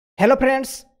Hello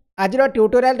friends, आज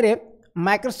tutorial रे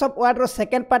Microsoft word row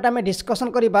second part आम डिस्कसन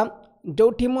करवा जो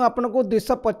आपको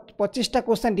 225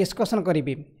 क्वेश्चन डिस्कसन करी।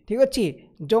 ठीक अच्छे,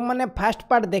 जो मैंने फास्ट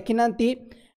पार्ट देखी ना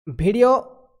वीडियो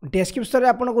डिस्क्रिप्शन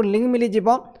आपको लिंक मिल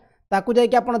जाव ताकू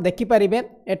जाकि आप देखिपारे।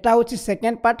 एटा हूँ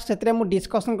सेकेंड पार्ट, से मुझे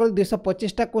डिस्कसन करी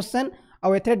 225 क्वेश्चन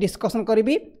आउ ए डिस्कसन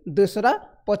करी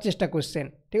 225 क्वेश्चन।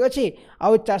 ठीक अच्छे,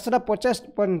 आउ 450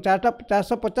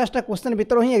 क्वेश्चन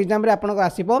भर ही एग्जाम आपको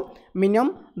आसो मिनिमम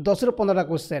 10 ରୁ 15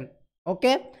 क्वेश्चन।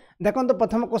 ओके, देखो तो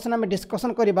प्रथम क्वेश्चन आम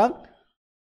डिस्कसन करवा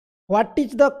what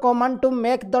is the command to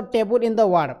make the table in the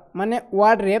word. माने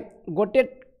वर्ड रे गोटे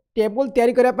टेबल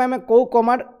तैयारी करने आम कौ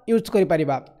command use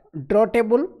करिपरिबा। Draw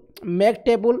table, make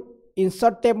table,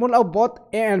 insert table और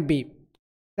बोथ ए एंड बी।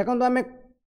 देखो तो आम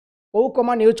कौ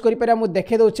कमांड यूज करिपरिबा मु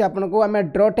देखे दउछि आपनको। आम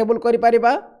ड्रॉ टेबल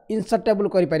करिपरिबा, इंसर्ट टेबल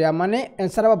करिपरिबा, माने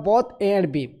आंसर हम both A and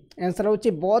B. Answer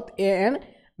होछि बोथ ए एंड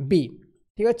बी।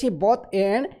 ठीक अच्छे, बोथ ए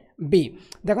एंड बी।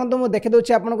 देखो तो मुझे देखे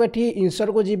दूसरी आपको ये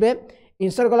इंसर्ट को जीवे।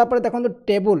 इंसर्ट गलापर देखो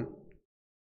टेबल,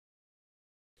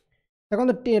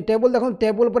 देखो टेबल, देखो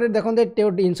टेबल पर देखो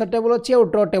इंसर्ट टेबल अच्छी और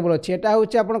ड्रॉ टेबल अच्छी। एटा हूँ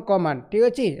आप कमांड। ठीक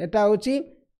अच्छे, एटा हूँ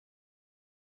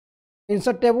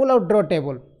इंसर्ट टेबल और ड्रॉ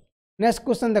टेबल। नेक्स्ट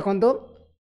क्वेश्चन देखो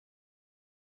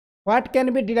what can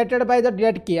be deleted by the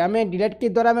delete की। आम डिलीट की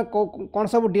द्वारा आम कौन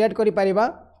सब delete करिपरिबा।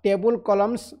 Table,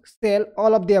 columns, cell,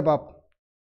 all of the above.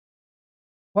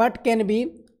 What can be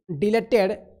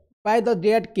deleted by the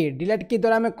delete की। डिलीट की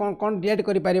द्वारा आम कौन कौन डिलीट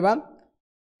करिपरिबा।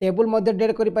 टेबल मध्य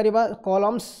डिलीट करिपरिबा,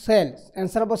 कॉलम्स, सेल।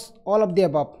 आंसर बस all of the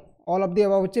above. All of the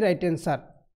above होछि राइट आंसर।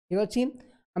 ठीक अछि,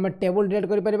 आम टेबल डिलीट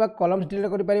करिपरिबा, कॉलम्स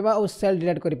डिलीट करिपरिबा और सेल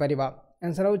डिलीट करिपरिबा।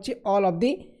 आंसर होछि ऑल ऑफ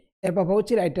द अबव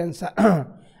होछि right answer.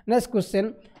 Next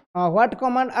question what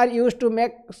command are use to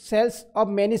make sales of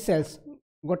many sales.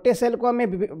 गोटे cell को आम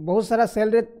बहुत सारा सेल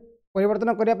रे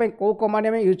परिवर्तन करने कौ कमांड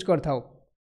आम use करथाउ।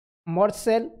 Merge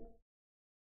cell,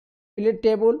 split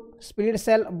table, split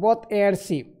cell, both A and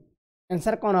C.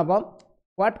 Answer कौन हम।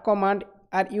 What command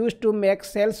are use to make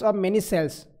sales of many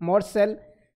sales. Merge cell,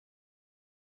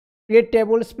 split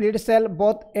table, split cell,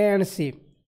 both A and C.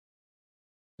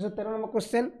 13 number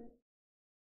question,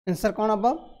 answer कौन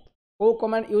हम। कौ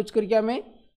command use करके आम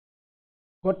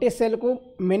गोटे cell को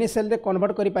many cell रे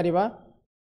कन्वर्ट करि परिबा।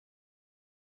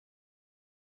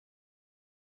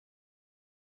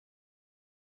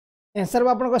 आंसर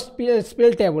आपन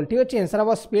स्प्लिट टेबल। ठीक अच्छे, आंसर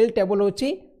हम स्प्लिट टेबल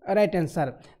होछि राइट आंसर।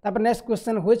 तापर next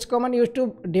question which command use to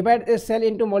divide A cell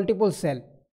into multiple cell.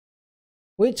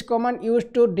 Which command use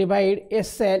to divide A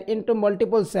cell into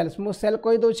multiple cells. मु cell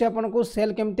कहि दोछि आपनको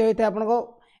cell केमते होइते आपनको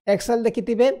Excel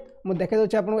देखिथिबे। मु देखे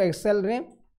दोछि आपनको एक्सेल रे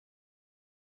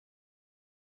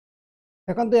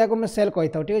देखो तो या सेल कही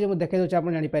था। ठीक है, मुझे देखे दूसरे आप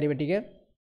जानीपारे। ठीक है,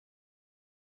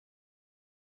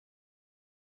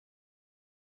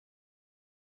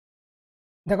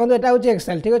 देखो तो यहाँ हूँ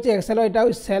एक्सेल। ठीक अच्छे, एक्सेल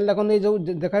यहाँ सेल। देखो जो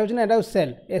देखा ना यहाँ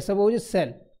सेल, ये सब हूँ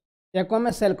सेल, या आम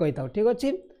सेल कही था। ठीक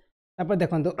अच्छे, तापर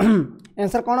देखो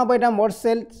आंसर कौन हम। यहाँ मर्ज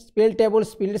cell, split table,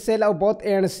 split cell और both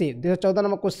A and C. 2014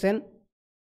 number question.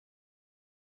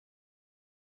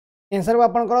 Answer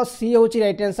आपंकर सी हूँ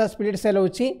राइट आंसर। स्प्लिट सेल हूँ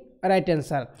right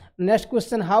answer. Next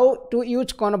question how to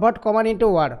use convert command into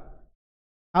word.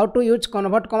 How to use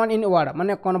convert command in word.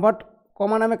 माने convert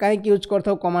command आम कहीं use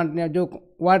करता command जो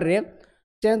word रे।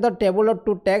 Change the table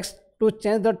to text, to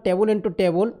change the table into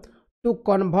table, to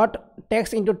convert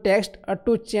text into text और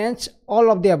to change all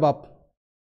of the above.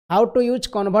 How to use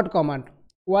convert command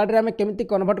word रे आम केमिति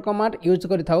convert command use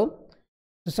करिथाउ।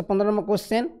 215 number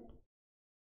question.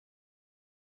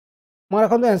 मैं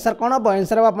रखो answer कौन हम।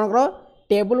 Answer हम आपंकर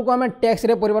टेबल को आम टेक्स्ट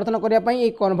रे परिवर्तन करने ये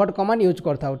कन्वर्ट कमांड यूज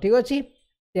करता। ठीक अच्छे,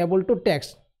 table to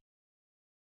text.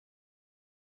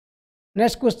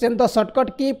 Next question the shortcut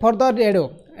की फॉर द रेडो।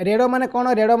 रेडो माने कौन।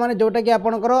 रेडो माने जोटा कि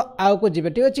आपंकर आउ को जी।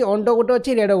 ठीक अच्छे, अंडो गोटे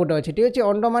अच्छी, रेडो गोटे अच्छी। ठीक अच्छे,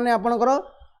 अंडो माने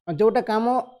आपंकर जोटा कम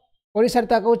कर सारी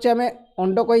ताकू आम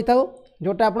अंडो कही था।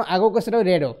 जोटा आप आगो को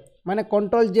रेडो माने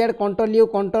control Z, control you,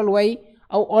 control Y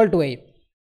आउ अल्ट वाई।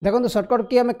 देखो शॉर्टकट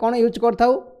की आम कौन यूज करता।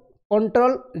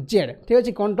 Control Z. ठीक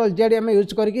अच्छे, कंट्रोल जेड आम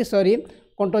यूज करके सॉरी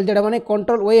कंट्रोल जेड माने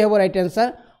कंट्रोल वाई हम राइट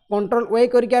आंसर। कंट्रोल वाई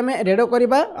करके आम रेडो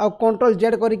करवा और कंट्रोल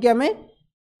जेड करके आम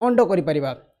अंडो करि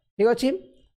परिबा। ठीक अच्छे,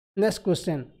 नेक्स्ट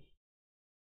क्वेश्चन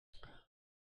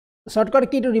शॉर्टकट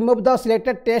की to remove the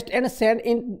selected text and send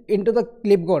into the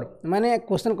clipboard. माने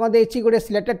क्वेश्चन कौन देछि गोटे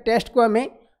सिलेक्टेड टेक्स्ट को आम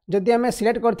जदि आम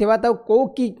सिलेक्ट करथिबा त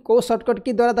को शॉर्टकट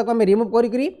की द्वारा ताको आम रिमूव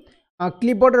करी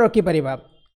क्लिपबोर्ड रखि परिबा।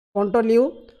 Control you,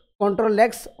 control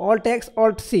x, alt x,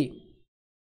 alt C.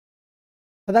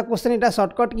 Question इटा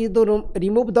शॉर्टकट की to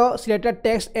remove the selected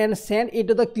text and send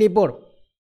into the clipboard.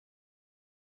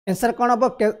 Answer कौन हम।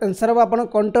 आंसर हम आप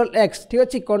कंट्रोल एक्स। ठीक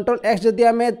अच्छे, कंट्रोल एक्स जदि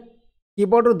आम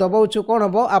कीबोर्ड रू दबाऊँ कौन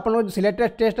हम आप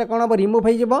सिलेक्टेड टेक्स्ट कौन हम रिमूव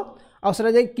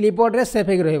होटा क्लिपबोर्ड रे सेफ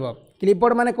हो रहा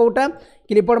क्लिपबोर्ड माने कोटा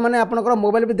क्लिपबोर्ड माने आपनकर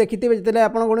मोबाइल भी देखिथे जिते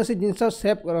आप कौन जिन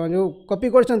सेफ जो कॉपी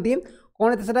करछंती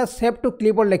कौन से सेफ टू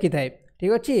क्लिपबोर्ड लिखि थाए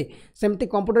ठीक अच्छे सेमती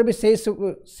कंप्यूटर भी से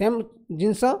सेम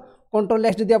जिनस कंट्रोल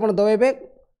एक्स जब आप दबाइबे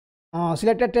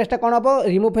सिलेक्टेड टेक्स्ट कौन हम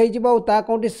रिमूव हो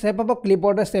कौन सेफ हम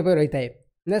क्लिपबोर्ड रे सेफ रही है।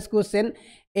 Next question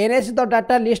arrange the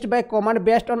data list by command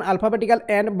based on alphabetical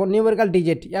and numerical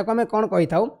digit या आम कौन कही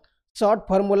था short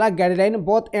formula guideline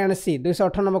both and C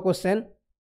 218 number question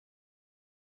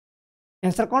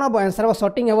answer कौन हम आंसर हम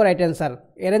सॉर्टिंग हम राइट आंसर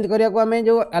अरेंज करें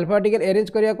जो अल्फाबेटिकल अरेंज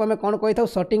करें कौन कही था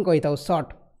सॉर्टिंग कही था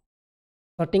शॉर्ट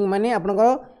सॉर्टिंग माने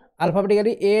आपनकर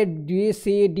alphabetically A B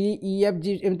C D E F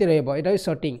G एमती रहबो एटा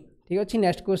सॉर्टिंग ठीक अच्छे।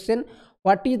 Next question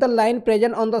what is the line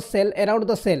present on the cell around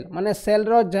the cell माने सेल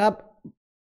रो जहाँ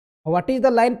what is the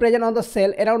line present on the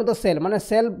cell around the cell माने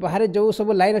cell बाहर जो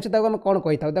सब लाइन अच्छे आम कौन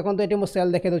कही था देखो ये मुझे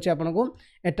सेल देखे दूसरी आपको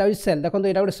एटा हूँ सेल देखो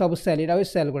यहाँ गोटे सब सेल यहाँ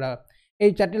सेल गुड़ा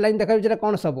ये 4टी लाइन देखा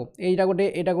कौन सब यहाँ गोटे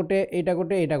यहाँ गोटे यहाँ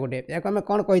गोटे यहाँ गोटे या आम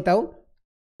कौन कही था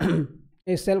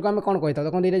ये सेल को आम कौन कही था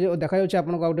देखो ये देखा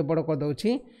आपको गोटे बड़ कर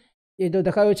दूसरी ये जो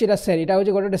देखा सेल यहाँ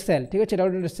हूँ गोटे सेल ठीक अच्छे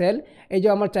गोटे सेल ये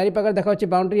जो आम चारि पाखे देखा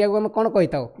बाउंड्री या आम कौन कही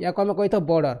था या आम कही था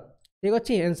बॉर्डर ठीक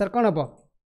अच्छे। आंसर कौन हम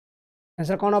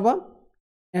आंसर कौन हम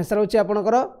आंसर हूँ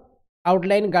आपंकर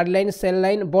outline guideline cell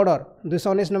line border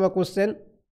 219 number question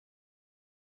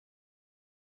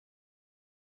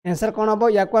answer कौन हम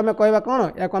या आम कहवा कौन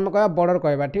या आम कह बॉर्डर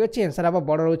कहवा ठीक अच्छे आंसर हम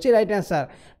बॉर्डर हूँ right answer.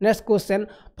 Next question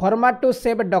format to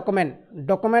save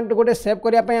document गोटे सेव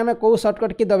करने आम कौ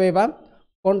shortcut key दबाइबा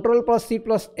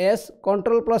Ctrl+C+S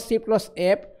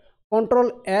Ctrl+C+F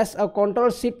Ctrl+S और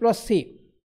Ctrl+C+C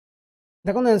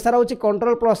देखो आंसर हूँ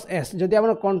Ctrl+S जदि आप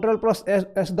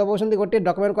Ctrl+S दबाउं गोटे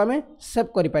डॉक्यूमेंट को आम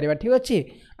सेव करें ठीक अच्छे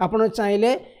आप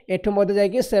चाहिए एठू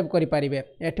जाकि सेव करेंगे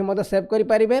एठू सेव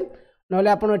करेंगे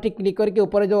ना आप क्लिक करके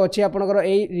ऊपर जो अच्छी आपंकर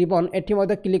यही रिबन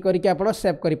एटी क्लिक करके आप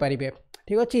सेव करेंगे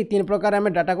ठीक अच्छे 3 प्रकार आम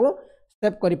डाटा को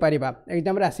सेव कर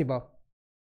एग्जाम रे आसीबो।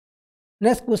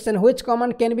 Next question which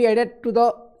command can be added to the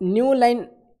new line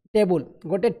table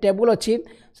गोटे टेबुल अच्छी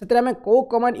से आम कौ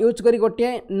कमांड यूज कर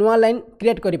गोटे नुआ लाइन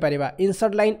क्रिएट करें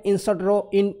insert line insert row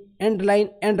in and line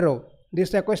and row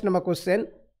 221 number question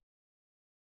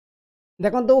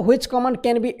देखो तो which command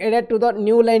can be added to the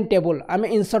new line table आम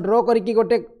इंसर्ट रो करके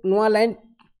गोटे नुआ लाइन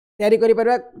तैयारी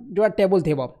करें जो टेबुल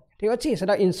थी ठीक अच्छे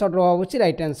से इंसर्ट रो हूँ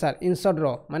राइट आंसर इंसर्ट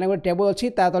रो माने गोटे टेबुल अच्छी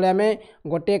तले आम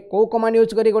गोटे कौ कमांड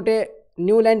यूज कर गोटे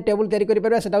न्यू लाइन टेबुल तैयारी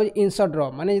करें से इंसर्ट रो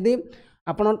माने यदि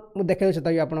आप देखे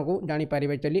से आपको जानीपर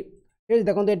एक्चुअली ठीक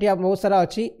देखो ये बहुत सारा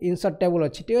अच्छी इंसर्ट टेबुल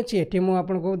अच्छी ठीक अच्छे ये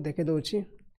मुझे देखे दूसरी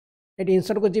ये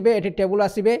इंसर्ट को जी ये टेबुल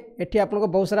आसबे ये आपको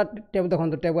बहुत सारा टेबुल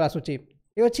देखो टेबुल आसूसी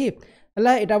ठीक अच्छे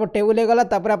है यहाँ टेबुल हो गला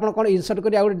आप कौन इंसर्ट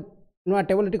कर नुआ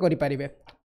टेबुल ये करेंगे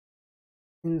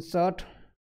इंसर्ट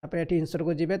ये इंसर्ट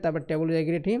को जी टेबुल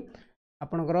जाकि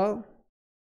आपणकर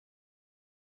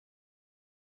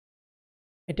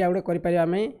ये गोटे करें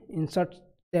आम इंसर्ट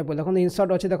टेबुल देखो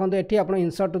इंसर्ट अच्छे देखो ये आप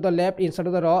insert to the left insert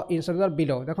to the row insert to the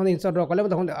below देखो इंसर्ट रो कले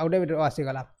देखो आउटे रो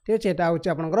आसीगला ठीक अच्छे यहाँ हूँ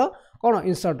आपंकर कौन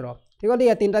इंसर्ट रो ठीक है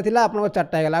ये 3टा थी आप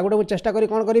 4टा है गोटे मुझे चेष्टा करी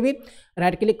कौन करी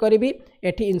राइट क्लिक करी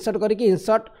ये इंसर्ट करके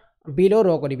इंसर्ट बिलो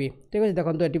रो करी ठीक है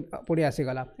देखो ये पड़ी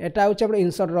आसीगला यहाँ हूँ आप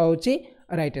इंसर्ट रो हूँ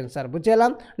right answer बुझेगा।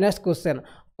 Next question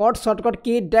cut shortcut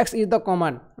की डेक्स इज द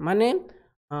कमांड माने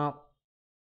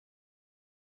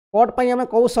कट पर आम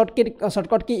कौ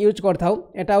शॉर्टकट की यूज करता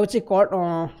यहाँ हूँ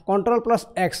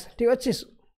Ctrl+X ठीक अच्छे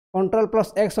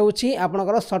Ctrl+X हूँ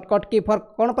आपंकर शॉर्टकट की फॉर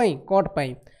कौन पाई कट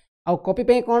पाई आउ कॉपी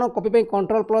पे कौन कॉपी पे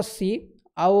Ctrl+C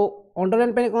आउ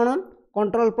अंडरलाइन कौन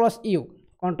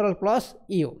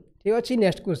Ctrl+U ठीक अच्छे।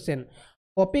 Next question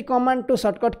copy command two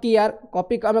shortcut की यार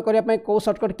कॉपी आम करने कौ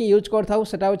शॉर्टकट की यूज करता हूँ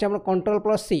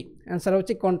Ctrl+C आंसर हूँ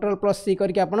Ctrl+C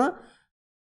करके आप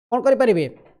कौन करेंगे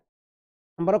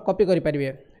नंबर कॉपी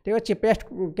करेंगे ठीक अच्छे। पेस्ट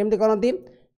केमती करती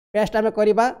पेस्ट आम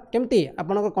करवा केमती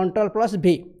आपंकर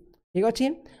Ctrl+V ठीक अच्छे।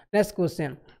 Next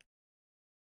question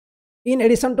in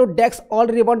addition to desk all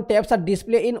ribbon tabs are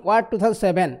display in ward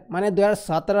 2007 माने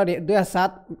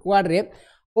 2007 वार्ड रे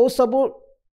कौ सब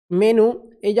मेनू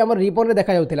ये आम रिबन रे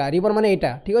देखा जाउथिला रिबन माने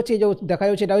एटा ठीक अच्छे जो देखा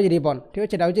जाउछि रिबन ठीक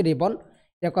अच्छे हूँ रिबन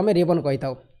या आम रिबन कही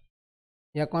था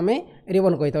या आम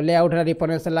रिबन कही था लेआउट है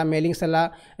रिफरेंस है मेलिंग्स है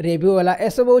रिव्यू है यह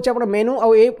सब हूँ आप मेनू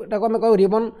आउ आम कह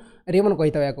रिबन रिबन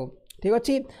कही था या ठीक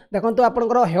अच्छे। देखो तो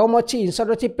आपंकर होम अच्छी इंसर्ट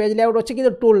अच्छी पेज लेआउट अच्छी कि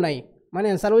टूल नहीं माने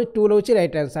आंसर हूँ टूल हूँ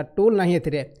राइट आंसर टूल ना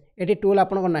ये टूल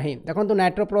आपको ना देखो तो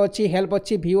नाइट्रो प्रो अच्छी हेल्प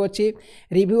अच्छी व्यू अच्छी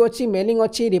रिव्यू अच्छी मेलिंग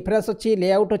अच्छी रिफरेंस अच्छी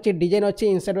लेआउट अच्छी डिजाइन अच्छी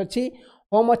इंसर्ट अच्छी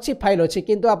होम अच्छी फाइल अच्छी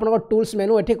किंतु आपन टूल्स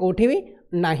मेनू ये कौटी भी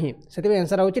नहीं से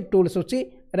आंसर हूँ टूल्स हूँ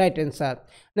right answer.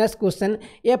 Next question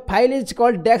A file is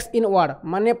called desk in word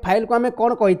माने फाइल को आम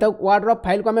कौन कही था वर्ड रो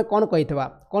फाइल को आम कौन कही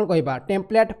कौन कह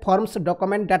टेम्पलेट फॉर्म्स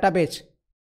डॉक्यूमेंट डाटाबेस।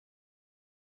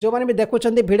 जो मैंने भी देखुं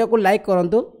वीडियो को लाइक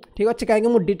करूँ ठीक अच्छे कहीं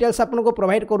मुझे डिटेल्स आपको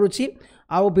प्रोवाइड करुँची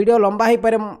आउ वीडियो लंबा हो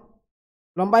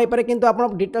पारे किंतु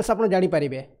आप डिटेल्स आप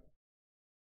जानीपारे।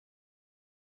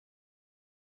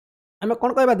 आम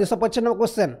कौन कह 295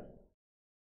 क्वेश्चन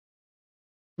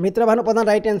मित्र भानु प्रधान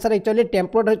राइट आंसर एक्चुअली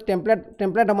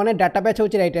टेम्पलेट माने डाटाबेस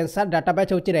होची राइट आंसर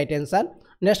डाटाबेस होची right answer.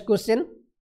 Next question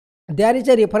there is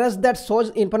a reference that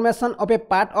shows information of A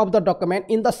part of the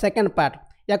document in the second part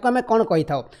या को आम कौन कही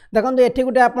था देखो ये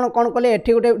गोटे आप कौन कले ये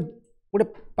गोटे गोटे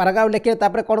पाराग्राफ लिखे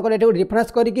तापर कौन कले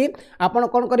रिफरेन्स करके आपड़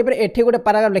कौन करेंगे ये गोटे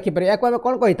पाराग्राफ लिखिपारे या आम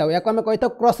कौन कही था या आम कही था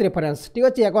क्रॉस रेफरेंस ठीक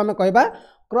अच्छे या आम कह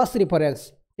क्रॉस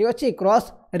रेफरेंस ठीक अच्छे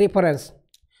क्रॉस रेफरेंस।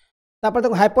 तापर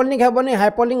देखो हाइपरलिंक हेबनी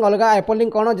हाइपरलिंक अलग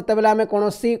हाइपरलिंक कौन जितेबाला आम कौन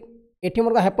एटी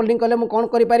मोर हाइपरलिंक कले मुझे कौन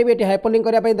करें ये हाइपरलिंक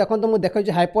करने देखो मुझे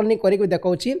देखा हाइपरलिंक करके देखा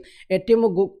ये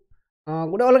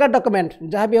गोटे अलग डॉक्यूमेंट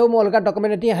जहाँ भी हो मुझे अलग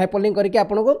डॉक्यूमेंट ये हाइपरलिंक करके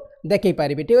आपको देखी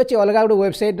पारि ठीक अच्छे अलग गोटे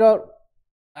वेबसाइट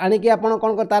आणिकी आप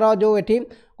कौन तार जो ये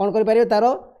कौन करें तार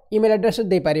ईमेल एड्रेस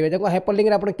दे पारे देखो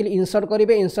हाइपरलिंक आप इंसर्ट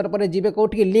करेंगे इंसर्ट पर जी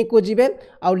कौटी लिंक को जी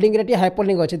आउ लिंक रे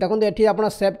हाइपरलिंक अच्छे देखो ये आप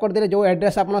सेव करदे जो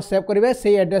एड्रेस आप सेव करेंगे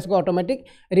से एड्रेस को ऑटोमेटिक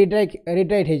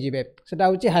रिडायरेक्ट होता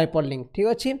हूँ हाइपरलिंक ठीक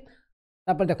अच्छे।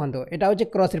 तापर देखो यहाँ हूँ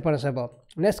cross reference hey.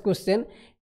 Next question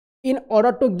in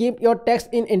order to give your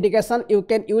text in indication you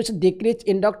can use decrease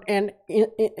induct and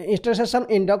instruction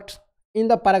induct in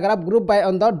the paragraph group by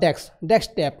on the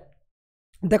desk tab.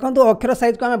 देखो अक्षर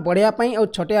size को आम बढ़ाई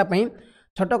और छटाई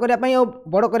छोट करने और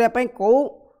बड़ करने कौ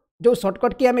जो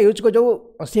सर्टकट की आम यूज कर जो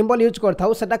सिंबल यूज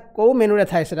करता कौ मेनू रे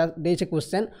थाए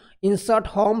question insert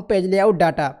home page layout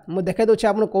data मुझे देखे दूसरी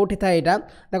आपको कौटी था यहाँ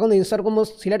देखो इंसर्ट को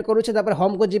मुझे सिलेक्ट करुँचे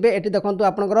होम को जी ये देखो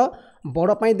आपंकर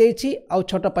बड़पाई देती आउ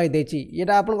छोटपाई देती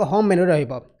यहाँ आप होम मेनू रही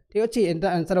ठीक अच्छे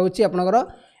आंसर हूँ आपंकर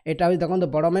यहाँ देखो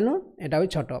बड़ मेनू यहाँ हूँ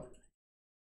छोट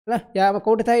है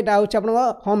कौटी था यहाँ हूँ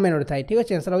आप होम मेनू थाए ठीक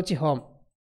अच्छे आंसर हूँ होम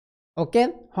ओके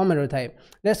होम मेनू थाए।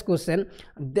 Next question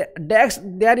desk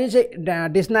there is a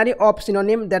dictionary of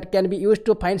synonym that can be use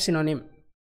to find synonym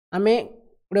आम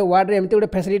गोटे वर्ड एमती गोटे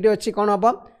फैसिलिटी अच्छी कौन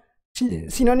हम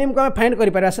सिनोनिम को आम फाइंड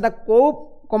करें कौ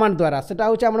कमांड द्वारा से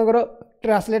आपंकर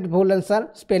ट्रांसलेट भूल आंसर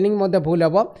स्पेलिंग भूल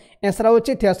हम आंसर हूँ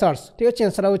थियोसॉर्स ठीक अच्छे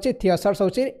आंसर हूँ थियोसॉर्स हूँ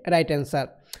right answer.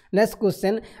 Next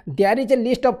question there is a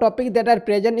list of topic that are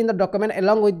present in the document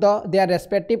along with their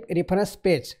respective reference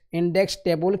page index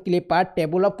table clip art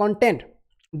table of content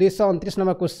 229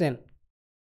 number question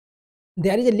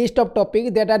there is a list of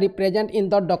topic that are present in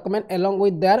the document along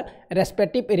with their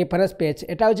respective reference page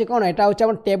एटा हूँ कौन एटा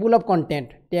हूँ table of content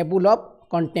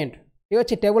ठीक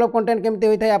अच्छे table of content केमती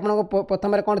होता है आपको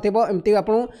प्रथम कौन थी एमती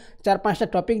आपको 4-5टा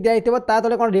टॉपिक दिखाई ता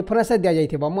तले कौन रेफरेंस दि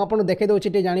जाइए मुझे देखे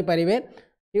दूसरी जानीपारे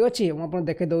ठीक अच्छे मुझे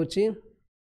देखे दूसरी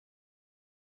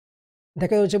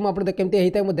मुझे केमती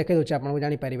होता है मुझे देखे दूसरी आपको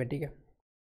जानीपारे ठीक है।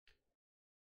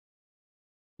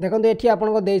 देखो ये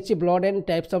आपको देती blood and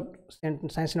types of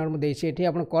science note मुझे ये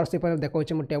आप कोर्स पेपर देखो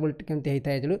टेबुल केमती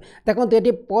होता है देखो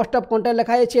ये पोस्ट ऑफ कंटेंट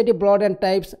लिखाई ये blood and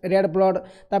types red blood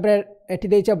तापर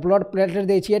ये ब्लड प्लेटलेट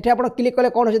देती ये आप क्लिक कले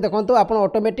कौन अच्छे देखो आप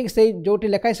ऑटोमेटिक से जो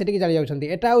लिखाई से चली जाती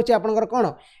यहाँ हूँ आपंकर कौन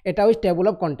यहाँ हूँ टेबुल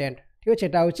ऑफ कंटेंट ठीक अच्छे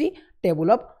यहाँ हूँ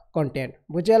टेबुल ऑफ कंटेंट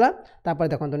बुझीगला। तापर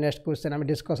देखो नेक्स्ट क्वेश्चन आम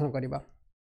डिस्कसन करवा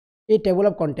ये table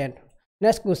of content.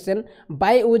 Next question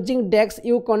by using desk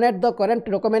you connect the current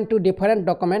document to different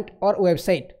document और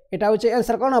वेबसाइट यहाँ हूँ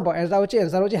आंसर कौन हम यहाँ हूँ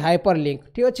आंसर हूँ हाइपर लिंक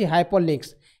ठीक अच्छे हाइपर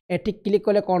लिंक्स ये क्लिक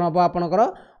कले कौन हम आपंकर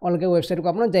अलग वेबसाइट को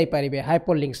आप जापारे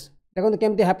हाइपर लिंक्स देखो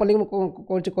केमती हाइपरलिंक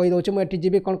कहीदे मुझे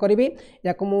जी कौन करी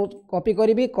या कॉपी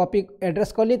करी कॉपी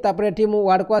एड्रेस कली ये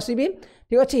वार्ड को आसबि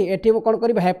ठीक अच्छे ये कौन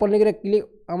करी हाइपरलिंक रे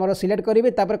क्लिक आमर सिलेक्ट करी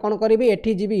कौन करी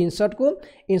ये जी इंसर्ट को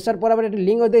इंसर्ट पर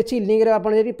लिंक देती लिंक रे आप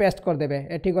पेस्ट करदे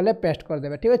ये गले पेस्ट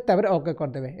करदे ठीक अच्छे ओके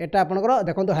करदे यहाँ आपंकर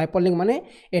देखो हाइपरलिंक माने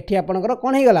ये आपंकर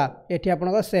कौन हो गला ये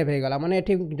आपंकर सेव हो गला माने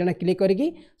ये जड़े क्लिक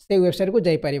करके वेबसाइट को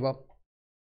जापर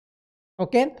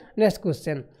okay. Next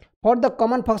question For the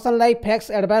common function like fax,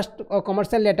 advanced or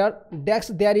commercial letter,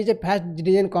 desk there is a fast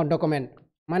design document.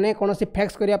 माने कौन सी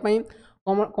फैक्स करने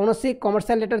कौन सी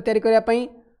कमर्शियल लेटर तैयारी करने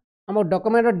आम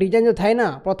डॉक्यूमेंट डिजाइन जो थाए ना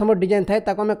प्रथम डिजाइन थाए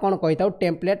आम कौन कही था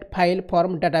template file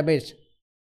form database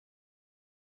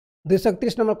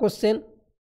 231 number question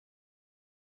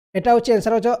यहाँ हूँ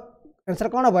आंसर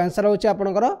कौन हम आंसर हूँ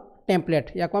आपंकर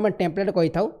टेम्पलेट या आम टेम्पलेट कही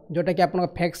था जोटा कि आप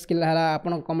फैक्स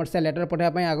आप कमर्शियल लेटर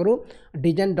पठाइबा आगु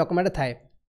डिजाइन डॉक्यूमेंट थाए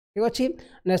ठीक अच्छे।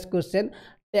 Next question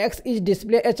text is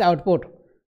display as output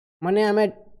माने आम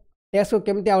टेक्स्ट को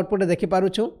केमती output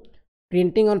देखिपुँ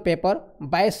printing on paper,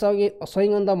 by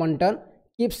showing on the monitor,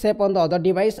 keep shape on the other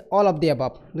device, all of the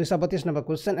above. 232 number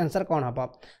question answer कौन हम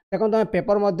देखो आम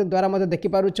पेपर द्वारा देखी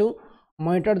पारुछु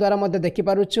मॉनिटर द्वारा देखी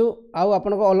पारुछु आउ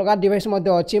आपनको अलग डिवाइस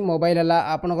अच्छी मोबाइल है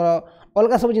आपनकर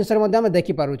अलग सब जिनस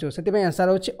देखी पारुछु से आंसर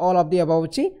होची ऑल ऑफ द अबव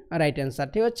होची राइट आंसर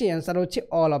ठीक अच्छे आंसर होची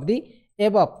all of the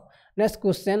above next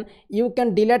question you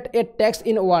can delete A text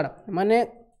in word माने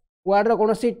वर्ड रो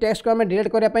कोनोसी टेक्स्ट को हम डिलीट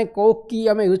करिया पई को की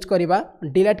हम यूज करबा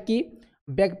डिलीट की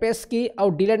बैकपेस की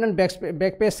और डिलीट एंड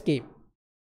बैकपेस की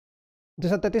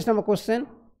 233 नंबर क्वेश्चन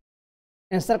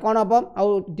आंसर कौन हम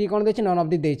आउ डी कौन देछि नन ऑफ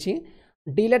दी देछि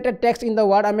deleted text in the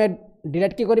word आम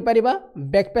डिलीट की करि परिबा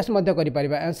बैकपेस मध्य करि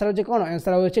परिबा आंसर होछि कोन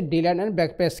आंसर होछि डिलीट एंड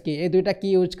बैकपेस की ए दुईटा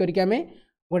की यूज करके आम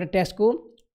गोटे टेक्स्ट को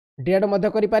डिलीट मध्य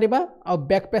करि परिबा और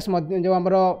बैकपेस मध्य जो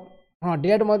हमरो हाँ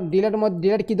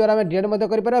डिलीट की द्वारा डिलीट मध्य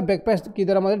करि परिबा बैकपेस की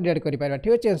द्वारा मध्य डिलीट करि परिबा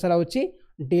ठीक अछि आंसर होछि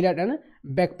डिलीट एंड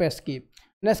बैकपेस की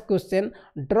next question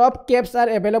drop keeps are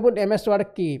available MS word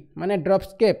की माने ड्रॉप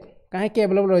केप कहीं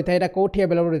अवेलेबल रही है कौटी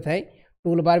अवेलेबल रही है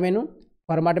टूल बार मेनू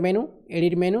फॉर्मेट मेनू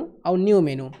एडिट मेनू और न्यू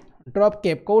मेनू ड्रॉप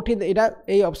केप कौटी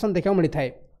यही ऑप्शन देखा मिलता है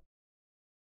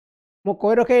मु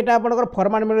कही रखे यहाँ आपंकर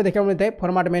फॉर्मेट मेनू देखा मिलता है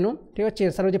फॉर्मेट मेनू ठीक अच्छे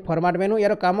आंसर होची फॉर्मेट मेनू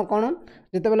यार काम कौन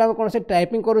जितेबाला आम कौन से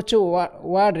टाइपिंग करुच्छू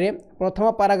वर्ड रे प्रथम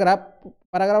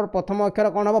पैराग्राफ प्रथम अक्षर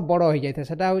कौन हम बड़ हो जाए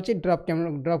से हूँ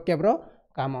ड्रॉप केप रो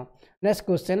काम next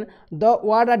question the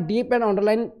word are deep and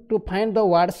underline to find the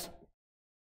words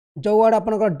जो वर्ड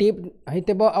आपंकर डीप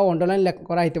होइतबो आ अंडरलाइन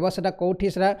करा होइतबो सेटा कोठी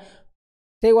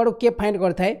से वर्ड के फाइंड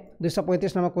करता है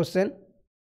 235 नंबर क्वेश्चन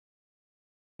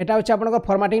एटा होछि आपनकर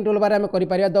फॉर्मेटिंग टूल बार हम करि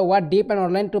परिबा the word deep and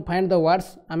underline to find the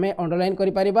words आम अंडरलाइन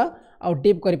करि परिबा और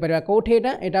डीप करि परिबा कोठी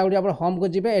एटा गुडी आपण होम को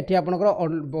जिबे एठी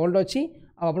आपनकर बोल्ड अछि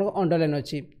आ आपनकर अंडरलाइन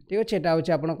अछि ठीक अछि एटा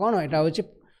होछि आपण कोन एटा होछि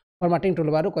फॉर्मेटिंग टूल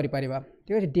बार करि परिबा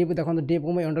ठीक अछि डीप देखो डीप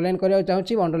को मैं अंडरलाइन करिया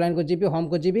चाहूछि अंडरलाइन को जिबी होम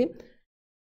को जिबी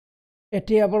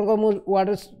एठी आपनको मु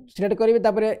वर्ड सिलेक्ट करी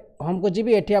तापर होम को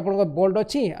जीबी एठी आपनको बोल्ड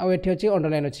अछि आ एठी अछि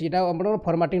अंडरलाइन अछि एटा आपनको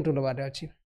फॉर्मेटिंग टूल बार अछि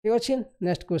ठीक अछि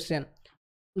नेक्स्ट क्वेश्चन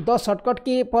द शॉर्टकट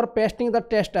की for pasting the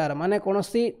text are माने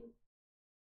कोनोसी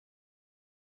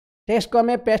टेक्स्ट को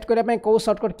हमें पेस्ट करबा पय को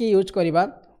शॉर्टकट की यूज करबा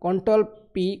control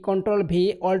P control we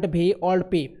alt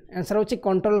P answer होछि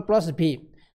कंट्रोल प्लस वी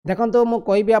देखंतो मु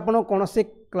कहबी आपनो कोनोसी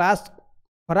क्लास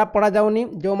खराब पढ़ा जाउनी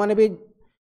जो माने भी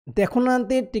देखुना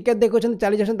टिकेट देखुं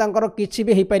चली जाकर किसी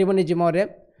भी हो पारनि जीवन में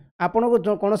आपन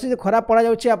को कौन खराब पढ़ा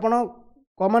जाऊँगी आप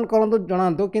कमेंट करूँ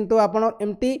जनातु किंतु आपन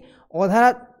एमती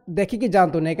अधा देखिकी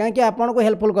जातु नहीं कहीं आपन को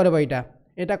हेल्पफुल कर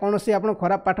यहाँ कौन सी आप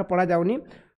खराब पाठ पढ़ा जाऊनी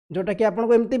जोटा कि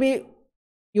आपको एमती भी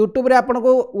यूट्यूब रे आपन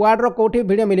को वर्ड रो कोठी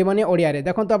वीडियो मिलबनी ओडिया रे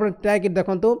देखंतु आपन ट्राई कर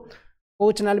देखंतु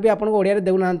को चैनल भी आपन को ओडिया रे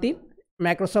देउना हंती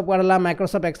माइक्रोसॉफ्ट वर्ड ला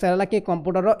माइक्रोसॉफ्ट एक्सेल ला कि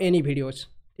कंप्यूटर रो एनी वीडियोस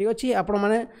ठीक अछि आपन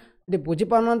माने यदि बुझी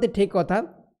पारनंती ठीक कथा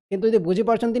किंतु यदि बुझी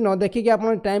पारछंती न देखि कि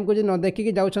आपन टाइम को न देखि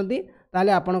कि जाउछंती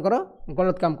ताले आपनकर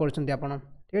गलत काम करछंती आपन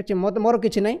ठीक अछि मोर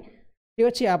किछि नै ठीक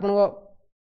अछि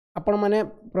आपन माने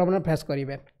प्रॉब्लम फेस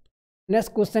करिवे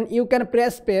next question you can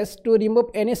press space to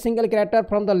remove any single character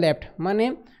from the left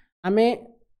माने आमे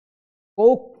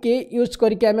को के यूज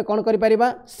करके आमे कोन करि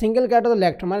परिबा सिंगल कैरेक्टर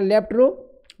लेफ्ट माने लेफ्ट रो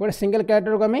गोटे सिंगल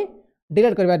कैरेक्टर को आमे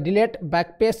डिलीट करबा delete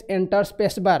backspace enter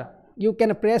space bar you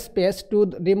can press space to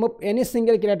remove any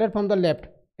single character from the left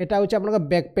एटा होछि आपन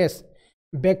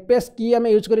बैकस्पेस की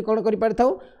आमे यूज करि कोन करि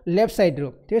पारथाउ लेफ्ट साइड रो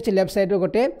ठीक अछि लेफ्ट साइड रो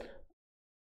गोटे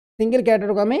सिंगल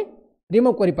कैरेक्टर को आमे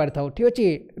रिमूव करि पारथाउ ठीक अछि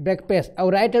बैकस्पेस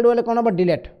और राइट हैंड वाले कोन हम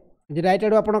डिलीट जे राइट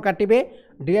हैंड आपन काटिबे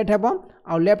डिलीट हेबो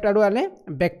और लेफ्ट हैंड वाले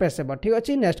बैकस्पेस हेबो ठीक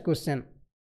अछि next question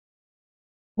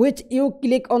which you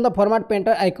click on the format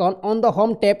painter icon on the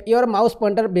home tab your mouse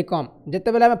pointer become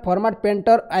जेते बेला हम format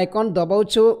painter icon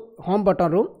दबाउछु home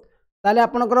button रू ताले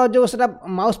आपनकर जो सेटा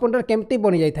माउस पॉइंटर केमती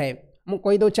बनि जाय थाए मु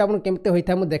कहि दोछि आपन केमते होई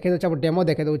थाए मु देखे दोछि आप डेमो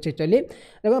देखे दोछि चली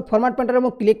देखो फॉर्मेट पेंटर मु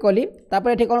क्लिक कली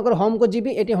तापर एठी कोन कर होम को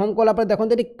जीबी एठी होम कोला पर देखो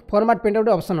एठी फॉर्मेट पेंटर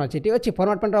ऑप्शन अछि ठीक अछि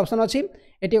फॉर्मेट पेंटर ऑप्शन अछि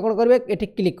एठी कोन करबे एठी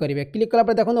क्लिक करिवे क्लिक कला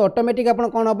पर देखो ऑटोमेटिक आपन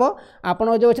कोन हबो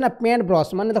आपन जो अछि ना पेंट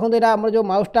ब्रश माने देखो एटा हमर जो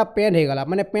माउस टा पेंट हे गला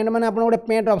माने पेंट माने आपन गोटे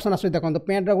पेंट ऑप्शन आसु देखो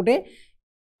पेंट रो गोटे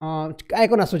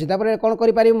आइकन आसु तापर कोन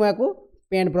करि पारि मु याकू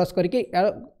पेंट ब्रश करके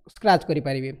स्क्रैच करि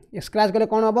पारिबे स्क्रैच कले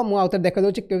कोन हबो मु आउते देखे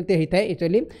दोछि केमते हेइ थाए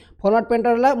एक्चुअली फॉर्मेट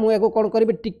पेंटर ला मु याकू कोन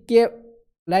करबी टिके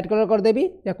लाइट कलर कर देबी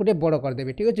याकू टे बड़ कर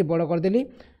देबी ठीक अछि बड़ कर देली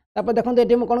तापर देखो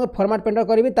एठी मु कोन फॉर्मेट पेंटर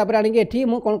करबी तापर आनी एठी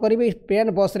मु कोन करबी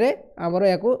पेन बॉक्स रे हमर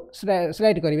याकू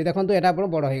स्लाइड करबी देखंतु एटा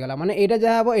अपन बड़ हो गला माने एटा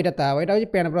जा हबो एटा ता हबो एटा होछि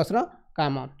पेन ब्रश रो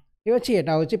काम ठीक अछि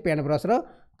एटा होछि पेन ब्रश रो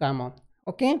काम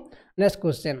okay next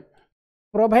question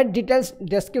provide details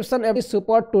description every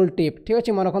super tool tip ठीक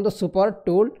अछि मन रखंतु super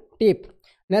tool tip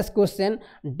next question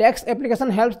desk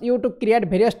application helps you to create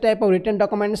various type of written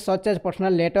documents such as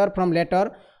personal letter from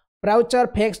letter brochure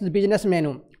fakes business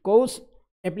मेनू कौ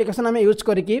application आम use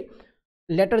करके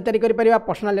letter तैयारी करिपरिबा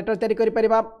personal letter तैयारी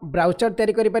करिपरिबा brochure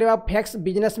तैयारी करिपरिबा fax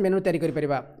business मेनू तैयारी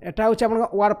करिपरिबा एटा होछि आपन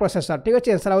word processor ठीक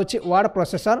अछि आंसर होछि word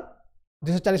processor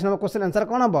 240 number question answer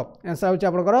कोन हबो आंसर होछि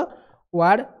आपनकर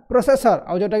वर्ड प्रोसेसर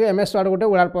आ जोटा कि एमएस वर्ड गोटे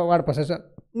word processor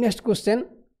next question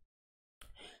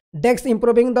desk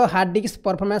improving the hard disk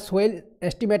performance wheel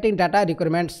estimating data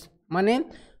requirements माने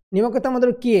निम्नलिखित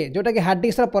मध्य किए जोटा कि हार्ड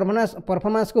डिस्क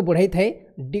परफॉर्मेंस को बढ़ाई थाए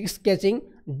disc catching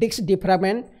disc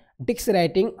डिफ्रागमेंट disc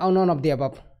writing और नन ऑफ द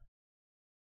अबव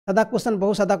सादा क्वेश्चन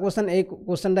बहुत सादा क्वेश्चन एक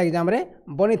क्वेश्चन एग्जाम रे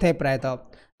बनी थाए प्रायतः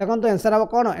देखो तो आंसर हम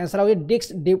कौन आंसर हो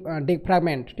डिस्क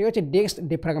डिफ्रागमेंट ठीक अच्छे डिस्क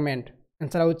डिफ्रागमेंट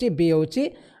आंसर होची बी होची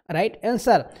right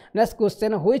answer next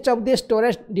question which of the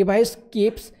storage device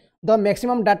keeps the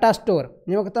maximum data store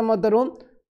निम्नलिखित मध्य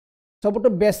सबुठ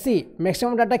बेसी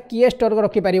मैक्सिमम डाटा किए स्टोर कर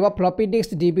रखि परिबो floppy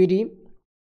disk DVD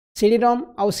CD ROM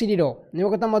आउ सीडी रो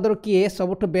निम्नलिखित मध्य किए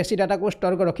सबुठ बेसी डाटा को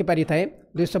स्टोर कर रखि पारि थाए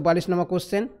 242 नंबर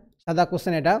क्वेश्चन सादा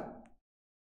क्वेश्चन एटा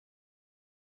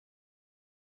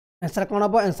आंसर कौन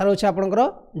हम आंसर होछि आपनकर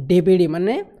डीवीडी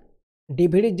माने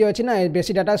डीवीडी जो अछि ना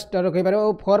बेसी डाटा स्टोर रखि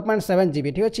पारिबो 4.7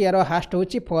 जीबी ठीक अछि यार हास्ट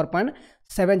होछि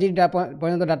 4.7 जीबी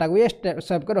पर्यंत डाटा को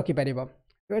सेव कर रखि पारिबो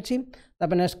ठीक अछि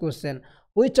तब next question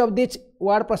which of this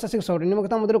word processing software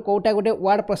निम्नलिखित मध्य कोटा गोटे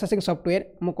वर्ड प्रोसेसिंग सॉफ्टवेयर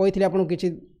मु कहिथिले आपन किछि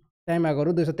time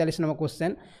आगरु 243 number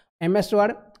question MS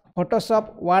word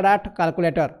Photoshop word art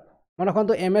calculator मन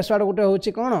रखु एमएस वर्ड गोटे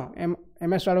होछि कोन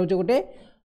एमएस वर्ड होछि गोटे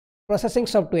processing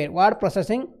software word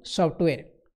processing software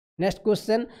next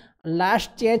question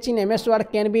last change in MS word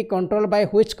can be control by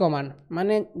which command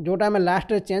माने जोटा हम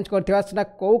last change करथिबा सेटा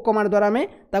को कमांड द्वारा हमें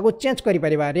ताको चेंज करि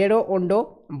परिबा redo Ondo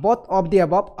both of the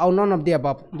above और none of the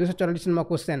above 244 number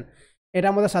question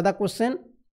एटा मते सादा क्वेश्चन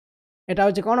एटा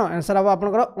होछि कोन आंसर हम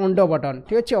आपनकर ओंडो बटन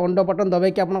ठीक अछि ओंडो बटन दबे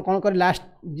कि आपन कोन करी लास्ट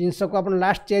जिंस को आपन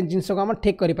लास्ट चेंज जिंस को हम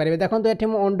ठीक करि परिबे देखो तो एठी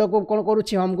मु ओंडो को कोन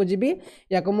करूछि हम को जीबी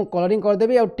या को मु कलरिंग कर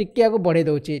देबी और टिके या को बढ़े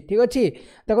दोछि ठीक अछि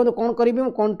देखो तो कोन करिबी मु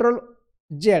कंट्रोल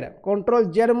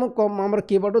जेड मु हमर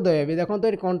कीबोर्ड दबेबी देखो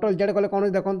तो कंट्रोल जेड कले कोन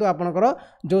देखो तो आपनकर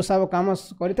जो सब काम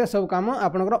करथे सब काम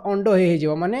आपनकर ओंडो हे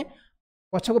जिवो माने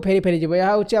पछ को फेरी जिवो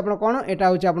या होछि आपन कोन एटा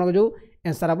होछि आपन जो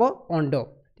आंसर हबो ओंडो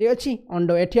ठीक अच्छी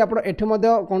अंडो एठी आप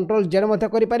कंट्रोल जेड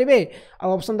करि परिबे आ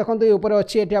ऑप्शन देखो ये ऊपर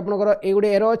अच्छी एठी आपनकर ए गुडे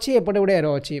एरो अच्छी एपटे गुडे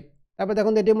एरो अच्छी तापर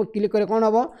देखो एठी मु क्लिक करे कोन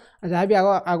हबो जहाँ भी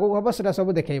आगो हबो सेटा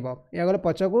सब देखैबो या गले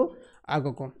पछ को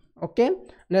आगो को okay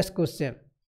next question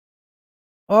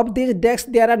of this desk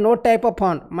there are no type of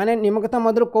font माने निम्नलिखित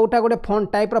मध्य कोटा गोटे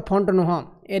फॉन्ट टाइप रो फॉन्ट नुह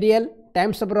aerial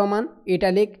times of Roman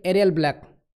italic aerial black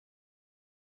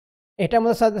एटा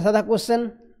मो सादा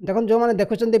क्वेश्चन देखो जो मैंने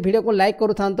देखुं वीडियो को लाइक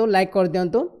करूँ लाइक कर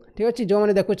दिंतु ठीक अच्छे जो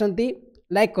मैंने देखुं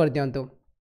लाइक कर दिंतु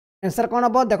आंसर कौन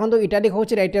हम देखो इटालिक हूँ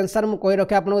रईट आंसर मुझे कही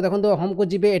रखे आपको देखो होम को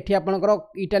जी एटी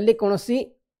आपंकर इटालिक कौन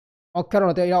अक्षर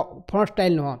न फॉन्ट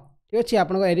स्टाइल नुह ठीक अच्छे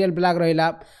आप एरियल ब्लैक रहा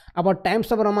आप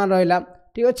टाइम्स ऑफ रोमान रहा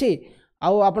ठीक अच्छे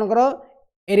आउ आपंकर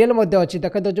एरियल अच्छी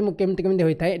देख दूसरी मुझे केमती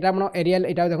होता है यहाँ एरियल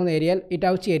यहाँ देखो एरियल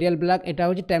यहाँ हूँ एरियल ब्लैक यहाँ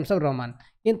हूँ टाइम्स ऑफ रोमान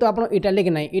किंतु आप इटालिक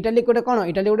ना इटालिक गोटे कौन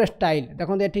इटालिक गोटे स्टाइल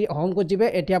देखो ये होम को जी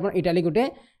एटी आप इटालिक गोटे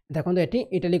देखो ये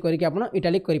इटालिक करके आप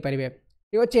इटालिक करेंगे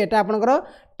ठीक अच्छे यहाँ आपंकर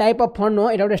टाइप ऑफ फॉन्ट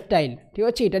नुह यहाँ गोटे स्टाइल ठीक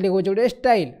अच्छे इटालिक हूँ गोटे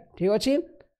स्टाइल ठीक अच्छे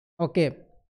okay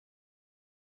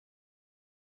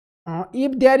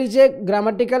if there is a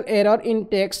grammatical error in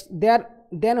text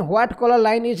then what colour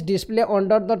line is display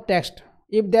under the text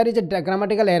if there is a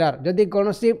grammatical error जदि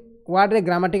कौन सी वर्ड रे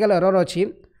ग्रामेटिकल एरर अच्छी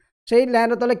से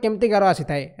लाइन तले केमती गार आसी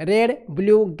थाए रेड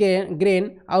ब्लू ग्रीन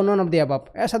आउ नन ऑफ द अबव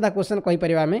ए सादा क्वेश्चन कहि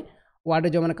परिबा हमें वार्ड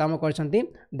जो मैंने काम कर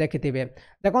देखिथे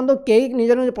देखो तो कई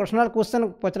निज निज पर्सनल क्वेश्चन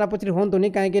पचरा पचरी हूँ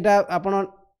कहीं आप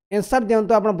एनसर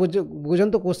दिंतु आप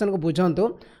बुझंतु क्वेश्चन को बुझंतु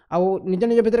आउ निज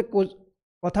निज भितर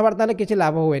कथबार्ता किसी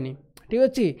लाभ हुए ठीक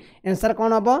अच्छे आंसर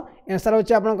कौन हम आंसर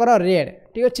होची आपनकर रेड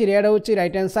ठीक अच्छे रेड होची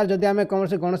राइट आंसर जदि आम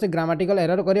कौन से ग्रामेटिकल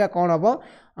एरर करिया कौन हम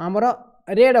आमर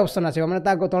रेड ऑप्शन आसीबो माने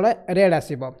ता तले रेड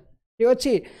आसीबो ठीक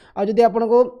अच्छे आ जदि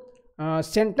आपनको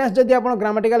सेंटेंस जदि आप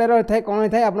ग्रामेटिकल एरर थाए कौन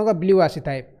होता है आपन ब्लू आसी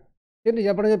थाए ठीक है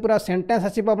आप पूरा सेंटेंस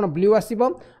आसीबो आपन ब्लू आसीबो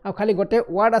आ खाली गोटे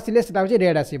वर्ड आसिले सेटा होची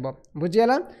रेड आसीबो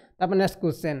बुझियला तापर next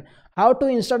question how to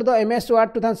insert the MS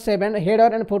word 2007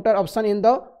 header and footer option in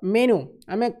the मेनू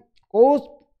आमे को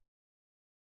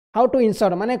हाउ टू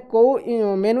इंसर्ट माने को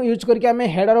मेनू यूज करके आमे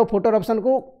हेडर और फुटर ऑप्शन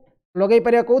को लगे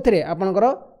परिया कोथरे आपनकर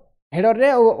हेडर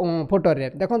रे और फुटर रे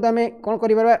देखो तो आमे कोन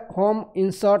करि परबा होम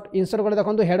इंसर्ट इंसर्ट कर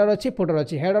देखो हेडर अच्छी फुटर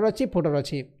अच्छी हेडर अच्छी फुटर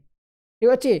अच्छी ठीक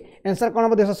अच्छे आंसर कौन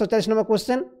हम 247 नंबर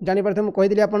क्वेश्चन जानी पारे मुझे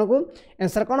कहीदी आपको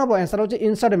आंसर कौन हम आंसर हूँ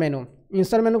इंसर्ट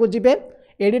मेनू को जी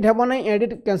एडिट हेबो नै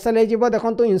एडिट कैंसिल हे जिवो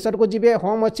देखंतु इंसर्ट को जिवे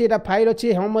होम अछि एटा फाइल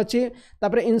अछि होम अछि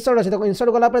तापर इंसर्ट अछि देखो इंसर्ट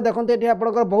गला पर देखंतु एठी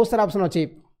आपनकर बहुत सारा ऑप्शन अछि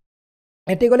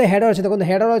एटी गले हेडर अछि देखो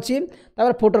हेडर अछि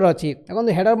तापर फुटर अछि देखो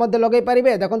हेडर मध्ये लगे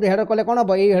पारिबे देखो हेडर कले कोन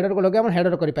हबो ए हेडर को लगे हम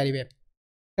हेडर करि पारिबे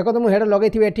देखो मु हेडर लगे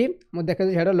थिबे एठी मु देखे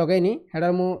हेडर लगेनी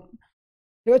हेडर मु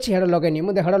ठीक अछि हेडर लगेनी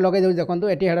मु हेडर लगे दउ देखो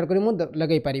एठी हेडर करी मु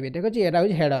लगे पारिबे ठीक अछि एटा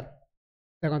होछि हेडर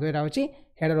देखो एटा होछि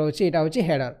हेडर होछि एटा होछि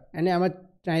हेडर एने हम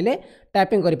चाहिले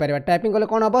टाइपिंग करि पारिबा टाइपिंग कले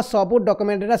कोन हबो सब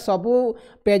डॉक्यूमेंट रे सब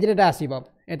पेज रे आसीबो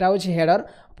एटा होछि हेडर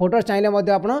फोटो चाहिले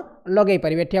मध्ये आपण लगे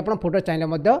पारिबे एठी आपण फोटो चाहिले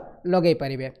मध्ये लगे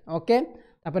पारिबे ओके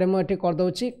तापर मु एठी कर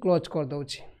दउछि क्लोज कर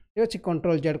दउछि ठीक अछि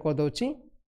कंट्रोल जेड कर दउछि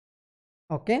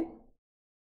ओके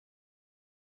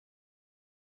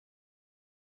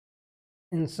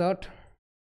इंसर्ट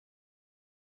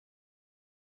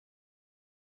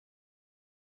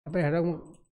तापर हेडर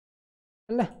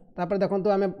हला तापर देखंतु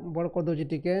आमे बड़ कर दउछि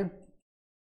टिके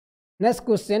next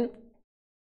question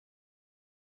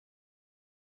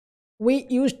we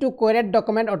used to create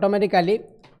document automatically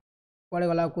पड़े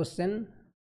वाला क्वेश्चन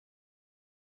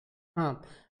हाँ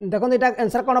देखो एटा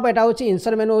आंसर कोन एटा होछि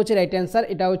इंसर्ट मेनू होछि राइट आंसर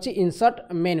एटा होछि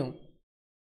इंसर्ट मेनू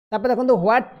तापर देखो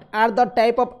what are the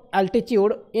type of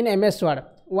altitude in MS word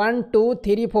 1 2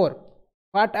 3 4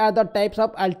 what are the types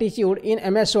of altitude in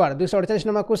MS word 248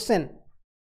 number question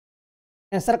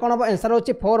answer कोन हबो आंसर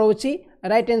होछि 4 होछि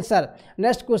right answer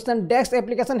next question desk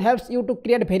application helps you to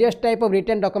create various type of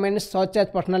written documents such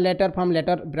as personal letter form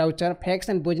letter brochure fax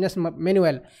and business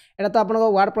manual एटा तो आपन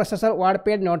word processor word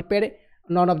pad notepad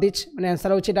none of this माने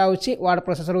answer होछि एटा होछि word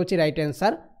processor होछि right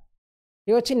answer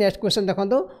ठीक अछि next question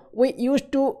देखंतु we use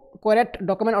to correct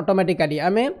document automatically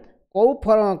आमे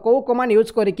को कमांड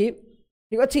यूज करी की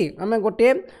ठीक अछि आमे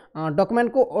गोटे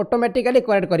डॉक्यूमेंट को ऑटोमेटिकली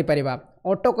करेक्ट करि परिबा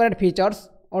auto correct features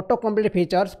auto complete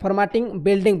features formatting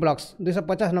building blocks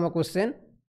 250 number question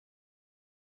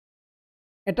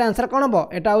एटा आंसर कोन हबो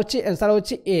एटा होछि आंसर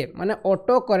होछि ए माने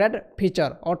ऑटो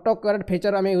करेक्ट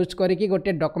फीचर आमे यूज करी की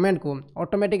गोटे डॉक्यूमेंट को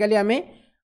ऑटोमेटिकली आमे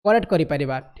करेक्ट करि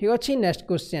परिबा ठीक अछि next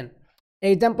question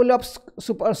example of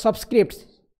subscripts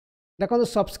देखो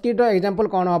सबस्क्रिप्ट रो एग्जांपल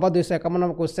कोन हबो 251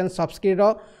 नंबर क्वेश्चन सबस्क्रिप्ट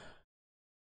रो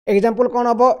एग्जांपल कोन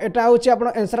हबो एटा होछि आपण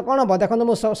आंसर कोन हबो देखो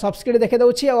मु सबस्क्रिप्ट देखे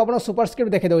दउछि आ आपण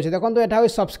सुपरस्क्रिप्ट देखे दउछि देखो एटा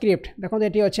होछि सबस्क्रिप्ट देखो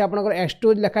एठी अछि आपनकर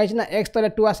x2 लिखा छै ना x तले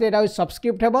 2 आसे एटा होछि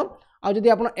सबस्क्रिप्ट हेबो आ जदि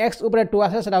आपण x ऊपर 2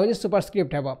 आसे सेटा होछि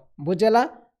सुपरस्क्रिप्ट हेबो बुझेला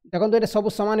देखो एटा सब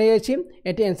समान हे अछि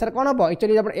एठी आंसर कोन हबो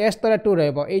एक्चुअली आपण x तले 2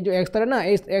 रहबो ए जो x तले ना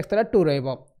x तले 2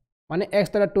 रहबो माने x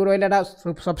तले 2 रहलेटा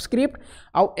सबस्क्रिप्ट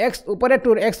आ x ऊपर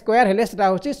 2 x स्क्वायर हेले सेटा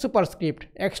होछि सुपरस्क्रिप्ट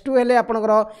x2 हेले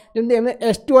आपनकर जंदी हम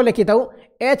h2 लिखिताउ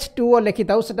h2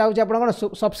 लिखिताउ सेटा होछि आपनकर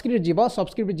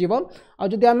सबस्क्रिप्ट जीवो आ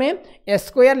जदि हम s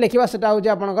स्क्वायर लिखिबा सेटा होछि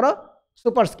आपनकर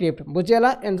सुपरस्क्रिप्ट बुझियला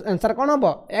आंसर कोन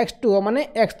हबो x2 माने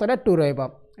x तले 2 रहबो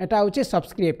एटा होछि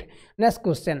subscript next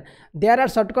question there are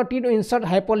shortcut to insert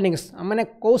hyperlinks माने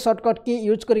को शॉर्टकट की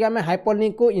यूज करी हमें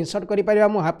हाइपरलिंक को इंसर्ट करि परिबा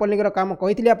मु हाइपरलिंक रो काम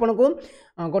कहितली आपन को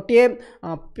गोटे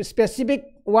स्पेसिफिक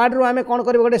वर्ड रो हमें कोन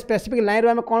करबो गोटे स्पेसिफिक लाइन रो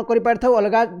हमें कोन करि परथौ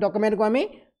अलगा डॉक्यूमेंट को हमें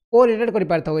को रिलेट करि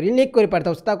परथौ लिंक करि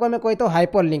परथौ ताको हमें कहितो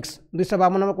हाइपरलिंक्स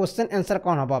 252 नंबर क्वेश्चन आंसर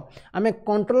कोन हबो हमें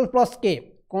कंट्रोल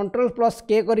प्लस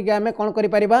के करी के हमें कोन करि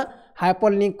परिबा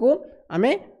हाइपरलिंक को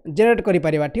हमें जनरेट करि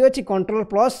परिबा ठीक अछि कंट्रोल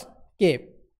प्लस के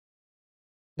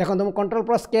देखो तुम कंट्रोल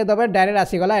प्लस के दबे डायरेक्ट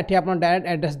आसीगला एठी आपन डायरेक्ट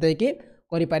एड्रेस दे की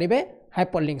करि परिबे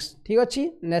हाइपरलिंक्स ठीक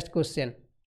अछि next question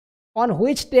on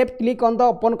which step click on the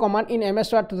open command in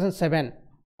MS word 2007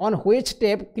 on which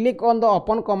step click on the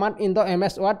open command in the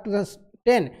MS word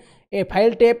 2010 A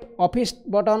file tab office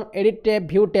button edit tab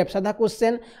view tab साधा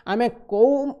question आमे को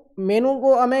मेनू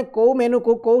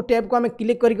को tab को आमे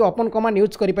click करके open command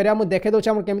use करि परिया मु देखे दोछ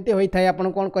हम केमिति होई थाय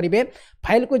आपन कोन करिवे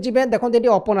फाइल को जिबे देखो एटी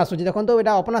ओपन आसु देखो तो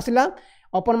एटा ओपन आसिला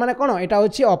ओपन माने कोन एटा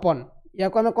होछि ओपन या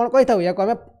को हमें कोन कहि थाउ या को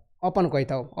हमें ओपन कहि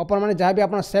थाउ ओपन माने जहा भी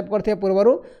आपन सेव करथे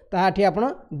पूर्वरु ताहा एठी आपन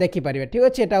देखि परिबे ठीक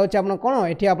अछि एटा होछि आपन कोन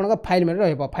एठी आपन को फाइल में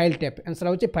रहबो फाइल टैब आंसर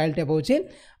होछि फाइल टैब होछि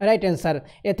राइट आंसर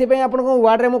एथि पे आपन को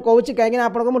वर्ड रे मु कहूछि काहे कि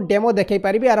आपन को मु डेमो देखै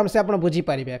परिबे आराम से आपन बुझी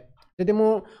परिबे यदि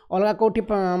मु अलगा कोठी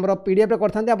हमर पीडीएफ रे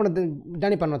करथांते आपन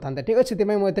जानि पार नथांते ठीक अछि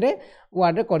तिमे मु एतरे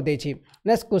वर्ड रे कर देछि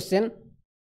next question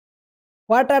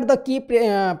What are the key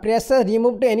presses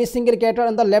removed to any single character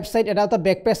on the left side एटा तो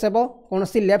बैक पेस हेबो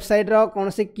कोनसी लेफ्ट साइड रो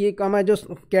कोनसी की हमें जो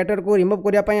कैरेक्टर को रिमूव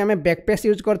करिया पई हमें बैक पेस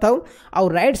यूज करथाउ आ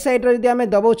राइट साइड रो यदि हमें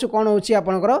दबाउछु कोन होछि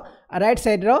आपनकर राइट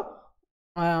साइड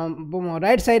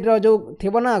रो जो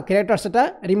थिबो ना कैरेक्टर सेटा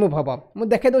रिमूव हबो मु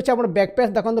देखे दोछि आपन बैक पेस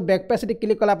देखंतु बैक पेस टी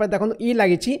क्लिक कला पर देखंतु ई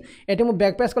लागि छि एटी मु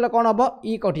बैक पेस कला कोन हबो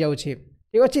ई कटि जाउछि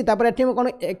ठीक अछि तापर एठी मु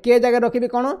कोन के जगह रखिबि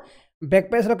कोन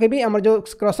बैकपेज रखी आम जो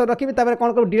क्रसर रखी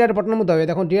कौन कर डिलीट बटन मुझे दबे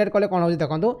देखो डिलीट कले कौन हो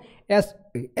देखो एस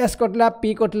एस कटला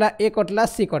पी कटला ए कटला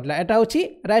सी कटला एटा हूँ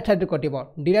राइट साइड कटो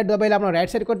डिलीट दबाइले आप राइट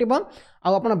साइड कटो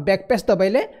आप बैकपेज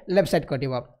दबाइले लेफ्ट साइड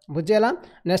कटो बुझीगला।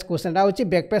 नेक्स्ट क्वेश्चन हूँ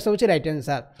बैकपेज हूँ right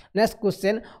answer. Next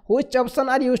question which option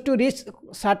are used to reach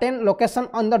certain location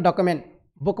on the document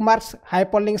bookmarks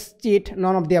hyperlinks cheat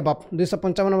none of the above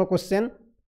 255 number question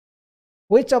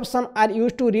which option are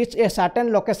used to reach a certain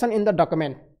location in the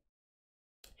document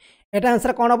Etah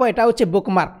answer कौन हम यहाँ हूँ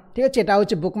bookmark ठीक अच्छे यहाँ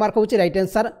हूँ bookmark हूँ right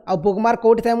answer आ bookmark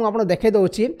कौटी था मुझे देखा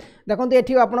दूसरी देखो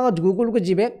ये आप गूगल को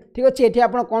जी ठीक अच्छे ये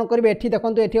आप कौन करेंगे ये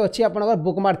देखो ये अच्छी आप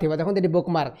बुकमार्क थी देखो ये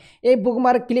बुकमार्क ये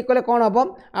बुकमार्क क्लिक कले कौन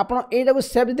हम आप यू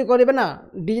सेव जब करेंगे ना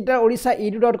डिजिटल ओडिशा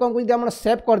edu.com को आप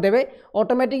सेव करदे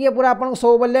ऑटोमेटिक पूरा आप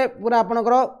सब बेले पूरा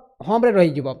आपंकर होम रही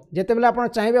जिते बेले आप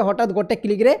चाहिए हठात गोटे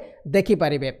क्लिक रे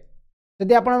देखिपारे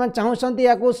जदि आप चाहते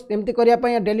या एमती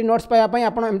करने डेली नोट्स पाइबापी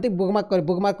आप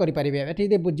बुकमार्क करेंगे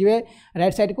ये बुझे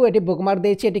राइट साइड को ये बुकमार्क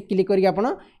देती ये क्लिक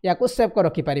करके सेव कर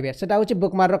रखिपारे से हूँ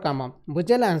बुकमार्क काम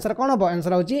बुझेगा आंसर कौन हम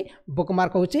आंसर हूँ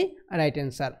बुकमार्क हूँ राइट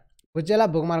आंसर बुझेगा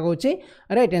बुकमार्क हूँ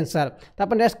राइट आंसर।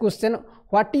 तापर next question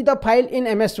what is the file in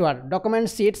MS word document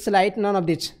seat slide none of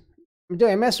this जो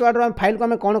एमएस वर्ड फाइल को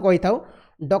आम कौन कही था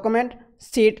document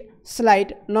seat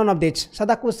slide none of this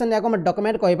सादा क्वेश्चन या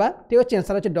डॉक्यूमेंट कहवा ठीक अच्छे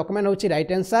आंसर अच्छे डॉक्यूमेंट हूँ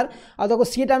राइट आंसर। आ देखो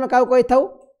सीट आम क्या कही था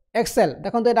एक्सेल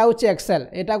देखो यहाँ हूँ एक्सेल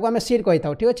यहाँ को आम सीट कही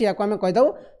था ठीक अच्छे या आम कही था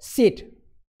सीट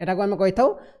यहाँ को आम कही था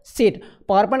सीट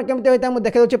पावर पॉइंट केमती होता है मुझे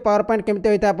देखा दूसरी पावर पॉइंट केमती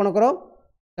होता है आपंकर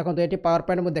देखो ये पावर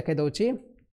पॉइंट मुझे देखा दूसरी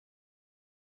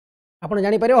आप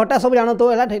जापर हठात सब जानते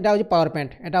हो यहाँ हूँ पावर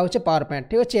पॉइंट यहाँ हूँ पावर पॉइंट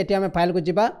ठीक अच्छे ये आम फाइल को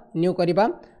जीवा न्यू करवा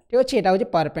ठीक अच्छे यहाँ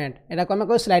हूँ पावर पॉइंट यहाँ को आम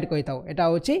कह स्लाइड कही था यहाँ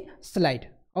हूँ स्लाइड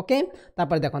ओके।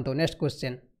 तापर देखो नेक्स्ट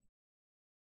क्वेश्चन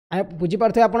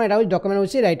बुझीपारे आप डॉक्यूमेंट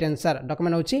हूँ राइट आंसर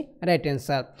डॉक्यूमेंट हूँ right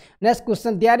answer. Next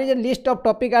question there is a list of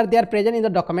topic are there present in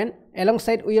the document along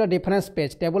side with difference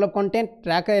page table of content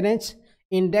track arrange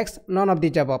index none of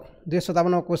this above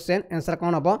 257 question answer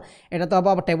कौन हम यहाँ तो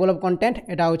हम table of content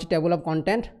यहाँ हूँ table of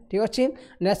content ठीक अच्छे।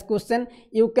 Next question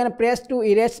you can press to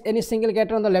erase any single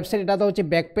character on the left side यहाँ तो हूँ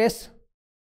back page.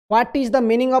 What is the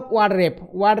meaning of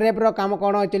word rape रो काम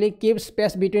कौन actually keep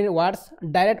space between words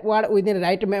direct word with in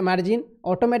right margin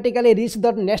automatically reach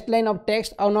the next line of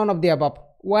text और none of the above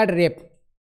word rape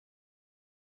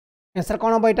answer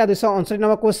कौन हम यहाँ 259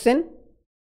 number question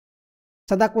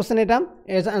सादा question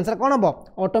यहाँ answer कौन हम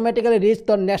automatically reach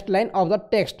the next line of the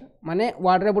text माने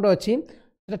word rape गोटे अच्छी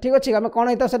ठीक अच्छे आम कौन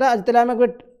होता है जो आम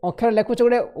गोटे अक्षर लिखुचे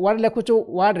गोटे वर्ड लिखुचु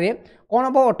वर्ड रे कौन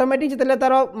हम ऑटोमेटिक जो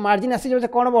तार मार्जिन आसी जाए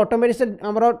कौन हम ऑटोमेटिक से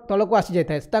आम तल को आसी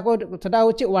जाए से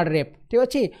हूँ वर्ड रेप ठीक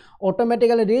अच्छे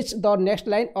automatically reach the next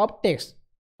line of text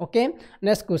okay.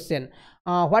 Next question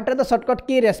what are the shortcut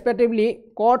की respectively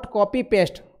cut copy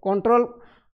pest control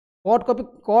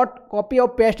cut copy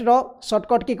of paste row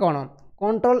shortcut की कौन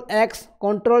control x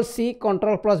control C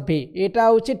control plus भी यहाँ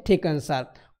हूँ ठीक answer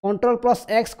control plus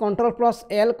x control plus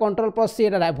L control plus सी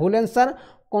ये भूल answer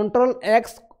control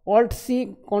x alt C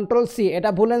control C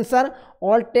यहाँ भूल आंसर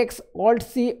ऑल्ट एक्स ऑल्ट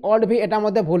सी ऑल्ट भी यहाँ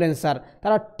मध्य भूल आंसर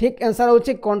तार ठीक आंसर हूँ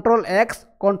control x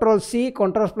control C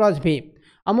control plus भी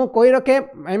आम कही रखे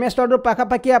एमएस वर्ड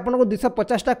पाखापाखि आपको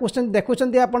 250 क्वेश्चन देखुं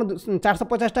आप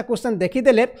 450 क्वेश्चन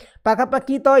देखीदे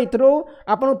पाखापाखि तो इथर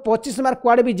आपको 25 मार्क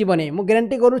कुआड़े भी जीवन नहीं मुझे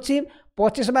गारंटी करुच्ची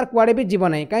 25 मार्क कुआड़े भी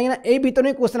जीवन नहीं कहीं यही भितर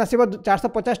ही क्वेश्चन आसो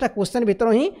 450 क्वेश्चन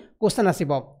भितर ही क्वेश्चन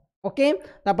आसो ओके।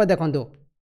 तापर देखो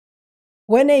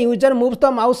when a user moves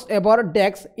the mouse ever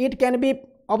desk it can be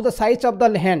of the size of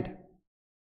the hand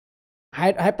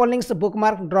hyperlinks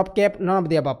bookmark drop cap none of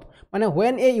the above माने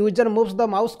when a user moves the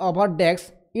mouse over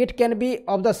desk it can be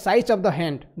of the size of the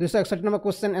hand 261 number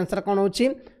question answer कौन होची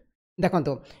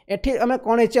देखो एठी आम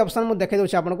कौन है option मुझे देखे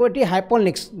दूसरी आपको ये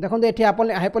हाइपरलिंक्स देखो ये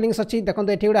हाइपरलिंक्स अच्छी देखो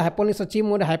ये गोटे हाइपरलिंक्स अच्छी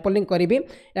मुझे हाइपरलिंक करी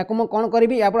या कौन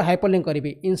करी या हाइपरलिंक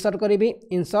करी इंसर्ट करी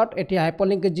इंसर्ट ये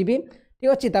हाइपरलिंक जीवी ठीक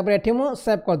अच्छे तापर ये मुझे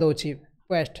सेव करदे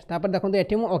पेस्ट तापर देखो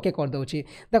ये मुझे ओके कर दूसरी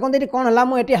देखो ये कौन है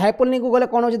मुझे हाइपरलिंक गले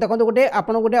कौन हो देखो गोटे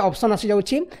आप गोटे ऑप्शन आसी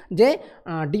जाऊँगी जे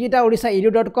digital Odisha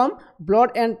edu.com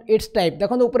blood and it's type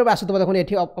देखो ऊपर आसुव देखो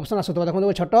ये ऑप्शन आसुव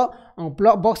देखो छोट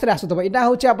बॉक्स रे आसुव यहाँ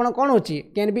हूँ आप कौन हो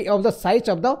can be of the size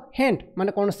of the hand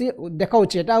माने कौन सी देखा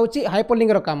यहाँ हूँ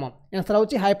हाइपरलिंक काम आंसर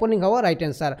हूँ हाइपरलिंक हम right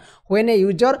answer when a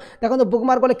user देखो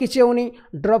बुकमार्क गले किसी होनी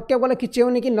ड्रॉप कैप गले किसी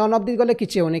होनी कि नन ऑफ दिस गले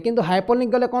किसी होनी किंतु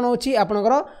हाइपरलिंक गले कौन होची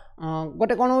आपनकर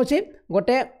गोटे कौन होची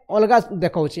गोटे अलग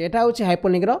देखा यहाँ हूँ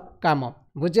हाइपरलिंक काम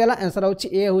बुझीगला आंसर हूँ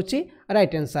ए हूँ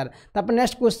राइट आंसर। तापर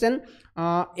next question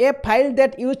A file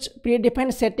that use pre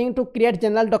defined setting to create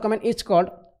general document is called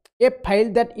A file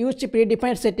that used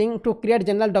predefined setting to create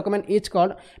general document is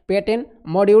called pattern,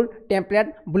 module,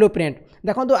 template, blueprint.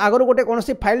 देखो आगर गोटे कौन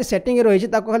सी file setting रही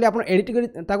खाली आप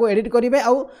edit करेंगे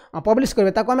आउ publish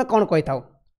करेंगे आम कौन कही था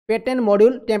pattern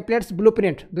module templates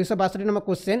blueprint 262 number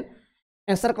question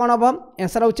answer कौन हम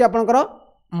आंसर होची आपनकर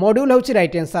मॉड्यूल होची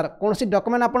राइट आंसर कौन सी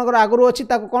डॉक्यूमेंट आपनकर आगु अच्छी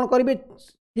कौन करेंगे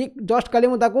ठीक जस्ट खाली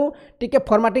मुझे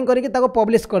फॉर्मेटिंग करके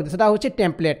पब्लिश कर देता होची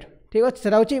टेम्पलेट ठीक अच्छे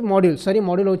सेटा होची मॉड्यूल सॉरी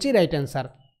मॉड्यूल होची right answer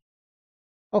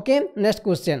okay next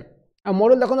question आ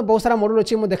मॉड्यूल देखो बहुत सारा मॉड्यूल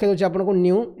अच्छी मुझे देखा आपको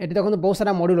न्यू ये देखो बहुत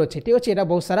सारा मॉड्यूल अच्छी ठीक अच्छे यहाँ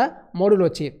बहुत सारा मॉड्यूल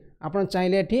अच्छी आप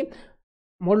चाहिए ये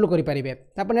मॉड्यूल करेंगे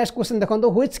तापर नेक्स्ट क्वेश्चन देखो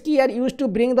व्हिच की are use to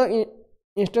bring the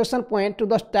instruction point two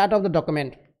the start of the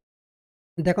document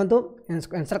देखो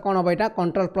आंसर कौन हम यहाँ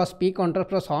Ctrl+P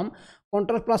Ctrl+Home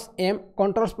Ctrl+M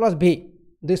Ctrl+V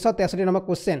 263 number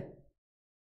question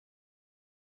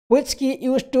which की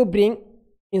use to bring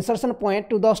insertion point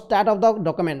two the start of the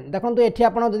document देखो ये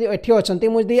आपड़ी अच्छे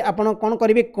मुझे आप कौन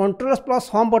करी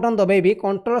Ctrl+Home बटन दबाइबी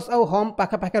Ctrl और होम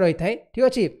पाखे रही है ठीक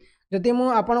अच्छे जदि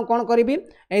मुझे आपन कौन करी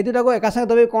ये दुटा को एका संगे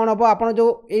दबाई कौन हम आप जो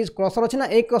ये क्रसर अच्छे ना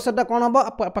ये क्रसरटा कौन हम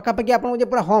पाखापाखि आप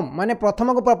पूरा होम माने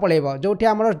प्रथम को पूरा पलैब जो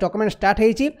आम डॉक्यूमेंट स्टार्ट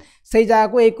होती से जगह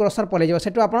को यही क्रसर पलैज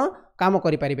से आप काम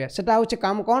करेंगे सेटा हूँ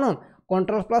काम कौन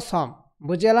Ctrl+Home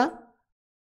बुझीगला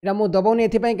यहाँ मुझे दबाऊनी ये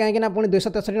कहीं पुणी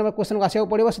 263 नंबर क्वेश्चन को आसको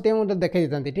पड़ो से मुझे देखी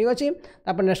देती ठीक अच्छे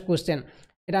तापर नेक्स्ट क्वेश्चन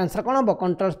ये आंसर कौन हम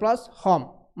Ctrl+Home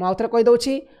मुझे कहीदे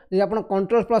जी आप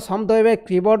Ctrl+Home दबाइबे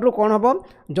कीबोर्ड रू कौन हम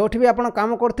जो भी आप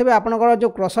काम करेंगे आपंकर जो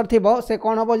क्रसर थी से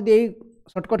कौन हम जी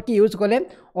सर्टकट की यूज कले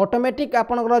ऑटोमेटिक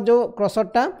आपंकर जो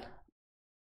क्रसरटा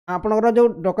आपंकर जो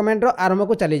डॉक्यूमेंट आरंभ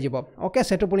को चली जाव ओके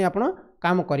सेठू पुणी आप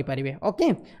काम करेंगे okay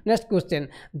next question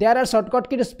there are shortcut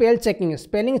key spell checking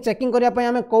spelling checking करने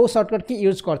आम कौ सर्टकट की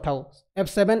यूज करता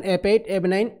F7 F8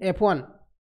 F9 F1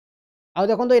 आउ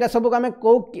देखो तो यहाँ सब आम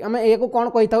कौ आम ये कौन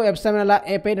कही था F7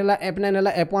 है F8 है F9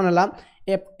 है F1 है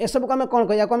ए सब को आम कौन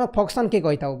कही आम फंक्शन की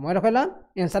कही था मोर कहला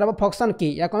आंसर हम फंक्शन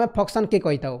की या आम फंक्शन की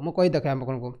कही था मुझे देखे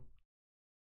आपको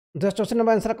 263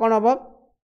 नंबर आंसर कौन हम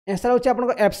आंसर होची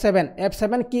आपन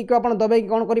F7 की को आप दबाई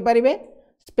कौन करेंगे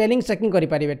स्पेलिंग चेकिंग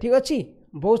करेंगे ठीक अच्छे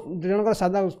बहुत जनकर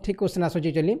सादा ठीक क्वेश्चन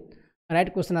आसूची चली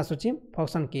राइट क्वेश्चन आसूची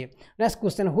फंक्शन की next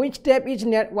question which tab is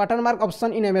watermark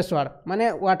option in MS word माने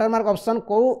वाटरमार्क ऑप्शन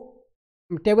को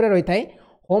टैब रे रही है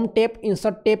home tab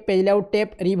insert tab page layout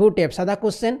tab review tab सादा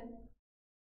क्वेश्चन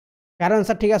कार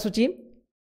आंसर ठीक आसूची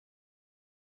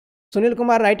Sunil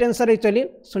Kumar right answer actually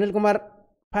Sunil Kumar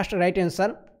fast right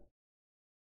answer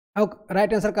आउ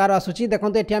right answer car आसूची देखो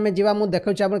ये आम जा मुझे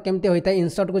देखा आप केमती होता है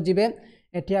इंसर्ट को जी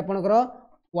ये आपंकर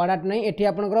वर्ड आर्ट नहीं ये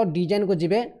आपंकर डिजाइन को जी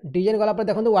डिजाइन गलापर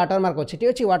देखो वाटरमार्क अच्छी ठीक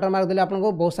अच्छे वाटरमार्क देते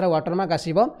आपको बहुत सारा वाटरमार्क आसो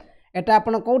यहाँ आप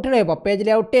कौट रहा page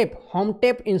layout tab home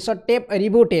tab insert tab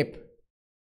review tab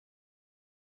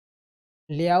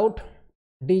layout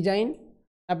design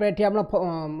ये आप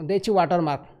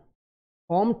watermark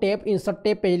home tab insert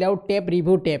tab page layout tab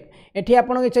review tab ये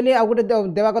आप एक्चुअली आउ गोटे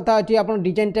देवा कथा ये आप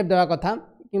डिजाइन टैब देवा कथा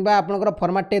कि आपंकर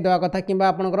फॉर्मेट टैब देवा कथा कि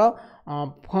आपंकर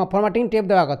फॉर्मेटिंग टैब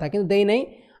देवा कथा कि दे नहीं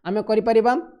आम कर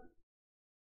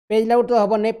पेज लेआउट तो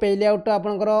हम नहीं पेज लेआउट तो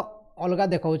आपंकर अलग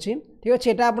देखा ठीक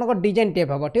अच्छे यहाँ आपंकर डिजाइन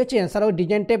टैब हम ठीक अच्छे आंसर हम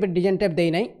डिजाइन टैब दे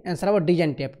नहीं आंसर हम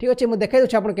डिजाइन टैब ठीक अच्छे मुझे देखा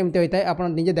दूसरी आप केमती होता है आप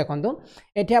निजे देखो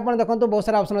ये आप देखो बहुत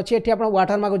सारा ऑप्शन अच्छी ये आप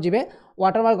वाटरमार्क जी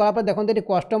वाटरमार्क गलापर देखो ये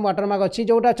कस्टम वाटरमार्क अच्छी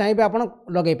जोटा चाहिए आप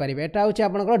लगे पारे यहाँ हूँ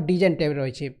आपंकर डिजाइन टैब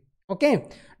रही okay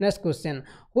next question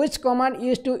which command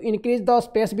use to increase the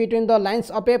space between the lines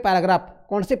of a paragraph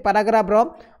कौन सी पैराग्राफ रो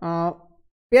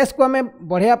स्पेस को आम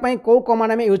बढ़ाई कौ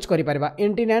कमांड आम यूज कर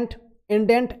इंटीडेंट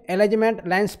indent एलिजमेंट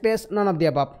line space none of the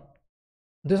above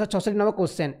 266 number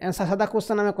question answer सादा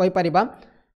question आम कहीपर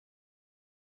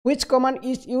which command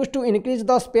is use to increase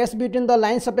the space between the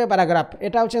lines of a paragraph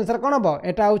यहाँ हूँ आंसर कौन हम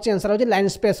यहाँ हूँ आंसर हूँ लाइन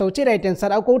स्पेस हूँ राइट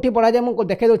आंसर आउ कौटी बढ़ा जाए मुझे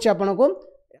देखा दूसरी आपको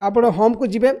आप होम को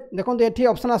जी देखो ये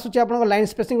ऑप्शन आसूँ आप लाइन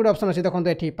स्पेसिंग गोटे ऑप्शन अच्छी देखो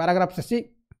ये पैराग्राफ स्पेसिंग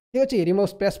ठीक अच्छे remove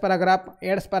space paragraph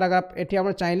ads paragraph ये आप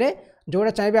चाहिए जोटा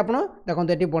चाहिए आप देखो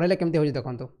ये बढ़ाइले केमती हो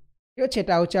देखो ठीक अच्छे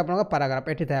यहाँ हूँ आप पैराग्राफ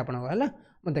ये था आपको है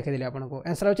मुझे देखीदी आपको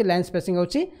आंसर हूँ लाइन स्पेसिंग हूँ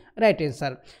right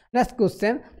answer next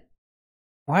question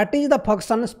what is the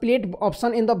function split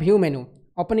option in the view menu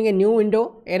opening a new window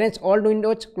arrange all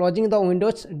Windows closing the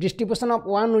Windows distribution of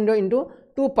one window into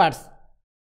two parts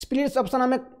splits option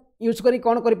आम use करी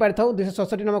कौन कर पारि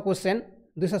 267 number question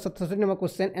 267 number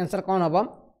question answer कौन हम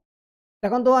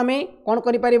देखो आम कौन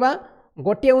कर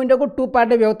गोटे विंडो को टू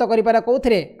पार्ट विभक्त कर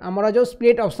कौन आमर जो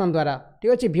स्प्लिट ऑप्शन द्वारा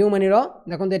ठीक अच्छे व्यू मेन्यूर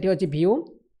देखो ये अच्छी व्यू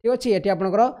ठीक अच्छे ये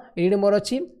आपंकर रीड मोर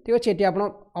अच्छी ठीक अच्छे ये आप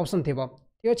ऑप्शन थी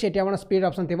ठीक अच्छे ये आप स्प्लिट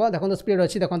ऑप्शन थी देखो स्प्लिट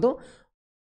अच्छी देखो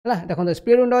है देखो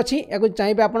स्प्लिट विंडो अच्छी या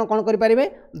चाहिए आप कौन करेंगे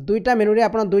दुईटा मेन्यू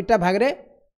आप दुईटा भाग में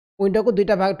विंडो को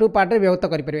दुईटा भाग टू पार्ट विभक्त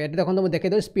करेंगे। ये देखो मुझे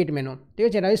देखो स्प्लिट मेनू ठीक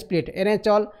अच्छे ये split arrange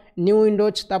all new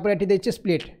Windows तापर ये देखिए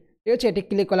स्प्लिट ठीक अच्छे ये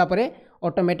क्लिक कलापर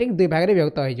ऑटोमेटिक दुई भाग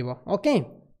विभक्त हो okay.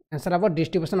 Answer about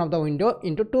distribution of the window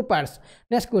into two parts.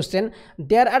 Next question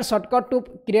there are shortcut to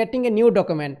creating a new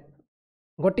document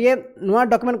गोटे नुआ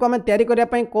डॉक्यूमेंट को आम तैयारी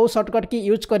करने कौ शॉर्टकट की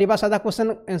यूज करवा सादा क्वेश्चन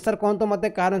आंसर कहतु मत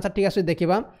कार आंसर ठीक है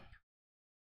देखा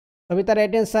Savita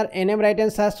right answer NM right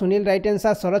answer Sunil right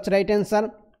answer Saroj right answer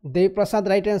Devi Prasad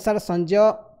right answer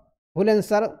Sanjay भूल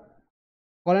answer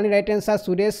Kalyani right answer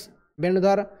Suresh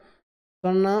Venudhar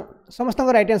सोना समस्त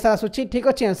राइट आंसर आसूँ ठीक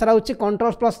अच्छे। आंसर आउची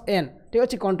कंट्रोल प्लस एन ठीक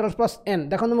अच्छे कंट्रोल प्लस एन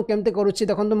देखो मुझे केमती करुच्ची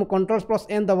देखो मुझे control plus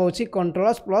N दबाऊँ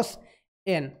control plus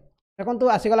N देखो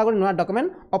आसीगला गोटे नुआ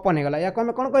डॉक्यूमेंट ओपन होगा या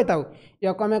आम कौन कही था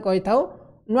या आम कही था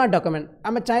नुआ डॉक्यूमेंट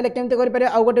आम चाहिए केमती करें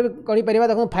आउ गोटे कर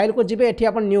देखो फाइल को जी ये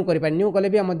आप न्यू करेंगे न्यू कले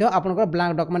भी आप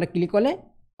ब्लांक डॉक्यूमेंट क्लिक कले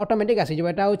ऑटोमेटिक आसीज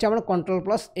यहाँ हूँ कंट्रोल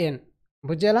प्लस एन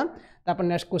बुझीगला। तापर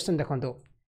नेक्स्ट क्वेश्चन देखो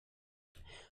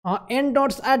and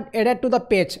notes are added to the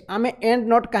page आम एंड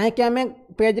नोट कहीं आम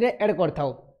पेज रे एड कर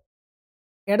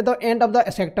at the end of the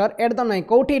sector at the नहीं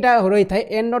कौटी रही है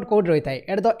एंड नोट कौट रही है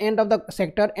at the end of the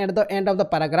sector at the end of the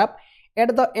paragraph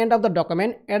at the end of the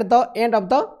document at the end of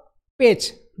the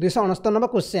page 269 number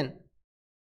question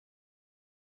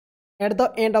at the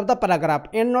end of the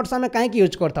paragraph and notes आम कहीं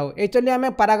use करता actually आम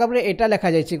paragraph एटा लिखा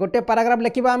जाए गोटे paragraph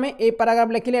लिखा आम ये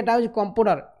पैराग्राफ लिखिले एटा हूँ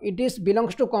computer it is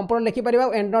belongs to computer लिखिपर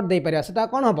and note दे पार से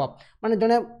कौन हम माने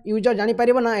जड़े यूजर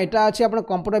जापर ना यहाँ अच्छे आप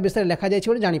कंप्यूटर विषय लिखा जाए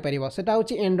जापर से हूँ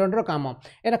एंड नोट काम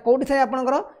यहाँ कौटी थाए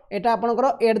आपंकर यहाँ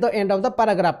आपंकर at the end of the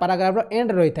paragraph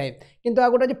and रही है किंतु आ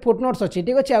गोटे फुट नोट्स अच्छी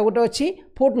ठीक अच्छे आ गोटे अच्छी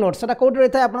फुट नोट्स से कौट रही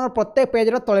है आप प्रत्येक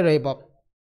पेज तले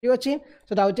ठीक अच्छे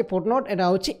से हूँ फुट नोट यहाँ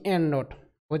हूँ एंड नोट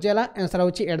बुझीगला। आंसर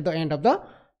हूँ at the end of the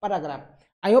paragraph.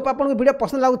 I hope आपको वीडियो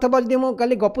पसंद लगुवा जब मुझे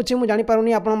खाली गपुची मुझे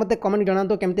जानीपारूनी आप मत कमेंट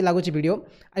जनातु केमती लगुच वीडियो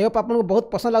आई होप आपको बहुत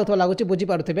पसंद लगुवा लगुच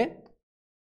बुझीपारे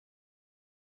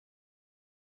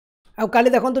आउ काली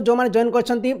देखो जो मैंने जॉइन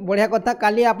कर बढ़िया कथा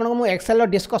काली आपको मुझे एक्सेल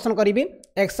डिस्कसन करी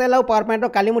एक्सेल और पावर पॉइंट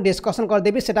काली मुझे डिस्कसन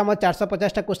करदेवी से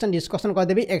 450 क्वेश्चन डिस्कसन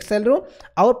करदेवी एक्सेल रु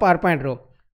आउ पावर पॉइंट रो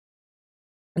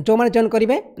जो मैंने जॉइन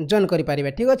करेंगे जॉइन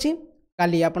करेंगे ठीक अच्छे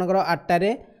काली आपंकर 8टार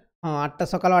हाँ 8टा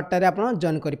सकाल 8टार आप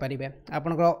जॉइन करेंगे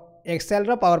आपंकर एक्सेल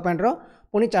रो पावर पॉइंट रो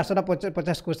पुणी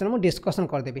 450 क्वेश्चन मुझे डिस्कसन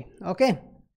करदेवी ओके।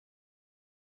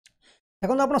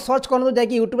 देखो आप सर्च करूँ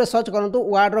जाकि यूट्यूब सर्च करूँ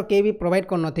वार्ड रो के भी प्रोवाइड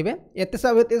करनथिबे एते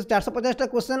सब 450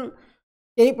 क्वेश्चन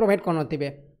के प्रोवाइड करनथिबे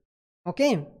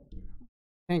ओके।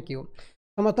 थैंक यू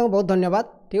समस्त को बहुत धन्यवाद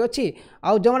ठीक अच्छे।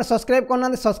 आउ जो मैंने सब्सक्राइब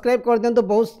करना सब्सक्राइब कर दिंतु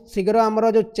बहुत शीघ्र आमर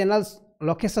जो चैनल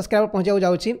लक्षे सब्सक्राइबर पहुँचा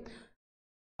जाऊँगी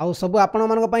आउ सब आपण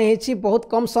मानी बहुत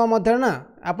कम समय ना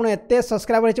आपड़ एत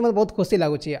सब्सक्राइबर होती मतलब बहुत खुशी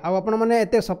लगुच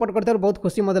आप सपोर्ट करते बहुत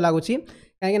खुशी मत लगुच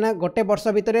कहीं गोटे वर्ष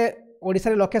भितर ओडिशा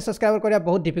लक्षे सब्सक्राइबर करना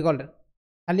बहुत डिफिकल्ट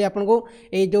खाली आपन को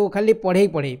ये जो खाली पढ़े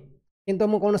किंतु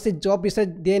मुझे कौन जॉब विषय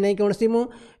दिए नहीं कौन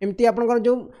मुझे आपंकर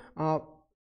जो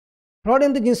फ्रॉड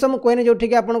एमती जिनस मुझे कहनी जो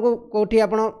आपन को कौटी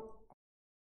आप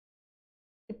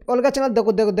अलग चैनल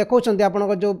देखा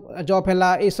आपन जो जॉब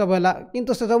है ये सब है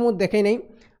किंतु से सब मुझे देखे नहीं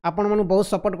आपण मन बहुत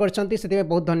सपोर्ट कर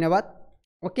बहुत धन्यवाद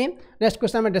ओके। नेक्स्ट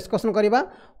क्वेश्चन में डिस्कसन करवा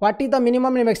what is the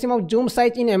minimum and maximum zoom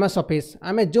size in MS office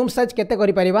आम जूम साइज केते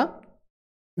करि परिबा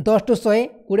 10 टू 100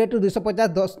 20 टू 250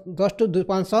 10 टू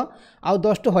 500 आउ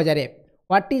 10 to 1000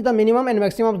 what is the minimum and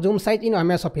maximum zoom size in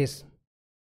MS office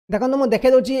देखो मुझे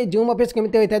देखे दूसरी जूम ऑफिस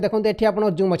केमती होता है देखो ये आप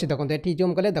जूम अच्छी देखो ये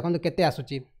जूम कले देखो केते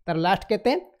आसूची तार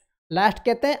लास्ट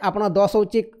केते आपन 10 हूँ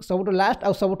सब लास्ट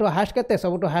आउ सब हास्ट केते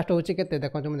सब हास्ट हूँ केते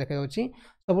देखो मुझे देखे दूसरी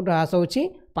सब हास्ट हूँ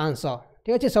 500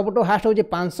 ठीक अच्छे सब हास्ट हूँ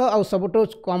 500 आउ सब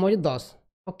कम हूँ 10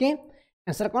 ओके।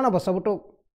 आंसर कौन हम सब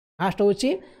हास्ट हूँ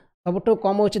सब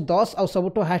कम हूँ 10 आउ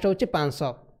सब हास्ट हूँ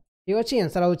 500 ठीक अच्छे।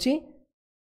 आंसर हूँ सी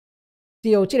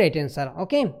हूँ right answer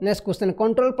okay. Next question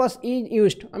control plus is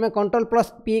used आम कंट्रोल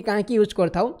प्लस पी कहीं यूज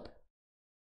करता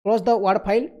close the word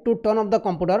file to turn off the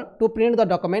computer to print the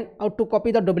document और to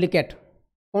copy the duplicate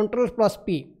control plus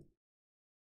P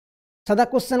सादा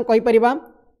question कहीपर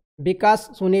विकास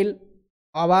सुनील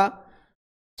अवा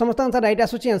समस्त answer right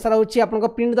आसूँ। Answer हूँ आपको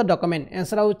print the document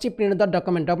answer हूँ print the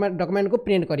document को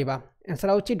print करवा answer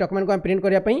हूँ डॉक्यूमेंट को प्रिंट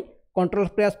करने कंट्रोल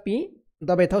प्लस पी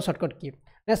दबाई था शॉर्टकट की।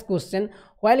 Next question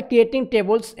while creating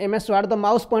tables MS word the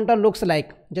mouse pointer looks like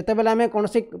जिते बेले आम कौन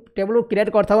टेबल क्रिएट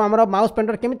करता आम माउस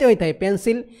पॉइंटर केमती होता है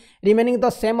pencil remaining the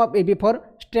same of before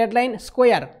straight line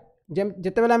square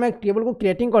जिते बेले आम टेबल को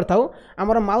क्रिएटिंग करता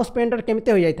आम माउस पॉइंटर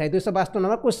केमती हो जाता है 252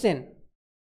 नंबर क्वेश्चन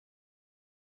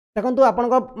देखो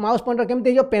आप माउस पॉइंटर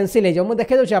केमती हो पेंसिल हो मुझे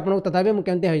देखे दूसरी आपको तथापि मुझे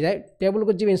केमती हो जाए टेबल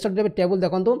को जी इंसर्ट देवे टेबल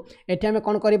देखो ये आम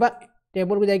कौन करवा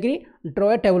टेबल को जाकि ड्र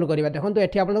ए टेबल करवा देखो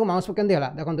ये आपको माउस केमती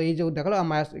है देखो ये जो देख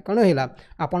माउस कौन है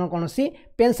आपन कौन सी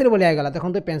पेंसिल भाया होगा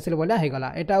देखो पेंसिल भाया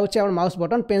होगा यहाँ हूँ माउस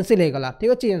बटन पेंसिल होगा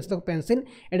ठीक अच्छे पेंसिल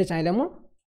ये चाहिए मुझे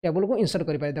टेबल को इंसर्ट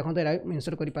कर पारे देखो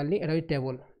इंसर्ट कर पारि ये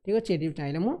टेबल ठीक अच्छे ये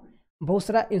चाहिए मुझे बहुत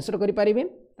सारा इंसर्ट कर पारि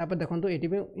देखो ये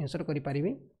भी इंसर्ट कर पारि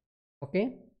ओके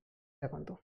देखो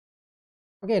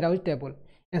ओके ये टेबल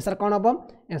आंसर कौन हम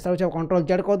आंसर हो कंट्रोल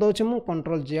जेड कर दूसरी मुझे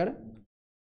कंट्रोल जेड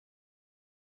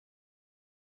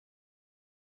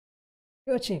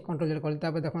ठीक अच्छे कंट्रोल जेड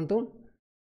कर देखो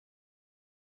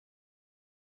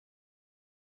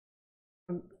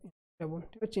टेबल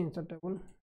ठीक अच्छे इंसर्ट टेबल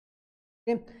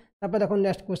ओके देखो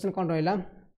नेक्स्ट क्वेश्चन कौन रहा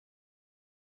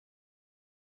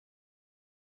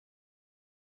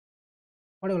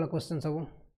पड़ेगा क्वेश्चन सब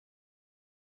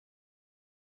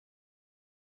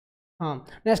हाँ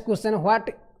next question what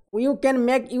you can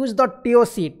make use the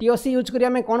TOC use करिया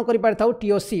में कौन करि पारथाउ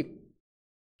TOC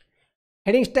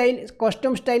heading style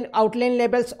custom style outline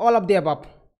levels all of the above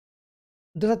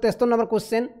 273 number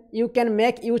question you can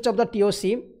make use of the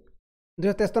TOC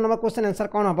 273 number question answer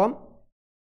कौन हम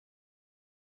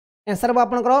answer हम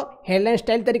आपंकर headline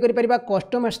style तैयारी करिपरिबा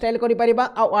custom style करिपरिबा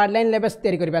आ outline levels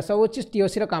तैयारी करिबा सब होची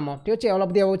टीओसी रो काम ठीक अछि ऑल ऑफ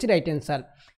द अबव होची right answer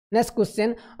next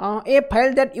question A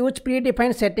file that use pre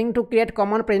defined setting to create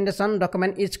common presentation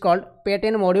document is called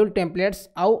pattern module templates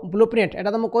आउ ब्लूप्रिंट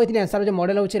एटा तो मैं कही आंसर जो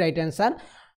मॉडल होची right answer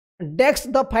desk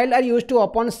the file are use to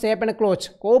open save and close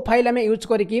को file आम use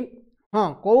करी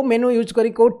हाँ को मेनू यूज करी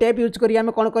को टैब यूज करी आम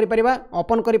कौन कर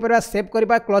ओपन कर सेव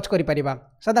कर क्लोज कर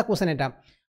सादा क्वेश्चन एटा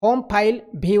होम फाइल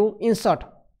व्यू इंसर्ट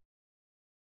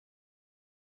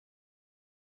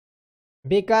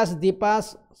विकास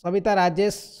दीपास सविता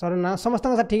राजेश सरना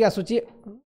समस्त ठीक आसूची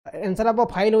आंसर आप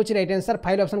फाइल होची राइट आंसर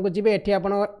फाइल ऑप्शन को जीवे एठी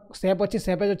आपण सेव अच्छी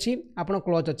सेवेज अच्छी आपण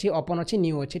क्लोज अच्छी ओपन अच्छी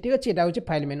न्यू अच्छी ठीक अच्छे यहाँ हूँ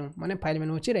फाइल मेनू माने फाइल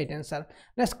मेनू होची right answer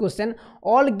next question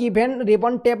all given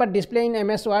ribbon tape display in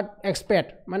MS word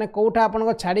expert माने कोठा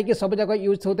आपण छाड़ी के सब जगह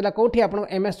यूज होता कोठी आपण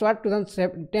एमएस वर्ड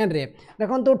 2010 रे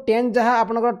देखो तो 10 जहाँ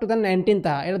आपण 2019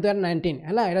 था ये 2019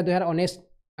 है ये 2019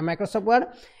 माइक्रोसॉफ्ट वर्ड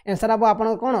आंसर हम आप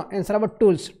कौन आंसर हम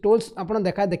टूल्स आप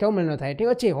देखा मिलना था ठीक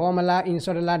अच्छे होम है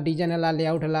इंसर्ट है डिजाइन है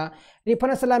लेआउट है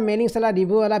रेफरेंस है मेलिंग्स है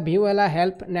रिव्यू है व्यू है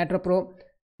हेल्प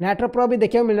नाइट्रो प्रो भी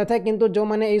देखा मिलना था किंतु जो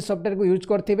मैंने ये सॉफ्टवेयर को यूज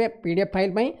करते पीडीएफ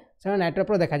फाइल से नाइट्रो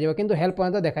प्रो देखा किंतु हेल्प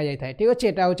पॉइंट तो देखा जाए ठीक अच्छे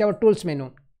यहाँ हूँ टूल्स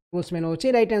मेनू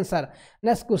होची right answer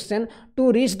next question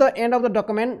to reach the end of the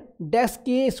document desk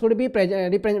की शुड बी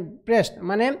प्रेस्ड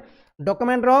माने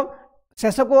डॉक्यूमेंट रो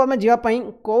शेष को आम जावाई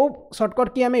कौ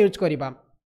सर्टकट की आम यूज करवा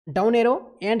down arrow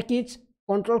and keys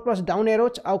control plus down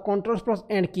arrows आउ कंट्रोल प्लस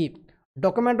एंड की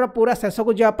डॉक्यूमेंट पूरा शेष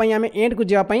को जावाई आम एंड को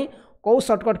जावाई कौ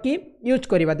सर्टकट की यूज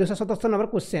करवा 277 नंबर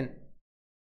क्वेश्चन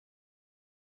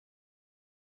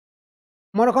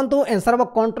मन रखु आंसर हम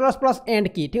कंट्रोल्स प्लस एंड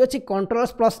की ठीक अच्छे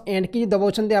कंट्रोल्स प्लस एंड की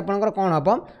दबाउछन्ते आपनकर कौन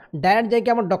हम डायरेक्ट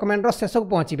जाकि आप डॉक्यूमेंट शेष को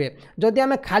पहुँचे जदि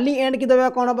आम खाली एंड की दबा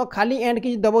कौन हम खाली एंड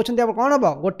की दबाउछन्ते कौन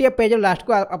हम गोटे पेज लास्ट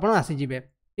को आप आसीजे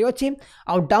ठीक अच्छे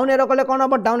आउ डाउन एरो कले कौन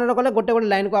हम डाउन एरो कले गोटे गोटे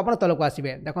लाइन को आप तलक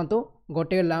आसबे देखो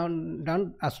गोटे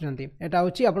डाउन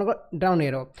आसुँच यहाँ हूँ आप डाउन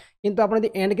एरो किंतु आप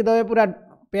एंड की दबे पूरा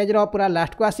पेज रो पूरा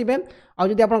लास्ट को आसबे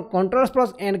आदि आप कंट्रोल्स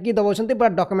प्लस एंड की दबाउछन्ते पूरा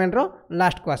डॉक्यूमेंट रो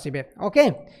लास्ट को आसबे ओके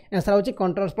आंसर होची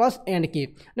कंट्रोल्स प्लस एंड की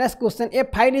next question A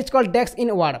file is called desk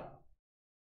in word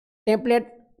template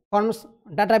forms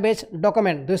database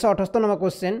document 278 number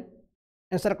question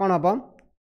answer कौन हम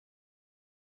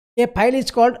ए file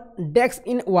is called desk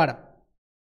in word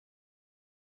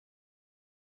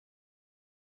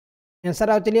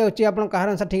answer चलिए होची आप कहार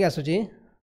आंसर ठीक आसूची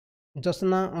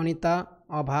जसना अनिता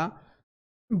अभा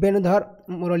बेणुधर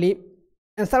मुरली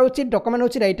answer होची डॉक्यूमेंट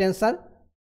होची राइट आंसर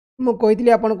मु कही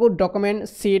आपको डॉक्यूमेंट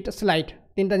सीट स्लाइड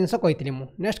तीन जिन कही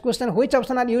next question which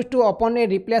option are use to open A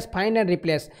replace find and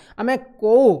replace आम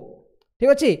को ठीक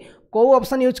अच्छे कौ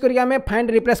ऑप्शन यूज करके आम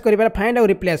फाइंड रिप्लेस कर फाइंड और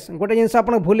रिप्लेस गोटे जिन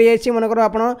आप भूली जाइए मनकर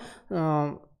आप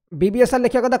बीबीएसआर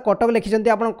लिखा कथा कटक लिखिं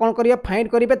आप कौन करेंगे फाइंड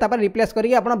करेंगे तापर रिप्लेस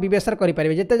करके आप बीबीएसआर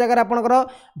करेंगे जिते जगह आपंकर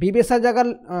बीबीएसआर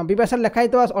जगह बीबीएसआर लिखाई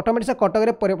तो ऑटोमेटिक से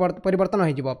कटक परिवर्तन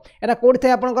हो कौट थे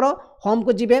आपंकर होम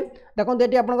को जी देखो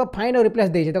ये आप फाइंड और रिप्लेस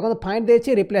देती देखो फाइंड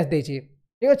देती रिप्लेस देती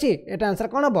ठीक अच्छे यहाँ आंसर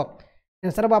कौन हम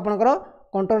आंसर हम आपंकर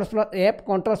controls plus F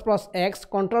controls plus x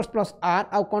controls plus are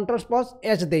आउ कंट्रोल्स प्लस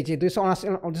एच देती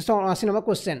 279 नंबर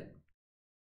क्वेश्चन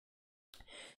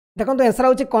देखो तो आंसर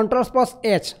होची कंट्रोल्स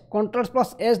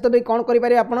प्लस एच दबे कौन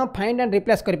करेंगे आप फाइंड एंड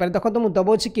रिप्लेस करेंगे देखो तो मुझे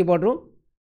दबाऊँ कीबोर्ड रू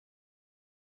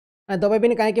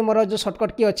दबाइबी कहीं मोर जो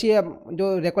सर्टकट की अच्छी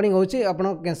जो रेकर्डिंग होची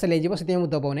आपन कैंसिल हो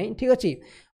दबाऊ नहीं ठीक अच्छे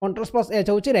कंट्रोल्स प्लस एच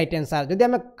होची राइट आंसर जदि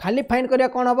आम खाली फाइंड करिया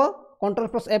कौन हम कंट्रोल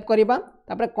प्लस एफ करवा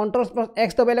तापर कंट्रोल प्लस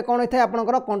एक्स दबाइले कौन होता है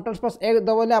आपंकर कंट्रोल प्लस एक्स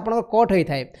दबाइले आपंकर कट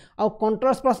होता है आउ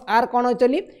कंट्रोल प्लस आर कौन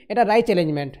होचली एटा राइट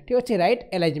अरेंजमेंट ठीक अच्छे right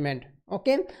arrangement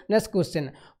okay next question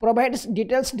provides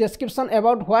details description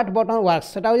about what button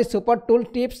works सेटा होची सुपर टूल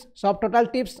टिप्स सब टोटल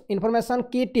टिप्स इनफॉरमेशन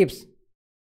की टिप्स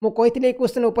मु कही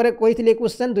क्वेश्चन ऊपर कही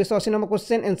क्वेश्चन 280 नंबर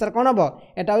क्वेश्चन आंसर कौन हम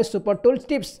एटा हो सुपर टूल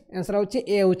टिप्स आंसर होची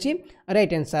ए होची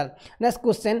right answer next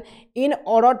question in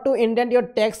order to indent your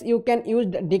text you can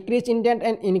use decrease indent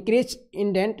and increase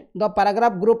indent the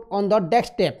paragraph group on the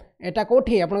desk tab एटा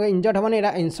कोठी आपन insert हबनी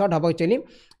एटा insert हबो actually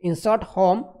insert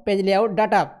home page layout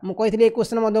data मु कही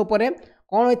question मध्य ऊपर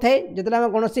कौन होता है जो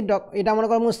आम कौन यहाँ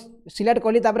मन मुझे सिलेक्ट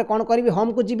कली कौन करी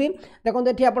होम को जी देखो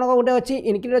ये आप गोटे अच्छी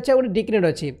इनक्रीड अच्छे गोटे डिक्रीड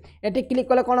अच्छी ये क्लिक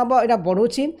कले कौन हम यहाँ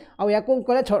बढ़ुची आउ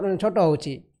कले छोट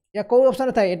होची या कौ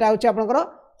ऑप्शन थाए यहाँ हूँ आपंकर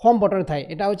होम बटन थाए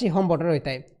यहाँ हूँ होम बटन होता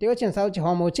है ठीक अच्छे आंसर हूँ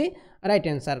होम हूँ right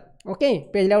answer okay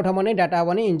page layout हेनी डाटा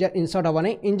हेनी इंसर्ट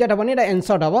हेनी इंसर्ट हेनी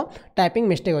इंसर्ट हम टाइपिंग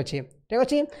मिस्टेक अच्छी ठीक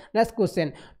अच्छे next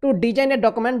question to design a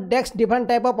document desk different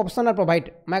type of option are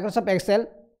provide Microsoft Excel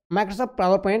Microsoft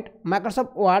power point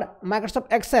Microsoft word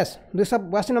Microsoft access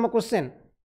 282 number question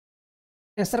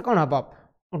answer कौन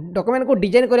हम document को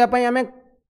design करने आम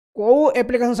कौ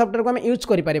एप्लिकेशन सॉफ्टवेयर को आम यूज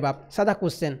कर सादा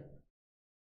क्वेश्चन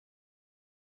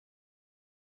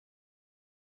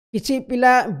किसी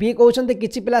पिला बी कहते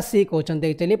किसी पिला सी कहते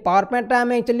एक्चुअली पावर पॉइंट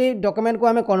आम एक्चुअली डॉक्यूमेंट को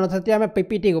आम कौन था आम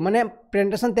पीपीटी को माने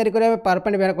प्रेजेंटेशन तैयारी करने पावर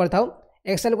पॉइंट व्यवहार करता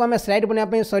एक्सेल को आम स्लाइड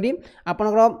बनाने सॉरी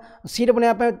आपंकर सीट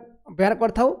बनाने व्यवहार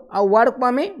करता आ वर्ड को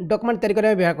आम डॉक्यूमेंट तैयारी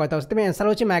करने व्यवहार करता से आंसर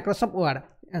होची माइक्रोसॉफ्ट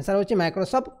वर्ड आंसर होची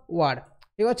माइक्रोसॉफ्ट वर्ड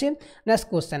ठीक अच्छे next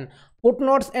question foot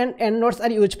notes and and notes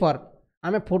are use for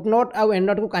आम फुट नोट आउ एंड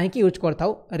नोट को कहीं यूज करता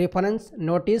reference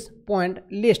notice point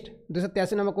list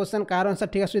 283 number question car answer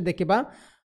ठीक अच्छे देखा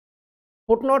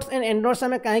foot notes and and notes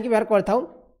आम कहीं व्यवहार करता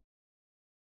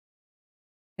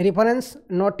रेफरेंस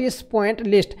नोटिस पॉइंट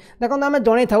लिस्ट देखो आम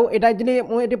जन था यहाँ एक्चुअली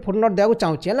मुझे फुट नोट देवाक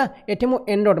चाहूँगी है ये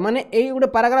मुझे एंड नोट माने यही गोटे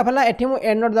पैराग्राफ है ये मुझे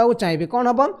एंड नोट देवाक चाहिए कौन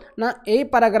हम ना यही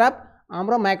पैराग्राफ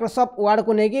आम माइक्रोसॉफ्ट वर्ड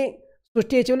को लेकिन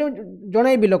सृष्टि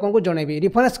जनइबी लोक जनइबी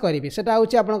रिफरेन्स करी से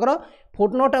आपंकर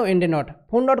फुट नोट और एंड नोट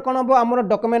फुट नोट कौन हम आम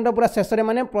डॉक्यूमेंट पूरा शेष में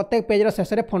माने प्रत्येक पेजर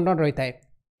शेष में फुट नोट रही है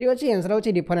ठीक अच्छे आंसर हूँ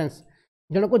रिफरेन्स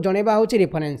जन को जनइबा हूँ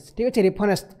रिफरेन्स ठीक अच्छे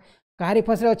रिफरेन्स क्या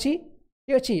रिफरेन्स अच्छी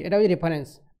ठीक अच्छे यहाँ हूँ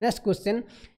reference next question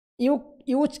you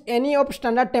use any of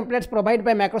standard templates provided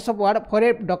by Microsoft Word for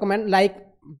a document like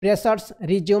brochures,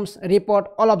 resumes, report,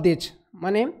 all of these.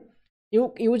 माने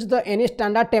you use the any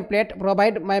standard template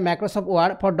provided by Microsoft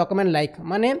Word for document like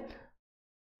माने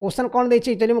question कौन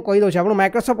देछि चलिए मैं कहि दउछि आपन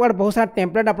Microsoft Word बहुत सारा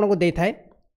टेम्पलेट आपन को देइ थाए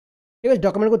ठीक है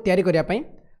डॉक्यूमेंट को तैयारी करिया पई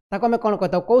ताको हमें कौन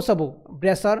कहता कौ सब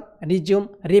pressure resume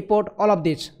report all of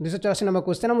this 284 number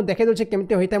question मुझे देखे दूसरी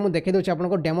केमती होता है मुझे देखे दूसरी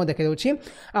आपको डेमो देखे दूसरी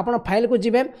आप फाइल को जी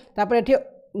ये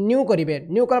न्यू करेंगे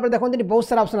न्यू कला देखते बहुत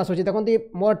सारा ऑप्शन आसूँ देखते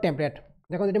मोर टेम्पलेट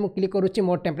देखते मुझे क्लिक करुच्ची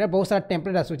मोर टेम्पलेट बहुत सारा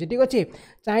टेम्पलेट आसूँ ठीक अच्छे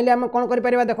चाहिए आम कौन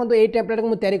करें देखो ये टेम्पलेट को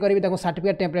मुझे करी देखो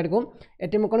सर्टिफिकेट टेम्पलेट को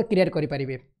ये मुझे कौन क्रिएट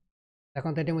करेंगे देखो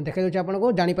ये मुझे देखे दूसरी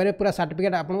आपको जापर पूरा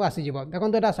सर्टिफिकेट आपको आसीज देखो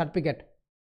यहाँ सर्टिफिकेट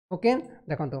ओके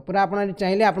देखो पूरा आप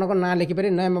चाहिए आप ना लिखिपारे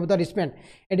नेम ऑफ द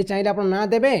रिस्पेक्ट ये चाहिए आप ना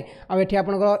देवे आठी आप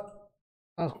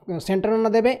सेंटर ना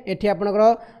देवे ये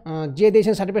आपंकर जी दे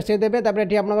सर्टिफिकेट से देते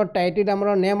ये आप टाइटल आम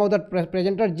नेम ऑफ द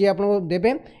प्रेजेंटर जी आपको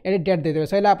देवे ये डेट देते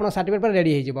सर आप सर्टिफिकेट पर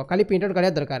रेडी हो खाली प्रिंट आउट कराया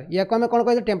दरकार या आम कौन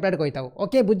कही टेम्पलेट कही था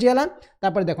ओके बुझीगला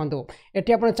देखो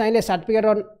ये आप चाहिए सर्टिफिकेट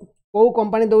कौ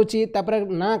कंपनी दूसरी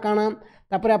ना काଣା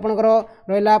आपंकर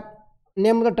रहा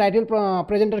name of the title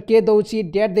presenter किए दूसरी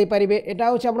डेट दे पारे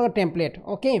यहाँ हूँ आप टेम्पलेट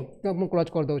ओके मुझे क्लोज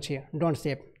कर दूसरी डोंट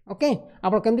सेव ओके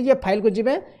आप कमी जी फाइल को जी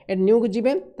न्यू को जी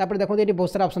देखो ये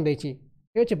बहुत सारा ऑप्शन देती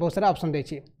ठीक अच्छे बहुत सारा ऑप्शन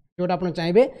देती जोटा आप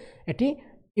चाहिए ये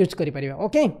यूज करेंगे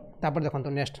ओके देखो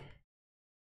नेक्स्ट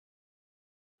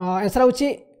आंसर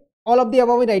हूँ all of the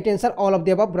above right answer all of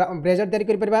the above blazer तैयारी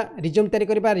करिपरिबा रिज्यूम तैयारी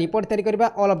करिबा रिपोर्ट तैयारी करिबा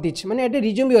ऑल ऑफ दिस माने एटी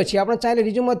रिज्यूम भी अछि आपण चाहिले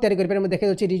रिज्यूम मत तैयारी करिपरि म देखे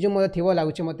दोछि रिज्यूम मत थिबो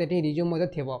लागुछि मते एटी रिज्यूम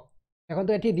मत थिबो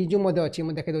देखो एटी रिज्यूम मत अछि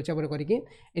म देखे दोछि अपन करिकि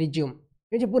रिज्यूम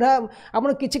ये पूरा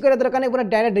आपन किछि करे दरकार नै पूरा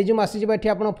डायरेक्ट रिज्यूम आसी जबे एटी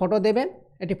आपन फोटो देबे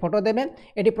एटी फोटो देबे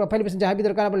एटी प्रोफाइल विषय जहाँ भी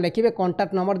दरकार आप लिखिबे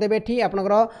कांटेक्ट नंबर देबे एटी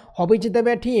आपनकर हॉबीज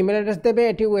देबे एटी ईमेल एड्रेस देबे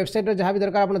एटी वेबसाइट रे जहाँ भी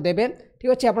दरकार आप देबे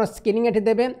ठीक अछि आपन स्क्रीनिंग एटी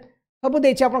देबे सब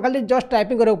देछि आपन खाली जस्ट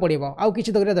टाइपिंग करक पड़िबो आउ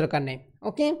किछि दरकार नै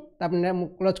ओके तापने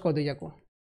क्लोज कर दे जाको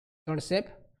don't save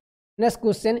next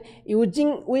question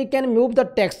using we can move the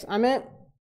text आमे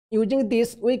using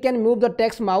this we can move the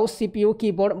text mouse CPU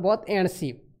keyboard both and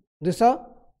C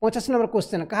 285 number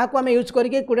question क्या आम यूज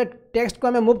करके गोटे टेक्स्ट को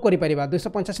आम मूव कर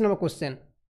 285 नंबर क्वेश्चन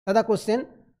सादा क्वेश्चन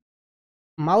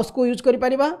माउस को यूज करि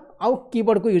परिबा आउ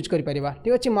कीबोर्ड को यूज करि परिबा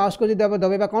ठीक अछि माउस को जदि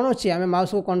दबेबा कोन अछि आमे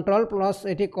माउस को कंट्रोल प्लस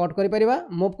एठी कट करि परिबा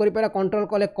मूव करि परिबा कंट्रोल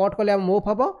कले कट कले मूव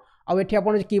हबो आ एठी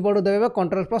आपण कीबोर्ड दबेबा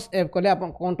कंट्रोल प्लस एफ कले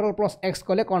आपण कंट्रोल प्लस एक्स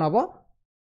कले कोन हबो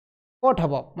कट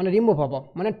हबो माने रिमूव हबो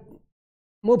माने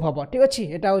मूव हबो ठीक अछि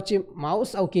एटा होछि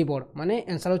माउस आउ कीबोर्ड माने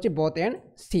आंसर होछि both and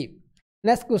C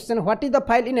next question what is the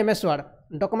file in MS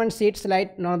word document sheet slide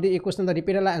none of the question the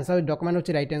repeat हला आंसर डॉक्यूमेंट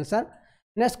होछि right answer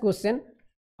next question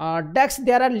text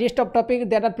there are list of topics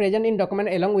that are present in document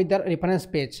along with the reference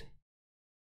page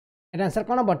eta answer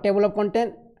kono but table of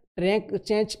content rank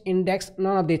change index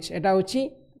none of this eta hochi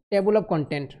table of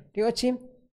content ठीक अछि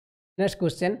next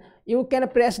question you can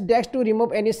press dash to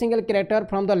remove any single character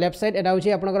from the left side eta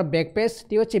hochi आपनकर back page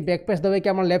ठीक अछि back page दबे कि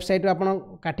अपन left side रो अपन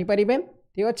काटी परिबे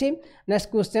ठीक अछि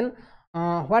next question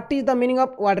what is the meaning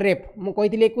of word rap मु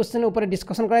कहितले क्वेश्चन ऊपर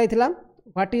discussion कराइथिला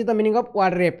what is the meaning of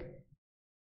word rap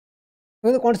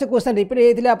कौन से क्वेश्चन रिपीट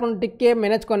होते आप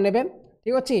मैनेज करने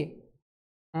ठीक अच्छे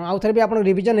आउ थे भी आप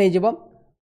रिविजन हो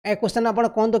ए क्वेश्चन आप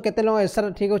कहते केते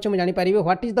एंसर ठीक अच्छे मुझे जानीपारे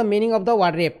what is the meaning of the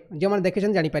word rap जो मैंने देखे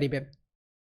जानीपारे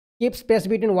keep space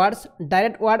between words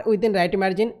direct word with in right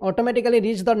margin automatically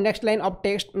reach the next line of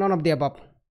text none of the above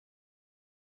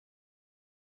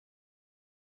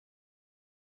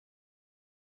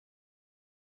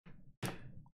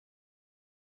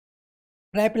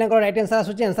प्राय पिला राइट आंसर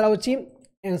आसूँ आंसर होची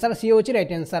answer C होची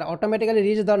right answer automatically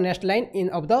reach the next line in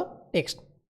of the text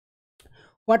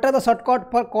what are the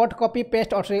shortcut for cut copy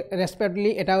paste और respectively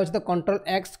एटा होची the control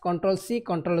x control C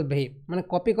control we माने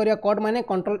copy करिया cut माने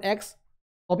control x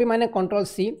copy माने control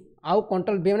C आउ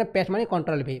control we माने paste माने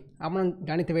control we आपन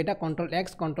जानिथिबे एटा control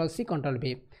x control C control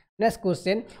we next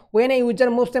question when a user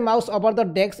moves the mouse over the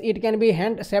desk it can be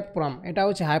hand shaped from एटा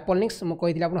होची hyperlinks मु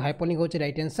कहिथिला आपन hyperlink होची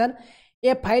right answer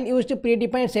A file use to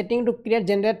predefine setting to create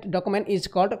generate document is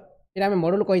called इरा में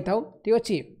module कहि थाउ ठीक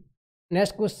अछि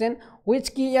next question which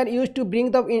की are used to bring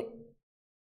the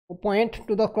point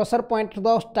two the crusher point two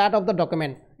the start of the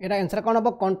document Etah answer कोन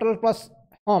हो control plus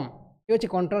home ठीक अछि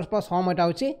control plus home एटा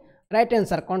होछि right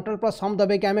answer control plus home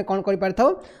दबे कि हमें कोन करि पार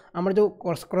थाउ हमर जो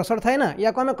क्रसर थाए ना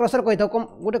या को हमें क्रसर कहि थाउ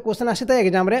गोटे क्वेश्चन आसी थाए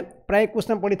एग्जाम रे प्राय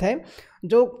क्वेश्चन पड़ी थाए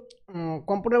जो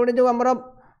कंप्यूटर गोटे जो हमर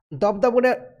दबदब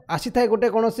गोटे आसी थाए गोटे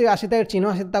कौन से आसी थाए चिन्ह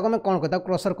आसी ताको हमें कौन कहता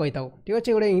क्रसर कहि थाउ ठीक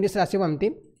अछि गोटे इंग्लिश रे आसीबो एमती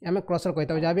हमें क्रसर कहि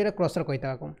थाउ जाबी रे क्रसर कहि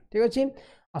थाउ ठीक अछि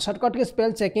शॉर्टकट के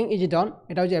स्पेल चेकिंग इज डन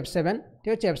एटा होछि F7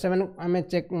 ठीक अछि F7 हमें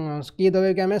चेक की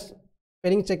दबे कि हमें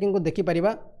स्पेलिंग चेकिंग को देखि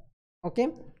परिबा okay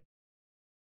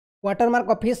watermark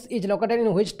office is located in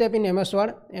which step in MS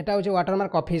word एटा होछि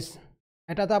वाटरमार्क ऑफिस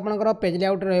एटा तो आपनकर पेज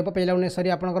लेआउट रहबो पेज लेआउट सॉरी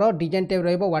आपनकर डिजाइन टैब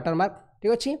रहबो वाटरमार्क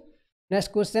ठीक अछि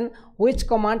next question which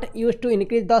command use to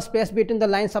increase the space between the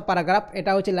lines of paragraph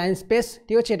एटा होछि line space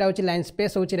ठीक अछि एटा होछि लाइन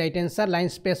स्पेस होछि राइट आंसर लाइन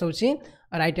स्पेस होछि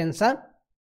राइट आंसर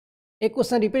एक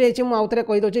क्वेश्चन रिपीट होछि मु आउतरे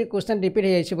कहि दोछि क्वेश्चन रिपीट हो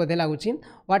जाइछि बोधे लागुछि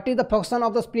what is the function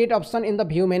of the split option in the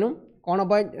view मेनू कौन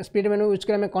बाय स्प्लिट मेनू यूज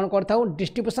करे में कौन करथाउ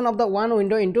distribution of the one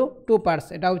window into two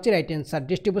parts एटा होछि right answer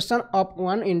distribution of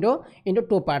one window into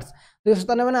two parts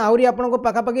 297 आउरी आपनको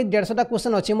पाखा पाखी 150 टा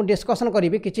question अछि मु डिस्कशन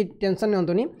करिवि किछि टेंशन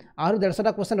नियंतुनी आउर 150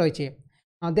 टा क्वेश्चन रहिछि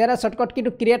देयर आर शॉर्टकट की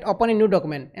to create open a new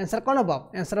document answer कौन हम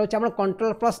आंसर होछि आपन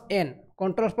कंट्रोल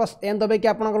प्लस एन दबे कि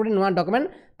आपन गोटे नुआ डॉक्यूमेंट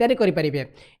तैयारी करि परिबे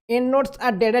and notes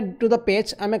are डेडेड to the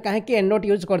page आमे काहे कि एंड नोट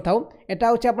यूज करथाउ एटा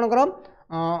होछि आपनकर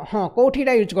हाँ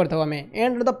कौटीटा यूज करथाउ आमे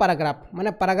एंड द पैराग्राफ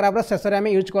माने पैराग्राफ रो शेष रे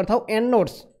आमे यूज करथाउ एंड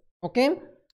नोट्स ओके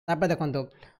तापर देखंतो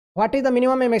what is the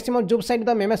minimum and maximum zoom size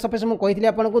the MS office मु कहितली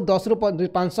आपनको 10 रु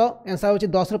 500 आंसर होछि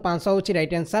 10 रु 500 होछि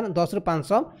राइट आंसर 10 रु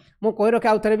 500 मु कहि रखे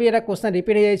आउथरे भी एटा क्वेश्चन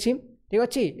रिपीट हो जाइछि ठीक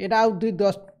अछि एटा आउ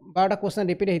 10 12टा question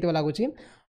repeat हेतबा लागुछि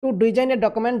to design a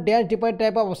document dash different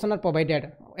type of option are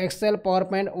provided Excel power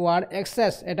point word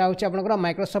access एटा होछि आपनकर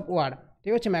माइक्रोसॉफ्ट वर्ड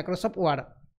ठीक अछि माइक्रोसॉफ्ट वर्ड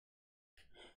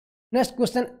नेक्स्ट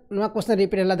क्वेश्चन नुआ क्वेश्चन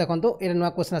रिपीट हला देखंतो ए नुआ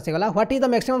क्वेश्चन आसी गला what is the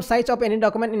maximum size of any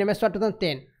document in MS word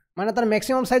 2010 माने तार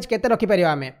मैक्सिमम साइज केते रखि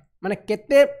परिबा हमें माने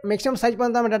केते मैक्सिमम साइज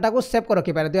पर हम डाटा को सेव कर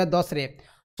रखि पारे 2010 रे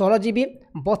 16 जीबी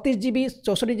 32 जीबी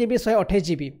 64 जीबी 128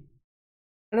 जीबी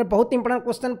एटा बहुत इंपोर्टेंट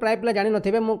क्वेश्चन प्राय पिला जानि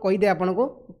नथिबे मु कहि दे आपनको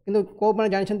किंतु को माने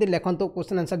जानि छथि लेखंतो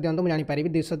क्वेश्चन आंसर दियंतो मु जानि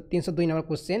पारिबि 302 नंबर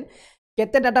क्वेश्चन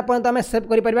केते डाटा पर हम सेव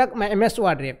करि परिबा एमएस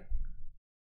वर्ड रे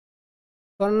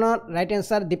स्वर्ण right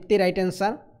answer Deepti right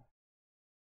answer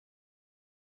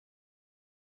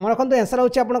मन रखते आंसर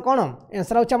होछि आपण कोन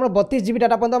आंसर होछि आपण 32 जीबी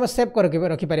डाटा पर हम सेव कर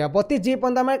रखि परिबा 32 जीबी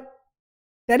पर हम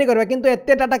तैयारी करबा किंतु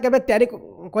एते डाटा केबे तैयारी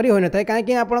करि होय न थाय काहे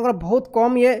कि आपनकर बहुत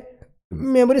कम ये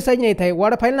मेमोरी साइज नहीं थाय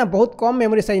वर्ड फाइल ना बहुत कम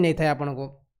मेमोरी साइज नहीं थाय आपनको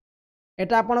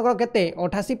एटा आपनकर केते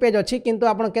 88 पेज अछि किंतु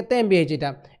आपण केते एमबी हेछि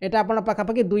एटा आपण पाखा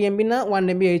पाखी 2 एमबी ना 1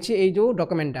 एमबी हेछि ए जो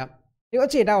डॉक्यूमेंट टा ठीक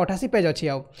अछि एटा 88 पेज अछि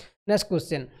आउ नेक्स्ट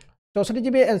क्वेश्चन 64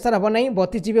 GB आंसर हम ना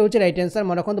 32 GB हूँ रईट आंसर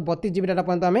मन रखते 32 GB डाटा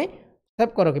पर्यटन आम सेव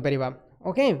कर रखिपर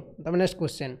ओके तब next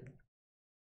question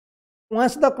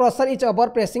once the crosser is over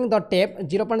pressing the tape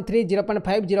 0.3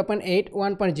 0.5 0.8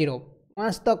 1.0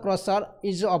 once the crosser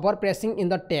is over pressing in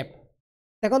the tape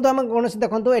देखो आम कौन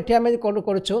देखो ये आम करूँ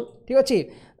ठीक अच्छे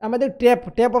आम टेप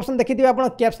टेप ऑप्शन देखिए आप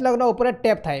कैप्स लॉक ऊपर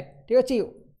टेप थाए ठीक अच्छे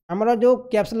आमर जो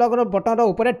कैप्स लॉक बटन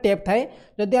ऊपर टेप थाए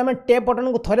जदि आम टेप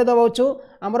बटन को थरे दबाऊँ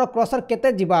आमर क्रसर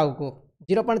केते जीवा आगको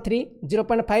 0.3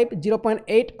 0.5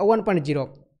 0.8 और 1.0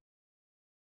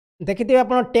 देखिए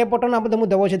आप टेप बटन आप मुझे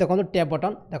दबाऊँ देखो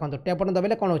टेप बटन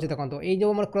दबाइले कौन हो देखो ये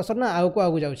जो मोर क्रसर ना आगे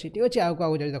आगे जाऊँ ठीक अच्छे आगे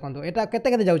आगे जाऊँ देखो यहाँ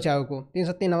केते जाऊँ आगे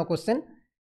 303 नंबर क्वेश्चन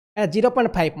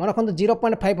 0.5 मन रखते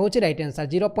 0.5 हूँ रईट आंसर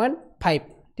 0.5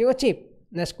 ठीक अच्छे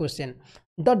next question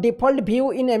the default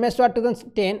view in MS Word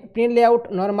 2010 print layout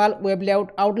normal web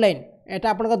layout outline एटा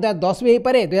आपन 2010 भी हो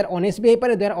पारे 2019 भी हो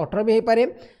पारे 2018 भी हो पारे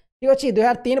ठीक अच्छे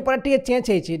 2003 पर टे चेंज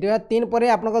होती 2003 पर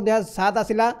आप 2007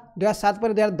 आसला 2007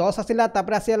 पर 2010 आसला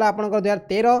आसला आप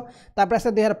 2013 तापर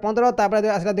आसला 2015 तापर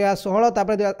आसला 2016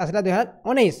 तापर आसला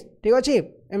 2019 ठीक अच्छे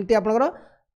एमती आपंकर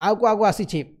आगू आगू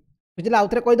आसी बुझे आउ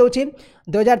थे कहीदे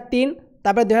 2003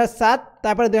 तापर 2007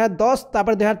 तापर 2010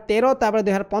 तापर 2013 तापर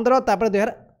 2015 तापर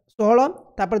 2016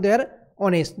 तापर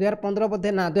 2019 2015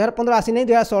 बोधे ना 2015 आसी नहीं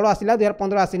 2016 आसला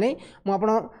 2015 आसी नहीं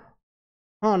मुझे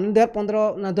हाँ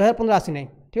 2015 ना 2015 आसी नहीं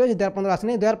ठीक अच्छे 2015 आसी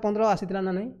नहीं 2015 आसीला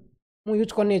ना नहीं मुझे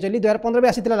यूज करनी चली 2015 भी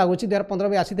आसीला लगुच 2015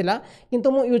 भी आसीला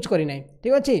किंतु मुझे यूज करना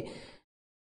ठीक अच्छे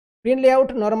print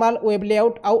layout normal web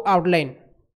layout आउ आउटलाइन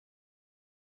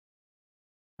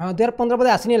हाँ 2015 बोधे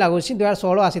आसनी लगुच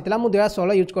 2016 आसीला मुझे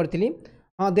 2016 यूज करी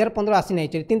हाँ 2015 आसी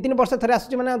नहीं 3 वर्ष थे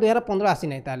आसूँ मैंने 2015 आसी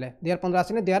नहीं ताले 2015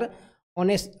 आसी नहीं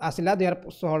 2019 आसला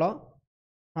 2016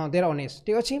 हाँ 2019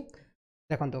 ठीक अच्छे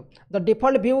देखो the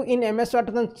default view in MS Word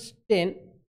 2010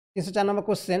 304 number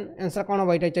question answer कौन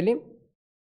हम ये चली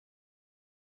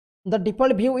the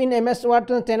default view in MS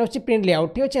Word 2010 हूँ प्रिंट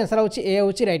लेआउट ठीक अच्छे आंसर हूँ ए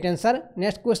हूँ right answer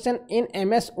next question in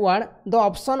MS Word the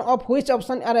option of which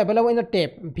option are available in the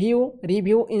tape view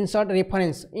review insert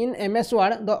reference in MS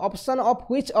Word the option of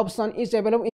which option is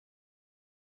available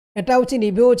एटा हूँ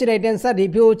review हूँ right answer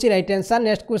review हूँ right answer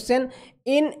next question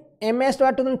in MS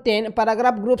Word 2010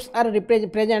 paragraph groups are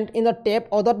present in the tape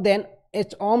other than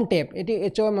home tape ये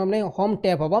HOM home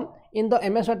tape हम in the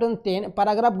MS Word 2010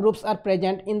 paragraph groups are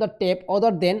present in the tape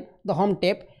other than the home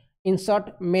tape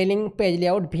insert mailing page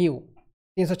layout view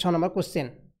 306 number question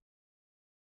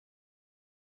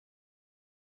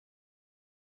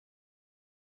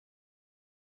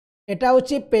एटा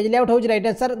हूँ page layout हूँ right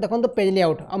answer देखो page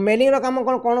layout और mailing काम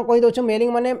कौन कौन कहीदे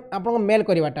mailing माने आप mail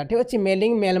करवाटा ठीक अच्छे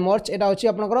मेलिंग मेल मर्च एटा हूँ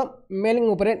आपंकर मेलिंग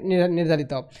उपर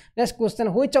निर्धारित next question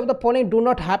which of the following do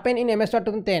not happen in MS Word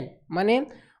 2010 माने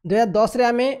 2010 रे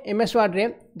आमे MS Word रे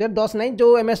 2010 नहीं जो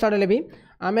MS Word भी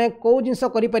आमे कौ जिनस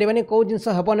करें कौ जिनस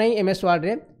हम ना MS Word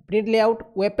रे print layout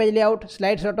web page layout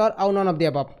slide shutter आउ none of the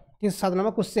above 307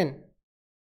 number question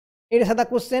ये सादा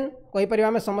क्वेश्चन कहीपर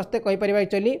आम समस्ते कहीपर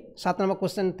actually 7 number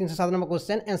question 307 number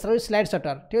question answer हूँ स्लाइड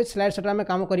शटर ठीक है स्लाइड शटर आम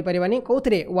कम करें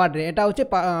कौन वार्ड रे एटा हूँ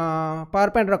पावर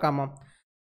पॉइंट काम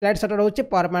स्लाइड शटर हूँ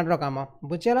पावर पॉइंट काम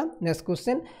बुझीगला next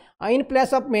question in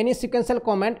place of many sequential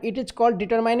comment it is called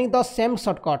determining the same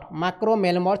shortcut macro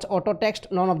mail merge auto text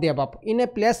none of the above in a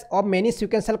place of many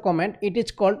sequential comment it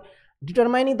is called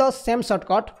determining the same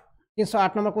shortcut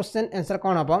 308 number question answer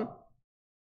कौन हम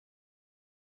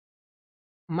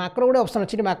macro गोटे option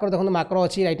अच्छी macro देखो macro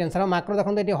अच्छी right answer macro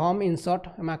देखो ये home insert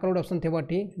macro गोटे option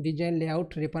थी design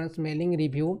layout reference mailing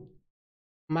review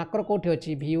macro कौटी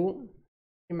अच्छी व्यू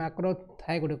मैक्रो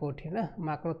थाए गोटे कौटी है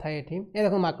मैक्रो थाए ये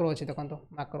देखो मैक्रो अच्छी देखो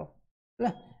मैक्रो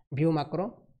है व्यू मैक्रो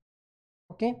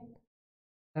ओके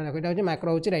देखो ये हूँ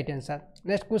मैक्रो हूँ right answer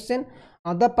next question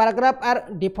the paragraph are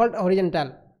default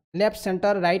horizontal left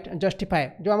centre right justify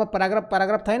जो आम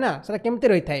पैराग्राफ थाए ना से केमती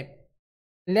रही थाए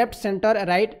left centre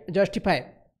right justify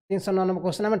 309 number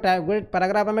question आम गोटे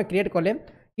पैराग्राफ आम क्रिएट कले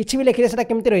किसी भी लिखिले से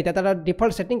केमती रही था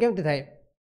डिफॉल्ट सेटिंग केमती थाए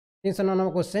 309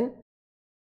 नंबर क्वेश्चन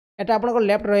एटा आपको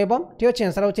लेफ्ट रहिबो ठीक अच्छे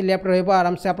आंसर हूँ लेफ्ट रहिबो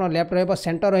आराम से आप लेफ्ट रहिबो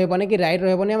सेंटर रहिबोनी कि राइट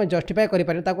रहिबोनी आम जस्टिफाई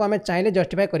करें ताको आम चाहिए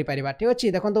जस्टिफाई करें ठीक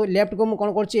अच्छे देखो लेफ्ट को मुझे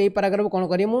कौन कर पैराग्राफ कौन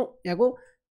करी मुझे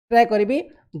ट्राए करी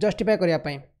जस्टिफाई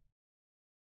करने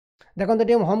देखो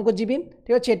ये होम को जी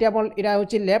ठीक अच्छे यहाँ हूँ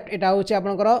लेफ्ट यहाँ हूँ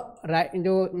आपंकर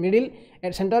जो मिडिल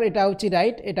सेंटर यहाँ हूँ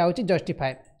राइट यहाँ हूँ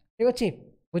जस्टिफाई ठीक अच्छे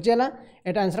बुझीगला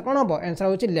यहाँ आंसर कौन हम आंसर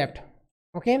हूँ लेफ्ट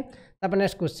ओके तापर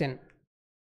next question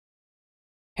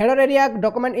header area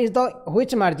document is the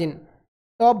which margin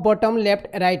top bottom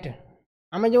left right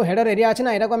आम जो हेडर एरिया अच्छे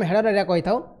ना यहाँ आम हेडर एरिया कही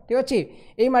था ठीक अच्छे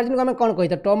यही मार्जिन को आम कौन कही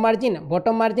था top margin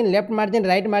bottom margin left margin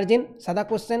right margin सादा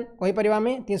क्वेश्चन कहीपर आम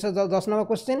 310 नंबर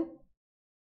क्वेश्चन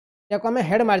या आम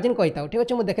हेड मार्जिन कही था। ठीक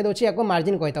अच्छे मुझे देखी दूसरी या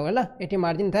मार्जिन कही था है ये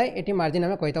मार्जिन थाए ये मार्जिन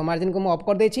आम कही था मार्जिन को मुझे अफ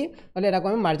कर देती या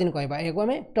आम मार्जिन कहवा या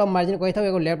आम टॉप मार्जिन कही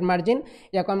था लेफ्ट मार्जिन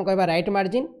या आम कह राइट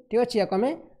मार्जिन। ठीक अच्छे या आम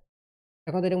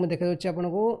देखो ये मुझे देखी दूसरी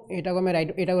आपको यहाँ आम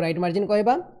राइट मार्जिन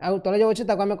कहवा आउ तले जो अच्छे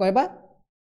आम कहवा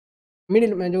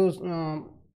मिडिल जो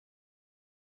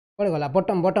कौन गला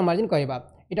बटम बटम मार्जिन कहवा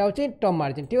यहाँ हूँ टॉप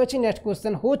मार्जिन। ठीक अच्छे next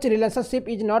question which relationship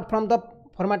is not from the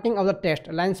formatting of the text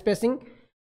line spacing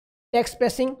text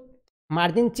spacing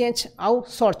margin change आउ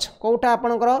सर्च कौटा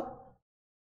आपणकर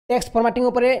टेक्स्ट फॉर्मेटिंग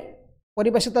उपरे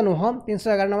परिवेशित नुह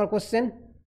 311 नंबर क्वेश्चन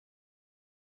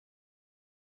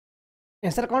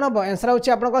आंसर कौन हम आंसर हूँ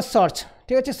आपंकर सर्च।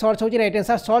 ठीक अच्छे सर्च हूँ राइट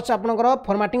आंसर सर्च आपंकर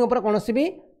फॉर्मेटिंग उपर कौन भी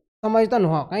संबंधित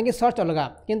नुह कहीं सर्च अलग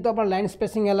किंतु आप लाइन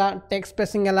स्पेसिंग है टेक्स्ट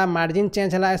स्पेसिंग है मार्जिन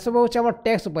चेंज है सब हूँ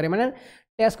टेक्स्ट उपर माने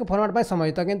टेक्स्ट को फॉर्मेट पर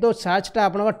संबंधित किंतु सर्चटा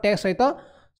आपंकर टेक्स्ट सहित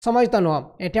संबंधित नुह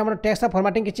ये आम टेक्स्ट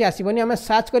फॉर्मेटिंग किसी आसबनी आम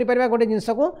सर्च कर गोटे जिनस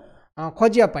को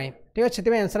खोजापी। ठीक अच्छे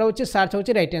से आंसर हूँ सर्च हूँ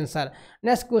right answer.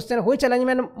 Next question which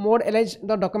arrangement mode allies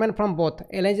the document from both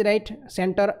allies right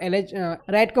centre allies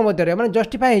right को मध्य मैंने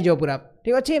जस्टिफाई हो पूरा।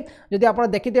 ठीक अच्छे जदि आप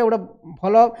देखिए गोटे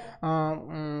भल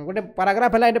गोटे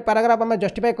पैराग्राफ है पैराग्राफ आम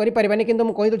जस्टिफाई करें कि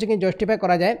मुझे कहीदे कि जस्टिफाई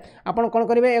कराए आप कौन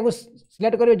करेंगे या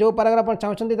सिलेक्ट करेंगे जो पैराग्राफ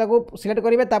चाहते सिलेक्ट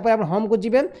करेंगे तापर होम को जी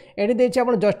ये देखिए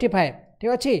आप जस्टिफाई। ठीक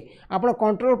अच्छे आप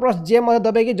कंट्रोल प्लस जे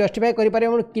दबे कि जस्टिफाई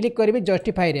करेंगे क्लिक करेंगे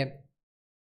जस्टिफाई रे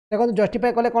देखो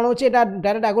जस्टिफाई कले कौन होची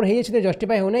डायरेक्ट आगुरी हो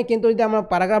जस्टिफाई होने किंतु यदि हम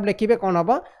पैराग्राफ लिखे कौन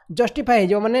हम जस्टिफाई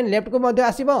हो मैंने लेफ्ट को मध्य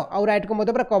आसो आउ राइट को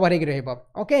मध्य पूरा कवर हो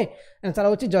ओके आंसर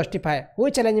हूँ justify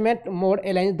which arrangement mode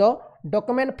align the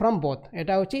document from both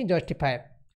यहाँ हूँ जस्टिफाई।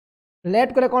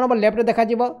 लेफ्ट कले कौन हम लेफ्ट देखा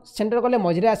सेंटर कले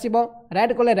मझे आसो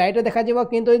राइट कले राइट देखा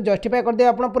किंतु जस्टिफाई करदे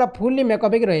आप पूरा फुल्ली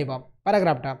मेकअप हो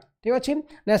पैराग्राफटा। ठीक अच्छे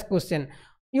next question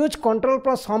use control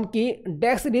plus home की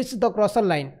डेस्क रीच द क्रॉसर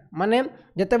लाइन माने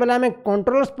जिते बेले आम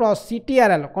कंट्रोल प्लस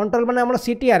CTRL कंट्रोल मैंने आम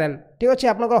CTRL। ठीक अच्छे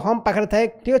आप होम पाखे थाए।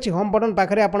 ठीक अच्छे होम बटन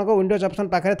पाखे आप विंडोज ऑप्शन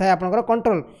पाखे थाए आप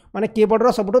कंट्रोल माने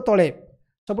कीबोर्ड सबुठ तले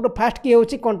सबुठ फास्ट की हूँ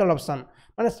कंट्रोल ऑप्शन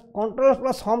माने कंट्रोल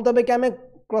प्लस होम दबे कि आम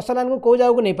क्रॉसर लाइन को कौ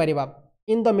जगह को नहीं Paribas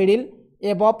in the middle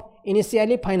above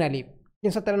initially finally.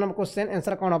 313 number question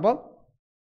answer कौन हम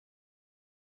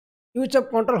यूज ऑफ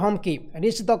कंट्रोल होम की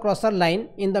reach the क्रॉसर line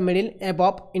in the middle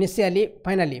above initially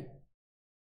finally.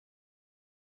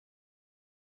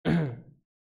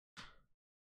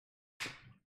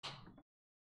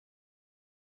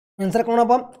 Answer कौन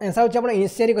हम आंसर हूँ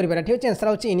इनिशियली करें। ठीक अच्छे आंसर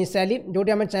हूँ इनिशियली जो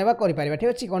आम चाहिए करें। ठीक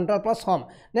अच्छे control plus home.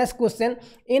 Next question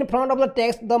in front of the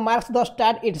text the marks the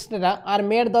start et cetera are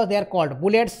made the they are called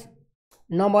bullets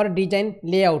number design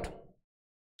layout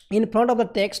in front of the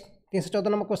text. 314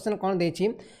 number question कौन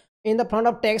देखिए in the front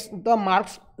of text the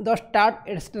marks the start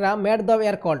extra made the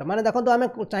air called माने देखो तो आम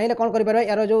चाहिए कौन करें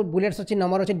यार जो बुलेट्स अच्छी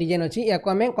नंबर अच्छी डिजाइन अच्छी या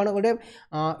आम कौन गोटे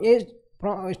ये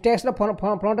टेक्स्ट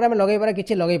फ्रंट में लगे पारे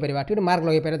किसी लगे पार ठीक मार्क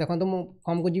लगे पारे देखो मुझे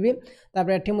होम को जी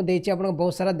ये मुझे आप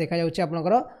बहुत सारा देखा जाऊँगी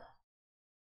आपंकर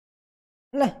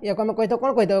ना या आम कही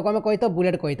कौन कही आम कही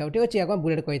बुलेट कही था। ठीक अच्छे या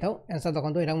बुलेट कही था आंसर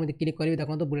देखो यहाँ मुझे क्लिक करी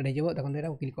देखो बुलेट हो देखो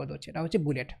यहाँ क्लिक कर दूसरे यहाँ हूँ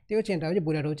बुलेट। ठीक अच्छे यहाँ हूँ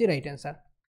बुलेट हूँ राइट आंसर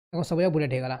देखो सब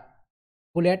बुलेट होगा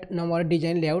बुलेट नंबर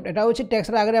डिजाइन लेआउट यहाँ हूँ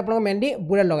टेक्स्ट आगे आप मेनली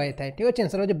बुलेट लगाई था। ठीक अच्छे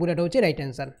आंसर हूँ बुलेट हूँ right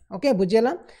answer okay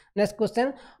बुझीगला। Next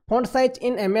question font size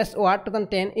in MS Word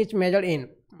 2010 is measured in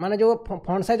माने जो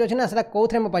फॉन्ट साइज अच्छे ना से कौ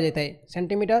थे मपा जाए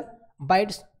सेंटीमीटर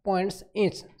बाइट्स पॉइंट्स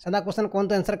इंच सादा क्वेश्चन कौन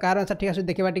तो आंसर कार आंसर ठीक आस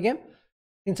देखा टे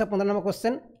 315 नंबर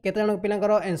क्वेश्चन केते जन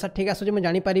पिलांकर आंसर ठीक आसुची मैं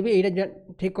जानीपारि ये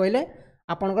ठीक कहले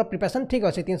आपंकर प्रिपरेशन ठीक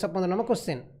अच्छे। 315 नंबर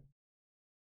क्वेश्चन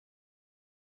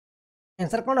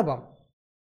आंसर कौन हम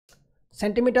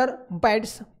सेंटीमीटर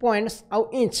बाइट्स पॉइंट्स आउ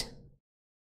इंच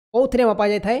कौ थे मपा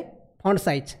जाए font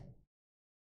size.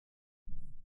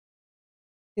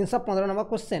 315 number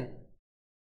question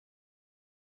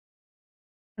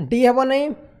D हम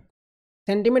नहीं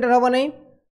सेंटीमीटर हम नहीं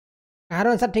कहार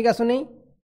आंसर ठीक आसुनी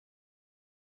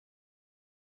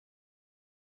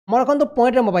मन रखु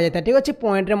पॉइंट रे मपा जाए। ठीक अच्छे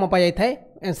पॉइंट रे मपा जाए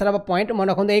आंसर हम पॉइंट मन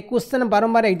रखु एक क्वेश्चन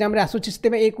बारंबार एग्जाम रे आसूची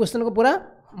से क्वेश्चन को पूरा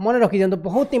मन रखी दिखाँ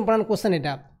बहुत इंपोर्टेंट क्वेश्चन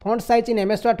यहाँ font size in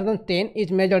MS Word 2010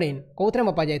 is measured in कौ थे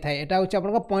मपा जाए यहाँ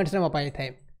हूँ आप पॉइंट्स मपा जाए।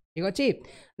 ठीक अच्छे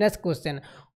next question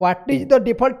what is the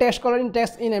default text colour in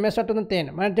text in MS Word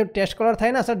 2010 मैंने जो टेक्स्ट कलर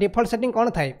थाए ना सर डिफॉल्ट सेटिंग कौन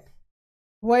थाए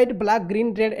व्हाइट ब्लैक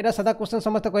ग्रीन रेड एटा सादा क्वेश्चन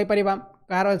समस्त कहीपर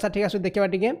कार आंसर ठीक आस देखा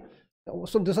टे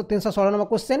 316 number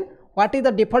question what is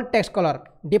the default text colour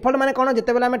default माने कौन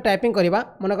जिते बेले आम टाइपिंग करवा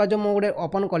मन कर जो मुझे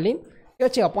ओपन कली ठीक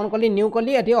अच्छे ओपन कली न्यू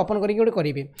कली ये ओपन करके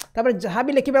करी तापर जहाँ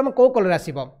भी लिखे कौ कलर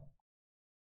आसब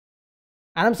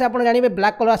आराम से आप जानवे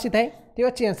ब्लैक कलर आसी थाए। ठीक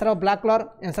अच्छे आंसर हो ब्लैक कलर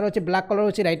आंसर हो ब्लैक कलर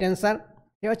हो राइट आंसर।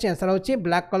 ठीक अच्छे आंसर हो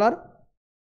ब्लैक कलर।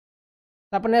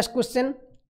 तापर next question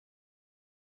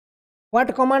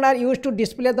What command are used to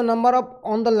display the number of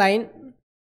on the line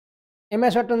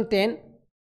MS-10?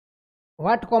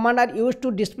 What command are used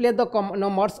to display the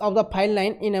numbers of the file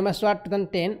line in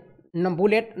MS-10?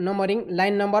 Bullet, numbering,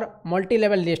 line number,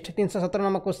 multi-level list. 317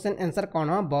 number question answer कौन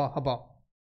hub?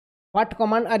 What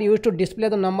command are used to display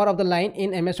the number of the line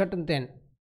in MS-10?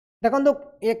 देखो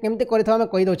ये केमती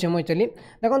कहीदे मुझे चली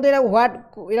देखो यहाँ what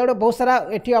ये गोटे बहुत सारा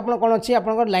ये आप कौन अच्छी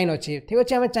आप लाइन अच्छी ठीक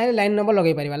अच्छे आम चाहिए लाइन नंबर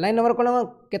लगे पार लाइन नंबर कौन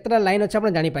केतटा लाइन अच्छे आप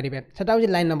जानीपारे से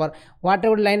लाइन नंबर व्हाट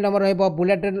गोटे line number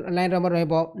roulette line number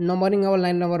numbering हम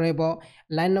लाइन नंबर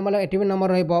लाइन नंबर ये भी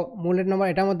नंबर रुलेट नंबर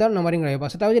यहाँ नंबरिंग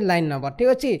रहा लाइन नंबर ठीक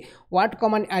अच्छे what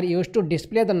command are use to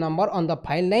display the number on the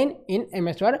file line in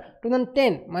MS Word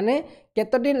 2010 माने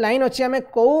केतोटी line अच्छी आम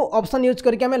कौ ऑप्शन यूज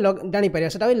करके जानीपारे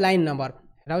से line number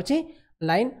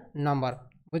line number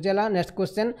बुझेगा next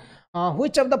question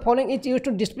which of the following is used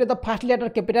to display the first letter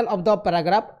capital of the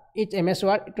paragraph is MS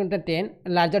Word 2010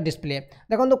 larger display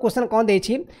देखो question कौन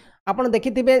देछि आपण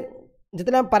देखिथिबे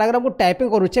जितना पैराग्राफ को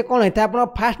टाइपिंग करूचे कौन होता है आपण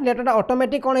फर्स्ट लेटर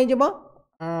ऑटोमेटिक कौन हो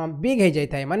बिग हो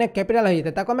जाए माने कैपिटल हो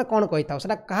जाए ताको हमें कौन कहि थाउ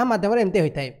सेटा कहा माध्यम रे एमते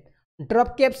होता है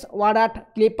drop caps word art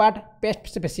clip art paste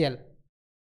special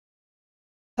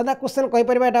सदा क्वेश्चन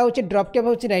कहीपर यहाँ हूँ ड्रॉप कैप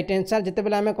हूँ राइट आंसर जिते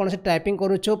बेले आम कौन से टाइपिंग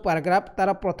करूँ पैराग्राफ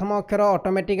तार प्रथम अक्षर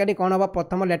ऑटोमेटिकली कौन हम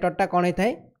प्रथम लेटरटा कौन होता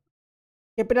है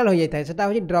कैपिटल हो जाता है सेटा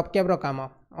हूँ ड्रॉप कैप काम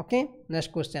okay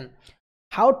next question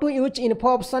how to use info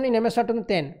option in MS Word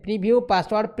 2010 preview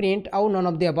password print आउ none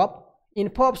of the above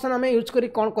info option आम यूज करी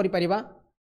कौन कर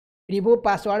preview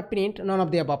password print none of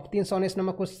the above 319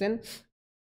 number question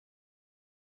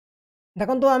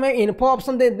देखो आम info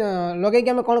option लगे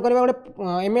आम कौन करवा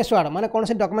गोटे MS Word माने कौन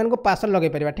से डॉक्यूमेंट को पासवर्ड लगे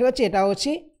पार ठीक अच्छे यहाँ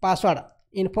हूँ पासवर्ड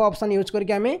इन्फो ऑप्शन यूज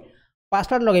करके आम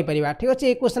पासवर्ड लगे पार ठीक अच्छे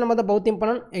ये क्वेश्चन मतलब बहुत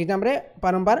इंपोर्टेंट एग्जाम रे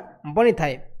बारंबार बनी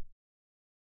थाए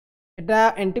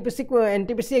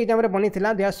NTPC एग्जाम बनी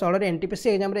 2016 NTPC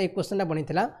एग्जाम एक क्वेश्चन बनी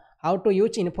how to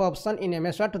use info option in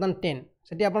MS Word 2010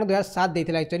 से आप 2007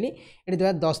 देते एक्चुअली ये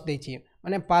 2010 देती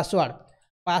माने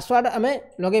पासवर्ड आम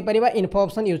लगे पार इन्फो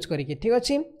ऑप्शन यूज करके ठीक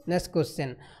अच्छे next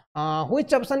question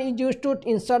which option is use to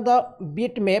insert the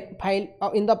bit map file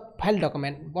in the file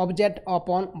document object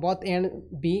upon both and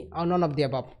B और none of the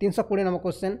above 320 number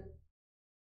question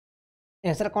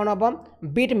answer कौन हम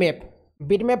bit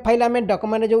map file आम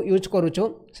document जो use करूँ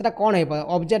से कौन है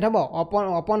object हम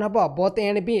अपॉन हम both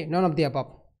and B none of the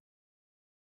above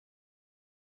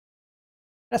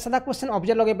सादा क्वेश्चन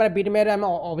ऑब्जेक्ट लगे पारे बिट मैप आम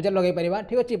ऑब्जेक्ट लगे पार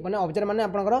ठीक अच्छे मैंने ऑब्जेक्ट मैंने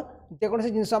आपंकर जेकोसी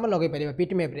जिन आम लगे पार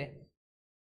बिट मैप रे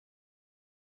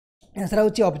आंसर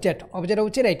हूँ ऑब्जेक्ट हूँ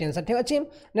राइट आंसर ठीक अच्छे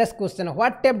next question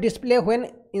what type display when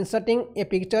inserting A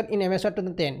picture in MS Word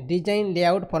 2010 design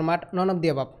layout format none of the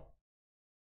above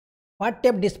what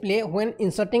type display when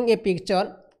inserting A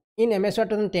picture in MS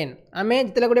Word 2010 आम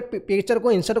जिते गोटे picture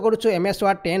को insert करूँ MS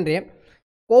Word 10 रे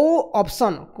कौ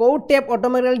option कौ tap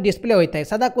automatically display होता है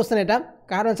सादा क्वेश्चन यहाँ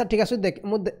कार आंसर ठीक अच्छे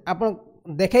आप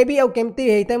देखेबी आउ केमती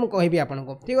होता है मुझे कहबी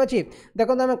आपको ठीक अच्छे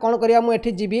देखो आम कौन करा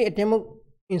मुझे जीवी ये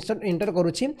इंसर्ट इंटर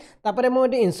करुँची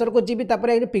मुझे इंसर्ट को जीवी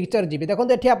पिक्चर जीवी देखो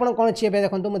ये आप कौन अच्छे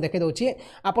देखो मुझे देखे दूसरी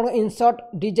आप insert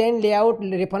design layout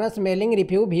reference mailing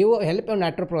review view help और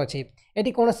नाइट्रो प्रो अच्छी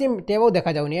ये कौन टैब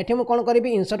देखा जाऊनी ये मुझे कौन करी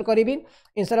इंसर्ट करी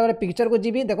इंसर्ट पिक्चर को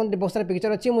जीवी देखो बहुत सारा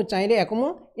पिक्चर अच्छी मुझे चाहिए या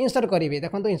इंसर्ट करी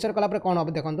देखो इंसर्ट कलापर कौन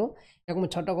हम देखो या मुझे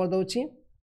छोट कर दूसरी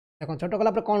देखो छोट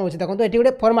कलापर कौन हो देखो ये गोटे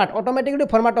फॉर्मेट ऑटोमेटिक गोटे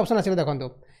फॉर्मेट ऑप्शन आसो देखो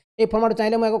ये फॉर्मेट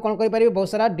चाहिए मुझे कौन कर बहुत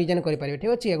सारा डिजाइन करें ठीक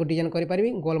अच्छे या डिजाइन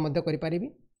करी गोल करी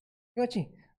ठीक अच्छे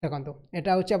देखो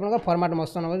यहाँ हूँ आप फॉर्मेट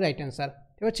मोशन राइट आंसर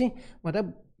ठीक अच्छे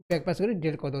मतलब बैक पास कर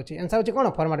डिलीट कर दूसरी आंसर हूँ कौन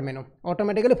फॉर्मेट मेनू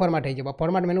ऑटोमेटिकली फॉर्मेट हो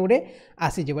फॉर्मेट मेनू गोटे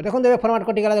आसीज देखो ये फॉर्मेट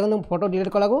कटिगला देखो फोटो डिलीट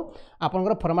कला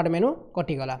आपंकर फॉर्मेट मेनू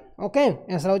कटिगला ओके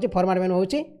आंसर हूँ फॉर्मेट मेनू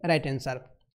हूँ राइट आंसर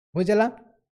बुझेगा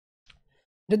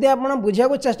जदि आप बुझा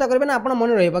चेष्टा करेंगे ना आप मन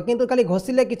रही खाली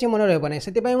घोषिले किसी मन रही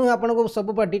से मुझे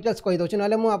सब डिटेल्स कहीदे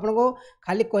ना मुझे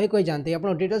खाली कही जाती आप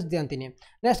डिटेल्स दिखाती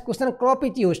next question crop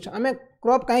is used आम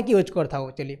क्रॉप कहीं यूज करता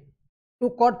चलिए to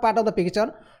cut part of the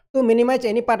picture to minimise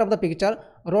any part of the picture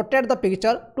rotate the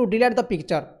picture to delete the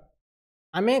picture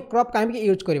आम क्रॉप कहीं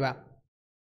यूज करवा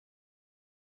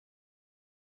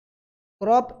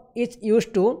क्रॉप इज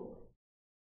यूज टू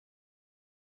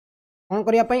कौन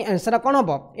करने answer कौन हम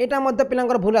यहाँ पिला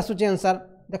भूल आसूँ आंसर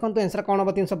देखो आंसर कौन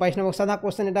हम 322 नंबर साधा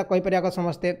क्वेश्चन यहाँ कहीपर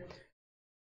समस्ते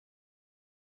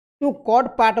to cut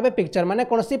part of A picture माने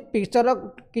कौन सी पिक्चर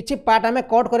किसी पार्ट आम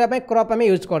कट करने क्रॉप आम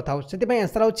यूज करता से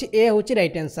आंसर हूँ ए हूँ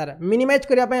राइट आंसर मिनिमाइज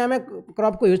करने आम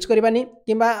क्रॉप को यूज करवानी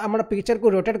कि आम पिक्चर को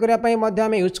रोटेट करने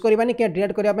आम यूज करवानी कि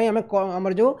डिलीट करने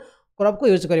आम जो क्रॉप को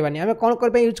यूज करवानी आम कौन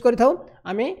कर यूज करें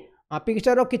आम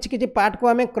पिक्चर किसी पार्ट को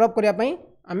आम क्रॉप करने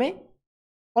आम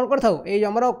कौन करथाउ ए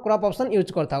हमर क्रॉप ऑप्शन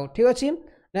यूज करथाउ ठीक अछि।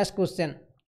 Next question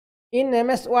in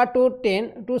MS word to 10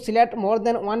 to select more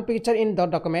than one picture in the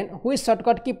document which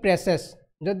shortcut की प्रेसेस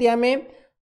जदि हमें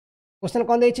क्वेश्चन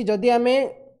कौन देछि जदि हमें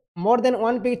more than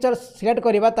one picture select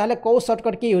करबा ताहले को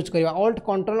शॉर्टकट की यूज करबा alt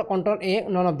control A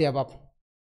none of the above.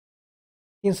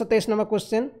 323 number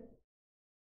question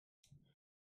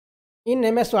in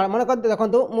MS word मन कर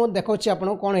देखंतु मु देखौछि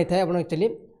आपन कोन हेथाय आपन एक्चुअली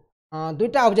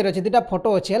दुईटा ऑब्जेक्ट अच्छे दुईटा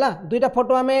फोटो अच्छे है दुईटा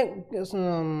फोटो आम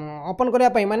ओपन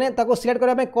करने माने ताको सिलेक्ट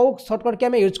करने कौ सर्टकट की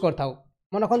आम यूज करता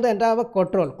मन रखते यहाँ हम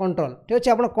कंट्रोल कंट्रोल ठीक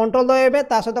अच्छे आप कंट्रोल दबे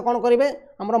ता सहित कौन करेंगे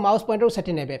आम माउस पॉइंटर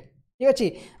से ने ठीक अच्छे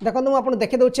देखो मुझे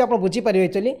देखे दूसरी आप बुझीपारे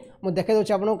एक्चुअली मुझे देखे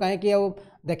दूसरी आपको कहीं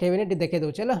देखेबी देखे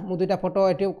दूसरी है मुझे दुईटा फोटो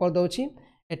ये करदे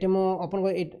ये ओपन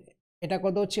यहाँ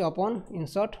करदे ओपन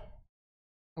इनसर्ट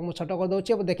मुझे छोट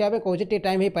करदे देखा कहे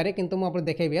टाइम हो पाए कि मुझे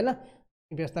देखेबी है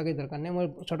व्यवस्था कोई दरकार नहीं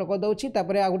मुझे छोट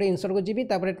करदे आ गोटे इनसर्ट को जी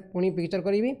पुणी पिक्चर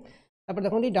करी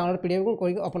देखो डाउनलोड पीडीएफ को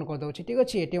करके ओपन करदे ठीक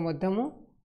अच्छे ये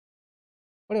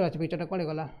कड़े पिक्चर कड़े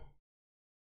गला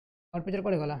और पिक्चर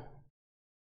कड़े गला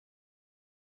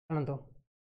जानतु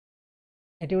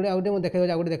ये गोटे आउटे मुझे देखे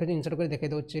आउटे देखे इनसर्ट कर देखे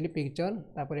दूसरी पिक्चर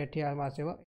ये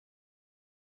आसो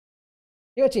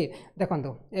ठीक अच्छे देखो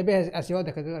ये आसो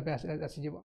देखे आसीज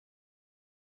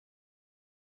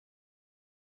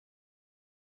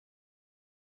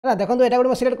है देखो ये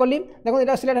गोटे सिलेक्ट कली देखो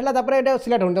ये सिलेक्ट है ये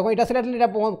सिलेक्ट होनी देखो ये सिलेक्ट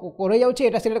हो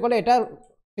जाए सिलेक्ट कले यहाँ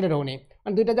सिलेक्ट होनी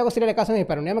दुईटा जाक सिलेक्ट एका संगे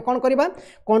पारे आम कौन करवा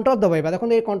कंट्रोल दबाइबा देखो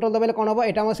ये कंट्रोल दबाइले कौन हम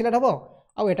यहाँ सिलेक्ट हम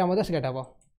आउ यहाँ सिलेक्ट हम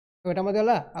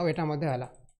यहाँ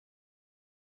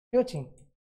ठीक अच्छे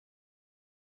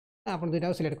आप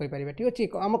दुईटा सिलेक्ट करेंगे ठीक अच्छे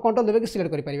आम कंट्रोल दबे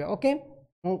सिलेक्ट करेंगे ओके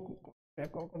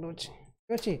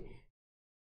ठीक अच्छे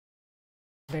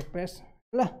बैक प्रेस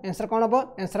है आंसर कौन हम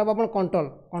आंसर हम आप कंट्रोल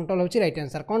कंट्रोल हूँ राइट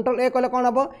आंसर कंट्रोल ए कले कौन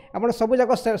हम आप सब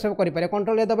जाक सेव करेंगे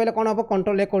कंट्रोल ए दबाइले कौन हम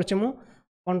कंट्रोल ए कर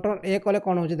कंट्रोल ए कले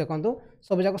कौन हो देखो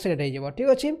सब जाक सिलेक्ट हो ठीक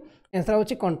अच्छे आंसर हूँ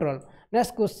control.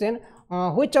 Next question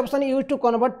which option use to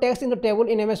convert text in table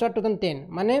in MS word 2010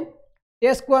 माने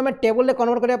टेक्स्ट को आम टेबल में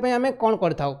कन्वर्ट करने आम कौन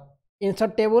करता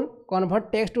insert table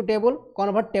convert text to table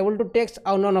convert table to text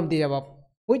आउ none of the above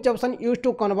which option use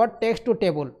to convert text to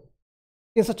table.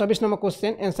 324 number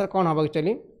question answer कौन हम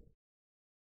एक्चुअली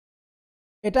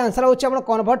यहाँ आंसर हूँ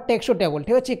कन्वर्ट टेक्स्ट टू टेबल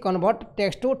ठीक अच्छे convert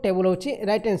text to table हूँ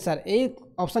right answer यही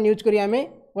option use करी आम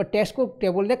वो टेक्स्ट को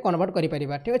टेबल में कन्वर्ट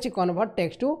करें ठीक अच्छे convert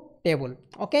text to table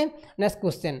okay. Next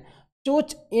question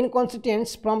choose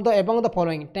inconsistence from the एबंग the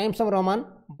following times of Roman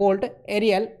bold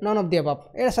aerial none of the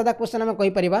above ये सादा क्वेश्चन आम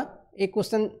कहीपर ये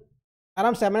क्वेश्चन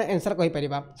आराम से आम आंसर कहीपर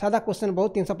सादा क्वेश्चन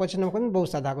बहुत 325 नंबर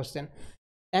बहुत सादा question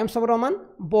times of Roman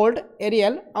bold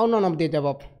aerial आउ नन ऑफ द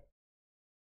अबव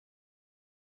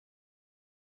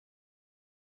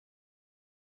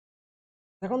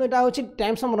देखो यहाँ हूँ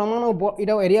टाइम्स ऑफ रोमान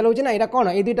और एरियल हूँ ना यहाँ कौन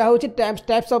ये दुटा हूँ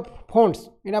टाइप्स ऑफ फॉन्ट्स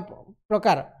यहाँ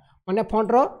प्रकार माने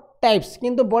फॉन्ट रो टाइप्स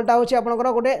किंतु बोल्डटा हूँ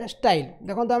आपंकर गोटे स्टाइल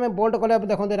देखो आम बोल्ड कले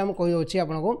देखो यहाँ कही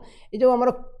आपको ये जो आम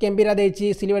कैमबिरा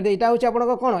देती सिल्वर यहाँ हूँ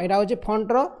आप कौन यहाँ हूँ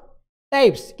फॉन्ट रो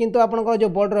टाइप्स किंतु आपंकर जो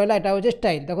बोल्ड रहा यहाँ हूँ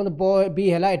स्टाइल देखो बी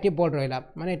है ये बोल्ड रहा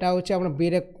माने यहाँ हूँ आप बी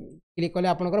रे क्लिक कले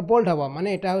आपंकर बोल्ड हम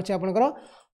माने यहाँ हूँ आपंकर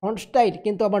फॉन्ट स्टाइल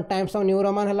किंतु आप टाइम्स ऑफ न्यू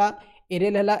रोमान है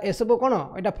एरियल है ये सब कौन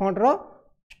यहाँ फॉन्ट रो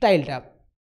स्टाइलटा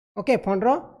ओके फॉन्ट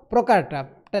रो प्रकारटा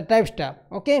टाइप्सटा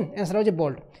ओके आंसर हूँ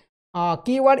bold.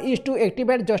 Keyword is to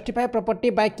activate justify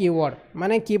property bye keyword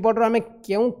माने कीबोर्ड रो आम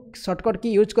क्यों शॉर्टकट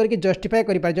की यूज करके जस्टिफाई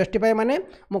करें जस्टिफाई माने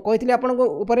मुझे कही आपको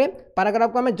ऊपर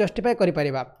पैराग्राफ को आम जस्टिफाई करें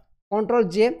control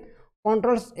J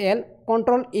control L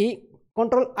control E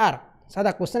control are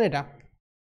सादा क्वेश्चन एटा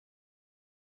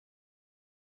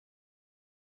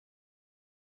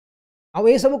आउ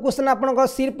ये सब क्वेश्चन आपको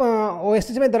सिर्फ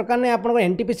ओएसएससी में दरकार नहीं आपको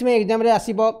एनटीपीसी में एग्जाम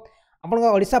आसो आपन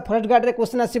ओडिशा फॉरेस्ट गार्ड रे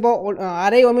क्वेश्चन आसीबो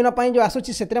आरआई ओमिनो पई जो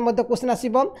आसुची सेतरे मध्ये क्वेश्चन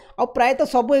आसीबो आ प्राय तो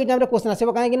सब एग्जाम रे क्वेश्चन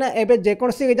आसीबो काहे कि ना एबे जे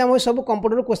कोनसी एग्जाम हो सब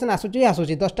कंप्यूटर क्वेश्चन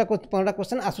आसुची 10टा 15टा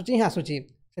क्वेश्चन आसुची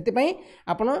सेति पई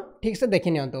आपन ठीक से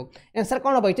देखि नियंतो आंसर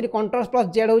कोन हो एक्चुअली कंट्रोल प्लस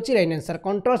जेड होची राइट आंसर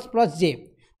कंट्रोल प्लस जे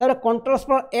तार कंट्रोल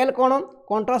प्लस एल कोन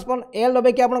कंट्रोल प्लस एल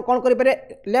दबे कि आपन कोन करि पारे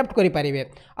लेफ्ट करि पारिबे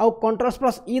आ कंट्रोल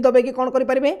प्लस ई दबे कि कोन करि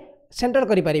पारिबे सेंटर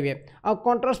करि पारिबे आ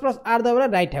कंट्रोल प्लस आर दबे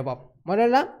राइट हेबो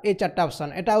मनला ये 4टा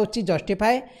ऑप्शन एटा होची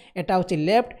जस्टिफाई एटा होची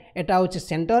लेफ्ट एटा होची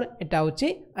सेंटर एटा होची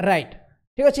राइट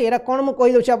ठीक अछि एरा कोन मु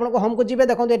कहि दोछि आपन को हम को जिबे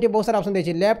देखो एटी बहुत सारा ऑप्शन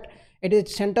देछि लेफ्ट एटी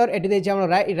सेंटर एटी देछि हमर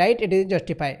राइट एटी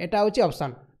जस्टिफाई एटा होची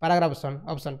ऑप्शन पैराग्राफ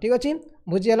ऑप्शन ठीक अछि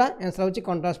बुझियला आंसर होची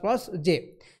control plus J.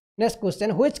 Next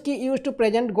question which की used to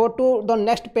present go to the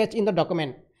next page in the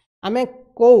document आमे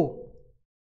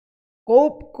को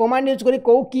कमांड यूज करी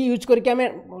को की यूज करके आम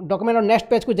डॉक्यूमेंट और नेक्स्ट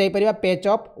पेज को जाई परिबा पेज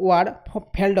अप वर्ड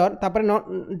फोल्डर तापर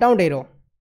down arrow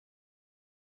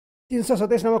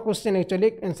 327 number question actually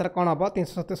answer कौन हम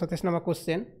 327 नंबर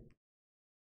क्वेश्चन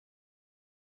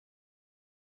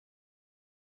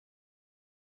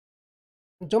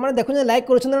जो मैंने देखुं लाइक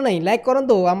कर लाइक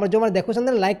करूँ आम जो मैंने देखुं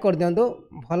लाइक कर दिंतु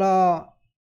भल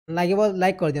लगे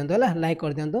लाइक कर दिंतु है लाइक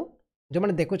कर दिंतु जो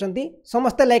मैंने देखुं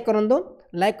समस्ते लाइक करूँ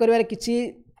लाइक कर किसी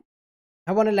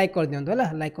हेनी लाइक कर दिंतु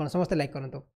है लाइक कर समस्ते लाइक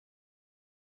करूँ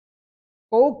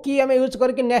कौ की आम यूज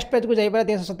करके नेक्स्ट पेज को जाइए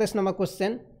 327 नंबर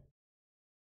क्वेश्चन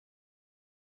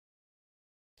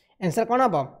आंसर कौन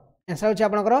हम आंसर हूँ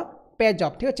आपंकर पेज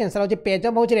अप ठीक अच्छे आंसर हूँ पेज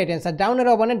अप हूँ राइट आंसर डाउन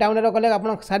रो हम डाउन रो कले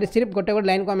आप सिर्फ गोटे गोटे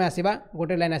लाइन को आम आसवा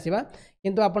गोटे लाइन आसवा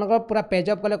किंतु आपंकर पूरा पेज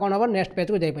अप कले कौन हम नेक्स्ट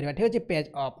पेज को जापर ठीक अच्छे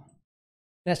page up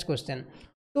next question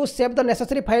to save the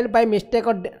necessary file by mistake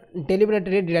और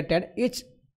deliberately deleted etch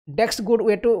desk good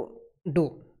way to do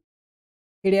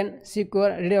hidden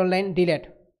secure read online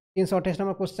delete 328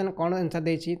 number question कौन आंसर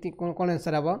देछि कौन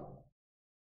आंसर हम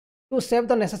to save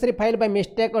the necessary file by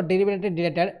mistake और deliberately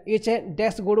deleted etch A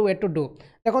desk good way to do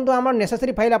देखो आम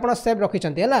necessary file आप save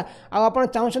रखिंट है आप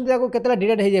चाहते केतला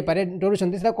डिलीट हो जाए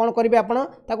डरुंट से कौन करेंगे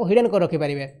आपको हिडन कर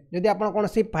रखिपारे जदि आप कौन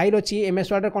फाइल अच्छी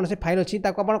एमएस वर्ड कौन फाइल अच्छी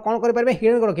कौन करेंगे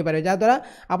हिडन कर रखिपारे जहाँद्वारा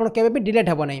आप केवे डिलीट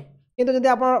हे ना किंतु जदि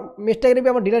आप मिस्टेक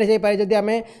भी डिलीट हो जाए जदि आम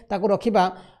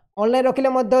रखा ऑनलाइन रखिले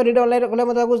रीड ऑनलाइन रखिले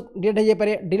डिलीट हो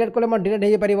जाए डिलीट कले डिलीट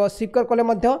हो जाए सिक्योर कले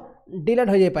डिलीट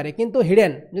हो जाए किंतु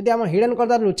हिडन जदि आम हिडन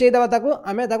कर लुचेदेवा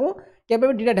आम केवे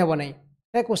भी डिलीट हे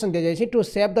ना क्वेश्चन दी जाए to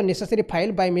save the necessary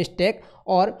file by mistake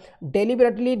और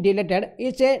deliberately deleted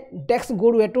is a desk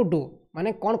good way to do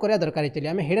माने कौन करा दरकार एक्चुअली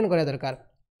आम हिडन करा दरकार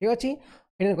ठीक अच्छे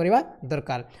हिडन करवा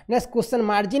दरकार next question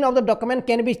margin of the document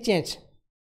can be change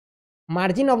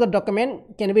margin of the document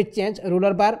can be change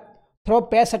ruler bar throw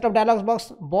page set of dialogue box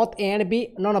both A and B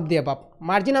none of the above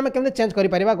margin आम केमते change करि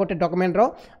परिबा गोटे document रो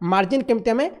margin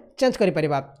केमते आम change करि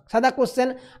परिबा सादा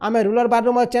question आम ruler बार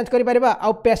रो change करि परिबा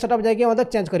आ page set of जाके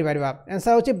change करि परिबा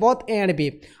आंसर होची बोथ ए एंड बी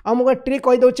आ मु ट्रिक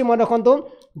कहि दोची मन रखंतु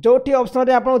जोठी ऑप्शन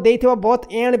रे आपन देइथिबो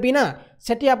बोथ ए एंड बी ना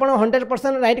सेठी आपन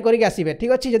 100% राइट करिक आसीबे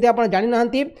ठीक अछि जदि आपन जानि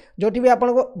नहंती जोठी भी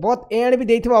आपन को both A and B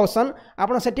देइथिबो option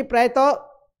आपन सेठी प्राय तो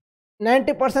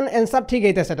 90% आंसर ठीक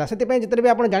होता है से जितने भी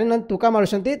आप जानी तुका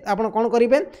मारुंट आप कौन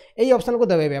करेंगे यही ऑप्शन को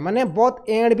देवे माने बोथ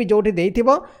ए एंड बी जो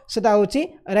देता हूँ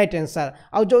राइट आंसर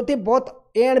आउ जो both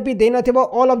A and B they नथिबो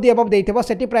all of the above देइथिबो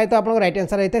सेठी प्राय तो आपन राइट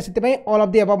आंसर होता है से all of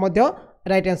the above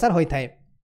right answer होता है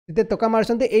जिते तुका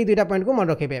मारुंट यही दुईटा पॉइंट को मन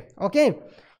रखिए ओके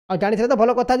आ जानी तो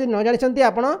भल कथा न जानी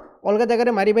आप अलग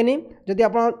जगह मारे जदि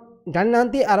आप जानी ना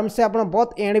आराम से आप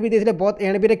बोथ एंड भी देते बोथ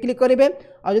एंड भी क्लिक करेंगे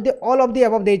और जब ऑल ऑफ दी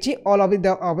अबव देछि ऑल ऑफ द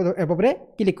अबव रे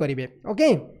क्लिक करेंगे ओके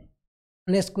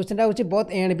नेक्स्ट क्वेश्चन हूँ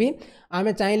बोथ एंड भी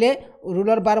आम चाहिए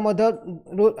रूलर बार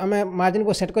आम मार्जिन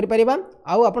को सेट कर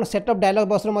आउ आप set of dialogue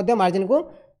box margin को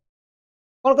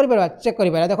कौन कर चेक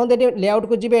कर देखो लेआउट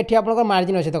को जी ये आप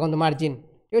मार्जिन अच्छे देखो मार्जिन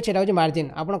ठीक है हूँ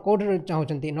मार्जिन आप कौट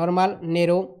चाहते नॉर्मल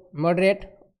नेरो मॉडरेट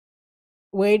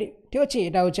वेड ठीक अच्छे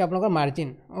यहाँ हूँ आप margin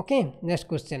okay next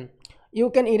question you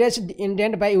can erase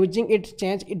indent by using it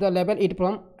change it the level it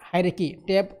from hierarchy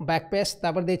tab बैकपेस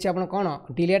तापर देछि आपन कौन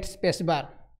delete space bar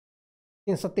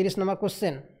 330 number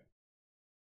question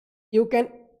you can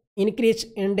increase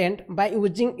indent by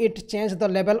using it change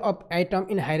the level of item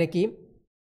in hierarchy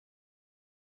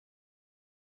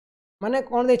माने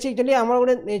कौन देछि actually आम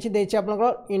गोटे देछि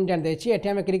आपन इंडेंट देछि एठी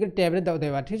हम क्लिक टैब रे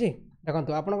देबा ठीक है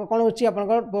देखो आपन कौन होछि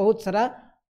आपन बहुत सारा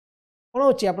कौन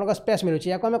होछि आपन स्पेस मिलुछि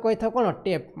या आम कहि था कौन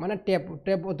टैब माने टैब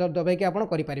टैब दबाइके आपन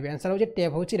करि परिबे आंसर होछि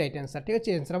टैब होछि राइट आंसर ठीक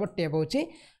अछि आंसर अब टैब होछि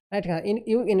right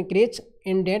you increase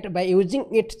indent by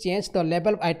using it change the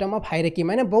level of item of hierarchy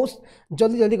माने बहुत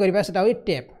जल्दी जल्दी करबा सेटा होछि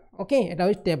टैब ओके एटा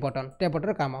होछि टैब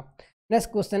बटन काम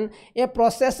next question a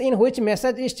process in which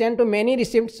message is send to many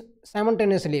received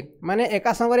simultaneously माने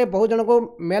एका संगे बहुत जन को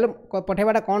मेल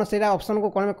पठेबाटा कौन से ऑप्शन को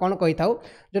कौन कही था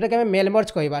जोटा कि मेल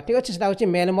मर्ज कहवा ठीक अच्छे से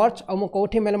हूँ मेल मर्ज और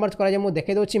मुझे मेल मर्ज कर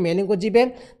देखे दूसरी मेलिंग को जी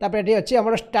ये अच्छे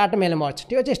आम स्टार्ट मेल मर्ज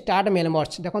ठीक अच्छे स्टार्ट मेल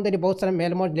मर्ज देखो ये बहुत सारा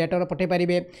मेल मर्ज लेटर पठे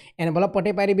पारे एनवलप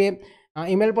पठे पारे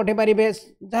इमेल पठे पारे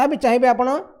जहाँ भी चाहिए आप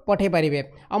पठे पारे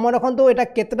आम रखु यहाँ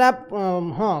केतटा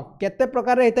हाँ केते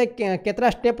प्रकार होता है केतटा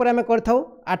स्टेप पर आम कर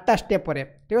 8टा स्टेप पर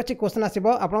ठीक अच्छे क्वेश्चन आसो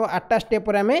आप 8टा स्टेप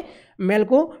पर आम मेल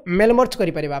को मेल मर्ज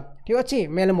कर ठीक अच्छे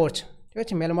मेल मर्ज ठीक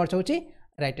अच्छे मेल मर्ज हूँ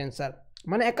राइट आंसर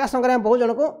माने एका संगे बहुत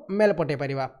जन को mail पठे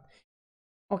Paribas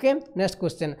okay next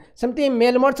question सेमती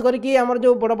मेल मर्ज करके आमर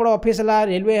जो बड़ बड़ ऑफिस है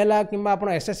रेलवे है कि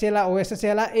एसएससी है ओएसएससी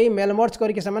है ये मेल मर्ज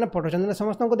करके से पठाउछन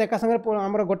समस्त को एका संगे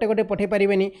आमर गोटे गोटे पठे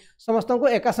पारिबेनी समस्त को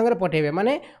एका संगे पठेबे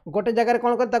माने गोटे जगह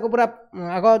कौन कर ताको पूरा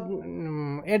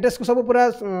आग एड्रेस को सब पूरा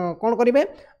कौन करेंगे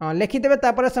लिखिदेवे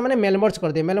तापर से मेल मर्ज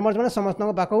करदे मेल मर्ज माने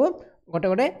समस्त पाखक गोटे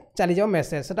गोटे चली जाओ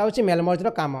मेसेज सेटा होछि मेल मर्ज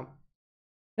रो काम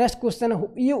Next question,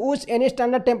 you use any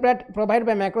standard template provided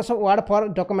by Microsoft Word for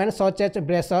documents such as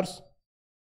browsers,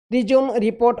 resume,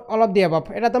 report, all of the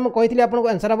above. एटा तो मैं कही आपको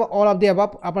आंसर हम all of the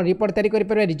above. आप रिपोर्ट तैयारी करि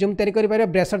परिबे, रिज्यूम तैयारी करि परिबे,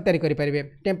 ब्रेसर तैयारी करि परिबे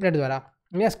टेम्पलेट द्वारा.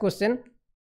 Next question,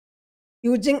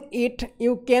 using it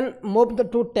you can move the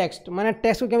two text, माने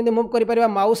टेक्स्ट को केमिति मूव करि परिबा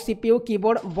mouse, CPU,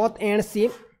 keyboard, both and सी.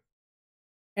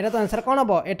 एटा तो आंसर कोन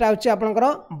हबो, एटा होछि आपनकर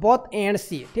बोथ एंड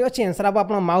सी. ठीक अछि, आंसर अब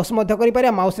आपण माउस मध्य करि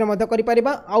परिबा, माउस रे मध्य करि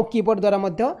परिबा, आ कीबोर्ड द्वारा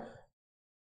मध्य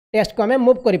टेक्स्ट को हमें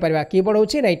मूव करि परिबा. कीबोर्ड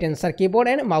होछि right answer, keyboard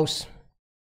and mouse.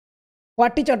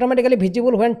 What is automatically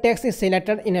visible when text is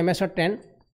selected in MS Word 10?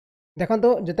 देखो तो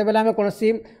जिते बेला हमें कौन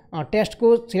सी टेक्स्ट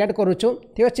को सिलेक्ट करूँ,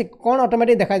 ठीक अच्छे कौन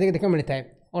ऑटोमेटिक देखा मिलता है.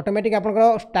 ऑटोमेटिक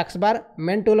आपंकर task bar,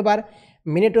 main tool bar,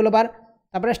 mini tool bar,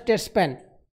 तापर स्टेटस पेन.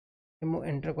 मु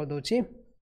एंटर कर दूची.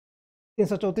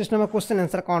 334 नंबर क्वेश्चन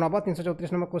आंसर कौन हम,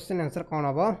 334 नंबर क्वेश्चन आंसर कौन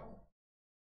हम,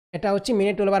 एटा होची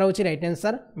मिनी टूल बार होची right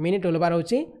answer, mini tool bar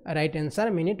होची right answer,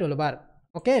 mini tool bar.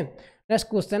 Okay. Next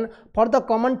question, for the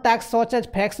common tasks such as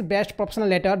fax based professional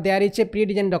letter there is a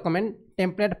pre-designed document,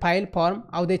 template, file, form,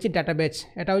 आउ देछि database.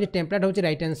 एटा होछि template होछि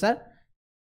right answer.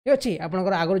 ठीक अछि,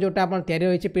 आपनकर आगर जोटा आपन तयारी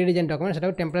होछि pre-designed document सेटा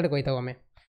टेम्पलेट कहिथाउ हमें.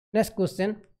 Next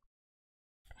question,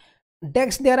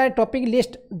 text there are topic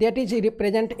list that is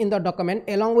present in the document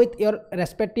along with your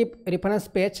respective reference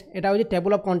page. एटा होछि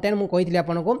table of content मु कहिथि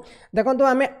आपनको. देखंतु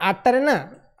हमें 8 रे ना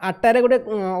 8 रे गोटे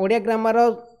ओडिया ग्रामर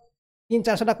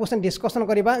 3-4टा क्वेश्चन डिस्कसन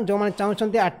करवा. जो मैंने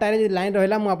चाहते 8 लाइन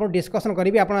रहा मुझे डिस्कसन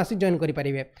करी, आप आसी जॉइन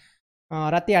करेंगे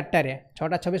राति 8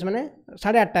 6:26 मैंने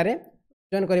 8:30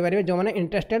 जॉइन करेंगे जो मैंने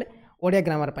इंटरेस्टेड ओडिया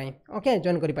ग्रामर पाई. ओके,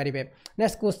 जॉइन करेंगे.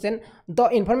 Next question, the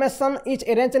information is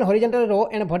arranged in horizontal row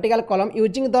and vertical column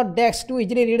using the desk to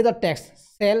easily read the text,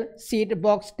 cell, seat,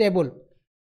 box, table.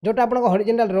 जोटा आपन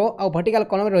हॉरिजॉन्टल रो और वर्टिकल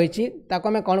कॉलम रही ताको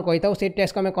हमें कौन कही था, से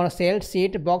टेक्स्ट को हमें कौन cell,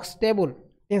 seat, box, table.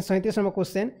 337 number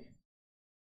question,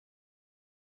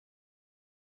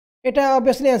 एटा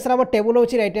ऑब्वियसली आंसर अब टेबल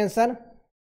होछि राइट आंसर,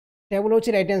 टेबल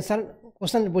होछि राइट आंसर.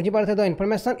 क्वेश्चन बुझी पारथे, the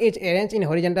information is arranged in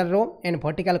horizontal row and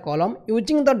vertical column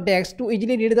using the desk to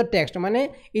easily read the text. माने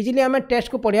easily हमें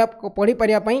text को पढ़ी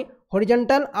परिया पई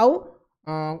हॉरिजॉन्टल आउ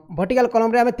वर्टिकल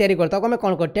कॉलम रे हमें तैयारी करता हमें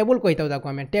कौन कर टेबल कहिता ताको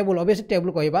हमें टेबल, ऑब्वियसली टेबल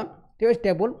कहबा. ठीक है,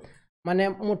 टेबल माने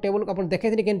मु टेबल को अपन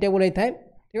देखैथि केन टेबल होई थाए.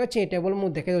 ठीक अछि, टेबल मु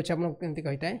देखै दोछि आपन केनति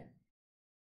कहिताए.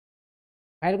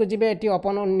 फाइल को जीवे एटी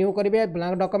ओपन न्यू करेंगे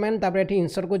ब्लांक डॉक्यूमेंट, तापर एटी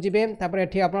इंसर्ट को जीवे, तापर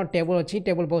एटी आपन टेबल अच्छी,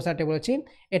 टेबल बहुत सारा टेबल अच्छी.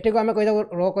 एटी को आम कही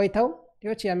रो कही था.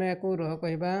 ठीक अच्छे, आम या रो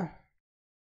कहवा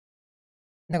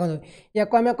देखो या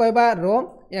आम कहवा रो,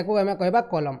 या आम कहवा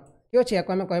कॉलम. ठीक अच्छे, या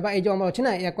आम कहवा ये जो आम अच्छी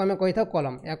ना या आम कही था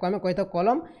कॉलम, या आम कही था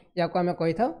कॉलम, या आम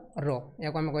कही था रो,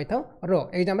 या आम कही था रो.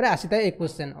 एग्जाम आसी था एक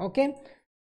क्वेश्चन. ओके,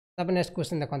 तापर नेक्स्ट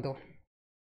क्वेश्चन देखो,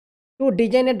 to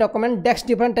design a document desk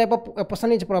different type of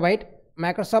option is provide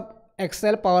Microsoft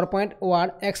Excel, power point,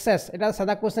 word, access. एटा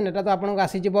सादा क्वेश्चन, एटा तो आपको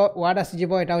आसीज वर्ड आसीज.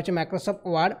 एटा हूँ माइक्रोसॉफ्ट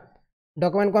वर्ड.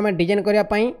 डॉक्यूमेंट को आम डिजाइन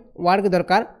करने वर्ड की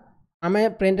दरकार, आम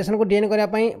प्रेजेंटेशन को डिजाइन करने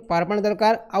पावर पॉइंट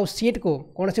दरकार, आउ सीट को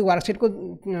कौन सी वर्कसीट को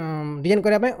डिजाइन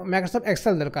करने माइक्रोसॉफ्ट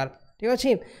एक्सेल दरकार. ठीक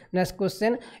अच्छे. Next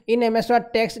question, in MS word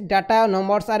text data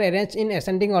numbers are arrange in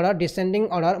ascending order, descending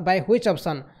order by which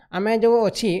option. आम जो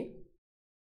अच्छी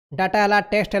डाटा है,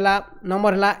 टेक्स्ट है,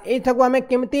 नंबर है, ये आम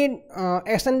केमी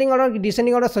एसेंडिंग ऑर्डर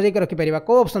डिसेंडिंग ऑर्डर सजाई रखिपर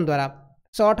को ऑप्शन द्वारा,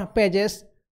 शॉर्ट, पेजेस,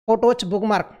 फोटोज,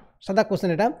 बुकमार्क. सादा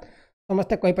क्वेश्चन एटा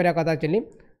समस्ते कहीपर कथा. एक्चुअली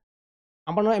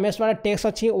आप एमएस वर्ड टेक्स्ट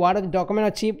अच्छी, वर्ड डॉक्यूमेंट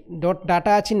अच्छी,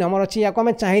 डाटा अच्छी, नंबर अच्छी, या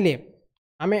आम चाहिए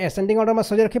आम एसेंडिंग ऑर्डर में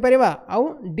सजाई रखिपर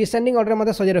आउ डिसेंडिंग ऑर्डर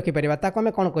में सजाई रखिपर. ताको आम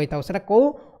कौन कही था, कौ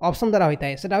ऑप्शन द्वारा होता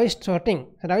है, सेटा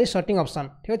सॉर्टिंग ऑप्शन.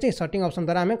 ठीक अच्छे, सॉर्टिंग ऑप्शन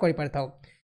द्वारा आम कर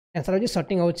आंसर होची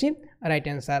सॉर्टिंग होची राइट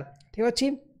आंसर. ठीक अच्छे.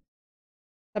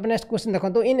 तब नेक्स्ट क्वेश्चन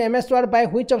देखो, in MS word by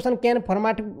which option can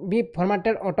format B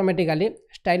formatted automatically,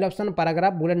 style option,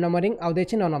 paragraph, bullet numbering, आउ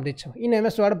देछि none of this. In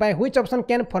MS word by which option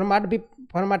can format B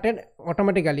formatted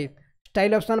automatically,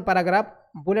 style option, paragraph,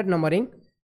 bullet numbering.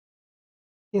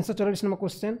 344 number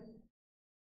question,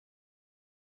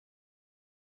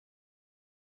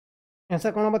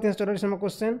 answer कौन हम 344 number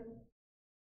question.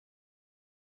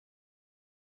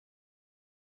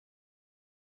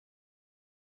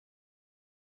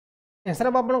 Answer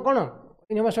अब आप कौन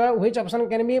which option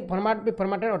can be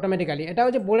formatted automatically. एटा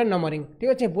होची bullet numbering. ठीक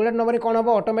अच्छे, bullet numbering कौन हम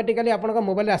ऑटोमेटिकली आपन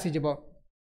मोबाइल आसी जिवो.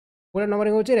 बुलेट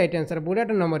नंबरिंग होची right answer,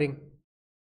 bullet numbering,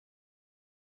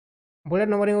 bullet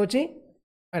numbering होची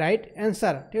राइट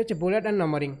आंसर. ठीक अच्छे, bullet and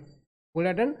numbering,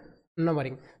 bullet and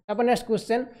numbering. तापर next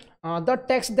question, the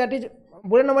text that is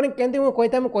bullet numbering केमती मुझे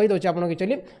कहीदे आपको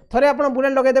एक्चुअली थे आप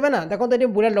बुलेट लगेदेवे ना. देखो ये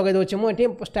बुलेट लगे दूसरी मुझे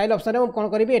स्टाइल ऑप्शन में कौन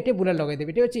करी ये बुलेट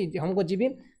लगेदेवी. ठीक अच्छे, हमको जी ये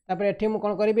मुझे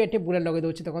कौन करी ये बुलेट लगे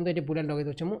दूसरी. देखो ये बुलेट लगे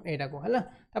दूसरी मुझे को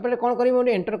है. कौन करी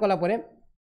एंटर कलापर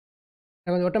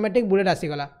देखो ऑटोमेटिक बुलेट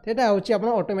आसीगला सेटा होची आपण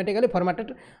ऑटोमेटिकली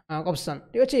फॉर्मेटेड ऑप्शन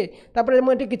ठीक अछि तापर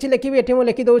मु एठी किछि लिखिबि एठी मु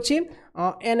लिखि दोछि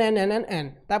N N N N N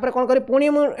तापर कोन करी पुणी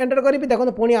मु एंटर करिबि देखो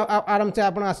पुणी आराम से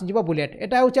आपण आसी जिवो बुलेट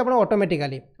एटा होची आपण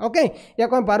ऑटोमेटिकली ओके या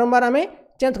कोन बारंबार हमें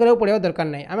चेंज करबो पड़ियो दरकार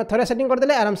नै हमें थरे सेटिंग कर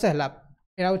देले आराम से हला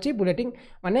एटा होची बुलेटिंग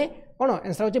माने कोन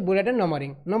आंसर होची बुलेट एंड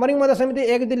नंबरिंग मते समिति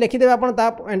एक दिन लिखि देबे आपण ता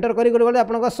एंटर करी गले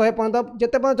आपण 100 पर्यंत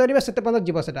जते पर्यंत चरिबे सेते पर्यंत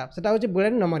जीव सेटा होची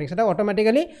बुलेट नंबरिंग सेटा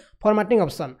automatically formatting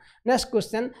option next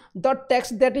question the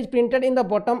text that is printed in the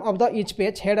bottom of the each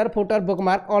page header footer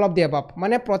bookmark all of the above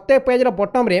माने प्रत्येक पेज रो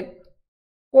बॉटम रे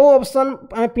को ऑप्शन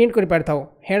हमें प्रिंट करि पारथाउ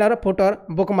header footer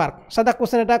bookmark सदा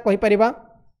question एटा कहि परिबा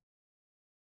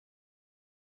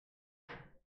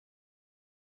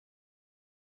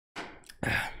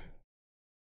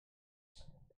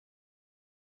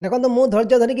देखो मु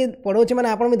धैर्य धरिकी पढ़ाऊँ मैंने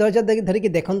आप धैर्य धरिकी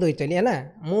देखते ही चलिए है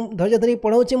मु धैर्य धरिकी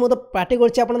पढ़ाऊँ मु तो पार्टी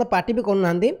कर पार्टी भी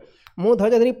करना मु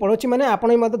धैर्य धरिकी पढ़ाऊँ मैंने आप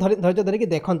धैर्य धरिकी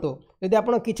देखूँ जदि आप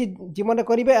किसी जीवन में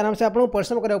करेंगे आराम से आपको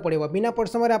परिश्रम करा पड़ो बिना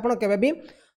परिश्रम आपड़ के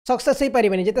सक्सेस हो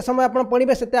पारे जिते समय आप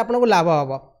पढ़े से आपको लाभ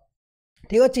हम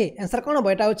ठीक अच्छे आंसर कौन हम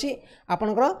यहाँ हूँ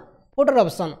आपंकर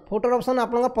फुटर ऑप्शन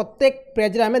आप प्रत्येक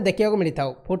पेज में देखा मिलता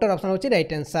है फुटर ऑप्शन हूँ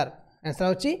राइट आंसर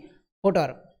हूँ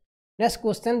footer next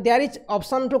question there is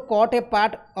option to cut A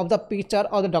part of the picture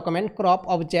of the document crop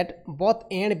object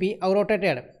both and B और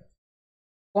रोटेटेड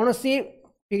कौन सी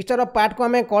पिक्चर ऑफ पार्ट को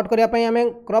हमें कट करने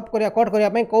हमें क्रॉप कट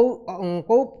करने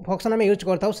कौ फंक्शन आम यूज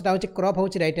करता हूँ क्रॉप हूँ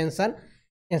राइट आंसर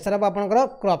आंसर हम आपंकर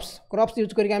क्रॉप्स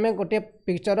यूज करके गोटे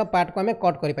पिक्चर पार्ट को हमें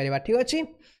कट कर ठीक अच्छे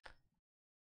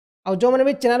आउ जो मैंने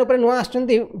भी चैनल पर नुआ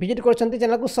विजिट कर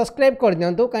चैनल को सब्सक्राइब कर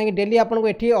दिंतु कहीं डेली आपको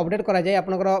ये अपडेट कराए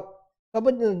आपंकर सब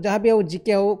जहाँ भी हो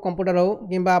जीके हो कंप्यूटर हो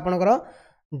कि आपंकर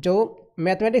जो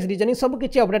मैथमेटिक्स रीजनिंग सब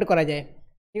किसी अपडेट कराए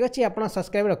ठीक अच्छे आप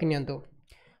सब्सक्राइब रखि नियंतु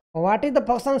what is the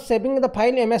function saving the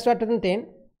file MS word 2010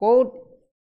 को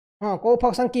हाँ कौ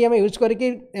फंक्शन की हमें यूज करके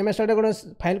एमएस वर्ड गोटे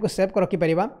फाइल को सेव कर रखिपर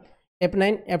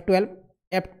F9 F12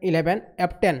 F11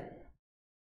 F10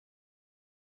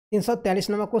 343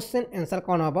 number question answer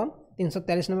कौन हम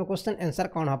 343 नंबर क्वेश्चन आंसर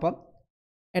कौन हम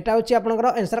एटा हूँ आपंकर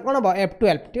आंसर कौन हम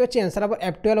F12 ठीक अच्छे आंसर हम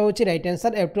F12 हूँ राइट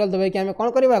आंसर F12 दबाई आम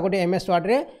कौन करवा गोटे एमएस वर्ड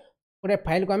रे गोटे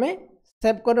फाइल को आम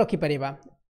सेव कर रखिपर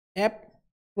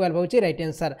F12 हूँ right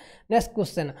answer next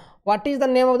question what is the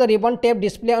name of the ribbon tape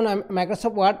display on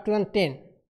Microsoft word 2010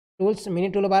 tools mini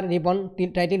tool bar ribbon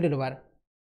title tool bar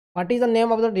what is the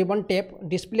name of the ribbon tape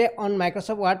display on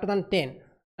Microsoft word 2010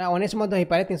 19 हो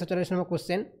पाए 344 number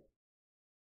question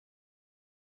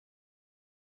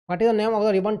what is the name of the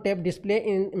ribbon tape display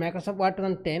in Microsoft word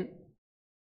 2010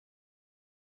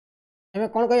 हमें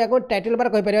कौन कह title bar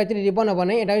कहीपर ribbon हम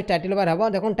नहीं यहाँ title bar हम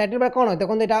देखो टाइटल बार कौन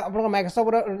देखो यहाँ आप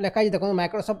माइक्रोसॉफ्ट लिखाई देखो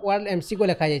माइक्रोसॉफ्ट वर्ड एमसी को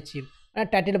लिखा जाए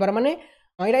टाइटल बार माने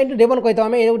यहाँ रिबन कही था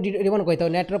रिबन कही था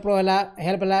नेट प्रो है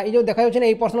हेल्प है ये देखा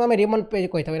ये पर्सन आम रिबन पेज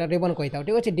कही था रिबन कही था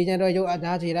ठीक अच्छे डिजाइन जो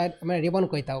जहाँ आम रिबन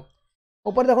कही था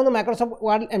ऊपर देखो माइक्रोसॉफ्ट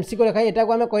वर्ड एमसी को लिखाई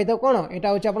यहाँ आम कही था कौन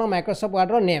यहाँ हूँ आप माइक्रोसॉफ्ट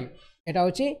वर्ड नेम यहाँ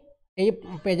हूँ यही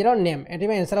पेज नेम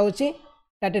ये आंसर हूँ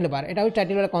टाइटल बार यहाँ हूँ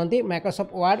टाइटल बार कहते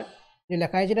माइक्रोसॉफ्ट वर्ड जो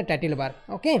लिखाई है title bar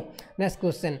okay next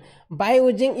question by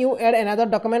using you add another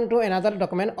document to another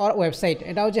document और वेबसाइट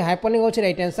यहाँ हूँ हाइपरलिंक हूँ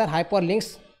राइट आंसर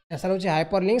हाइपरलिंक्स आंसर हूँ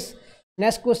hyperlinks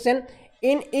next question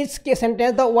in each के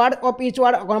sentence the word of each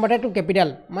word converted to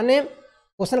capital माने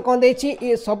question कौन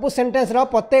देछि सब सेंटेंस रो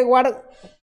प्रत्येक वर्ड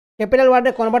कैपिटल वर्ड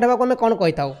रे कन्वर्ट होबा को हमें कौन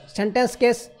कहि थाउ sentence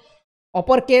case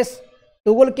upper case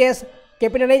double case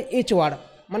capital etch word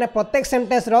माने प्रत्येक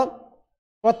सेंटेंस रो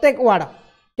प्रत्येक वर्ड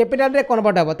कैपिटल रे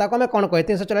कन्वर्ट होबा ताको हमें कौन कहि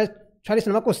 346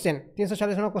 नंबर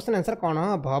क्वेश्चन आंसर कौन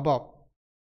हबो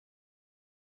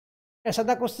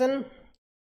ऐसा क्वेश्चन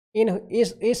इन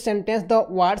इस sentence the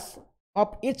words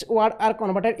of each word are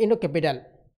converted into capital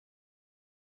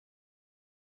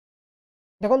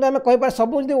देखो आम कहीपर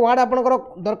सब जी वर्ड आपंकर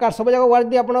दरकार सब जगह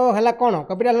वर्ड आप कौन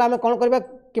कैपिटल आम कौन करवा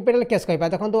कैपिटल केस कह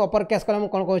देखो अपर केस कले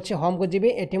कौन कहूँ होम को जी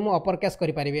ये मुझे अपर केस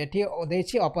करें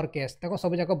ये अपर केस देखो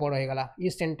सब जगह बड़ होगा ये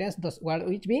सेंटेंस द वर्ड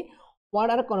व्हिच भी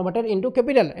word are converted into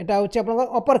capital यहाँ हूँ आप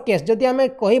अपर केस जदि आम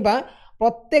कहवा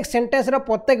प्रत्येक सेंटेंस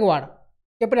प्रत्येक वर्ड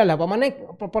कैपिटल हम माने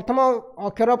प्रथम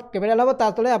अक्षर कैपिटल हम ता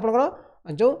तले आपंकर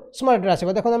जो स्मॉल लेटर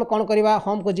आसो देखो आम कौन करवा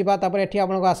होम को जीवा ये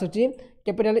आपको आसूसी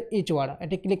कैपिटल इच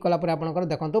वर्ड ये क्लिक कलापर आपंकर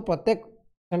देखो प्रत्येक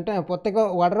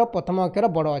वर्डर प्रथम अक्षर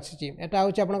बड़ अच्छी यहाँ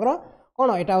हूँ आपंकर कौन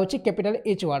यहाँ हूँ कैपिटल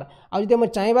इच वर्ड आदि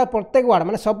चाहिए प्रत्येक वर्ड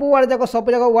माने सब वर्ड जाक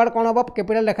सब जगह वर्ड कौन हम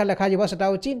कैपिटल लेखा लिखा से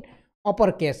हूँ अपर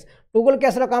केस टुगल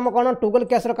केस काम कौन टुगल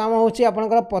केस काम होची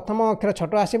आपनकर प्रथम अक्षर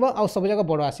छोट आसीबो आ सब जगह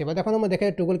बड़ आसीबो देखो मैं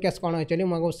देखे टुगल केस कौन एक्चुअली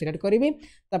मैं सिलेक्ट करी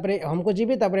तापर हमको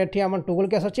जीवी तापर एठी हम टुगल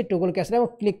केस अछि टुगल केस रे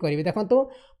क्लिक करी देखो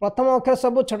प्रथम अक्षर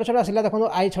सब छोट छोट आसिला देखो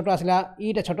आई छोट आसिला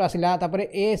ई टा छोट आसिला तापर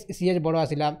ए सी एच बड़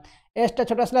आसिला एस टा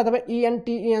छोट आसिला तापर E N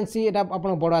T E N C एटा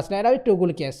आपन बड़ आसिला एटा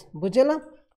टुगल केस बुझिला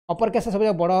अपर केस सब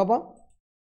जगह बड़ हबो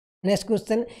Next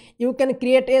question, you can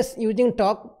create a using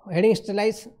talk, heading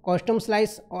slice, costume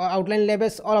slice, or outline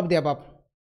labels, all of the above.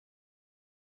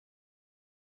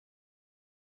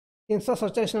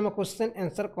 347 number question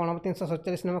answer कौन हम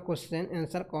 347 number question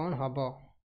answer कौन हम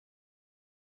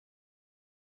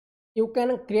यू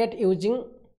कैन क्रिएट यूजिंग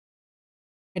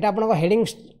एटा आपन heading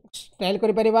style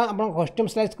करि परिबा आपन custom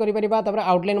slice करि परिबा तापर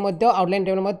outline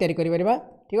table मध्ये तयारी करि परिबा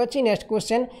ठीक अछि next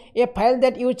question A file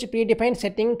that use pre defined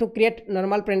setting to create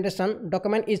normal presentation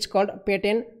document is called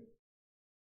pattern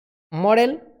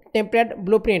model template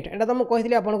blueprint एटा तो म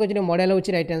कहितली आपन को जे मॉडल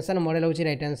होछि right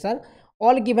answer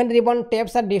all given ribbon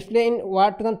tabs are display in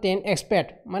what 2010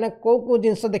 expect माने को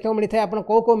जिंस देखा मिली थाए आपन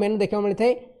को मेनू देखा मिली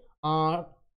थाए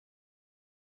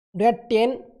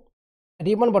 10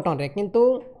 रिबन बटन रे किंतु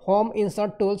home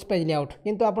insert tools page layout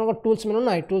किंतु आपन को टूल्स मेनू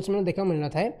ना टूल्स मेनू देखा मिलना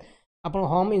थाए आपन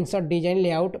home insert design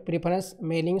layout preference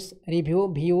मेलिंग्स review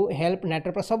view help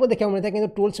network सब देखा मिलता है किंतु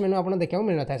टूल्स मेनू आपन देखा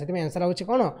मिलना थाए सेति आंसर होछि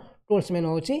कोन टूल्स मेनू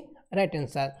होछि राइट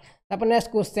आंसर तापर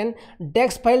next question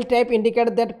desks file type indicate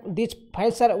that this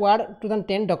files are word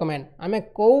 2010 document आमे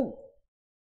को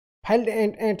फाइल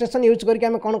एक्सटेंशन यूज करके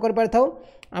आमे कोन कर पारथाउ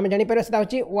आमे जानि पारे सेटा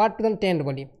होछि वर्ड 2010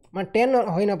 बोली मान 10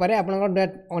 होई न पारे आपन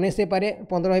डेट 19 हे पारे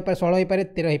 15 हे पारे 16 हे पारे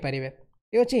 13 हे पारे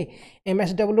ठीक अछि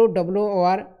एमएसडब्ल्यू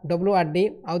डब्ल्यूओआर डब्ल्यूआरडी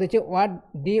आउ देखि वर्ड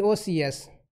डीओसीएस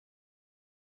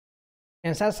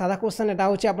आंसर सादा क्वेश्चन एटा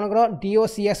होछि आपन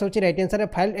डीओसीएस होछि राइट आंसर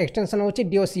फाइल एक्सटेंशन होछि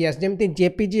डीओसीएस जेमति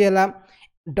जेपीजी हला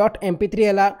डॉट एमपी3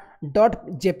 हला डॉट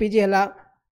जेपीजी हला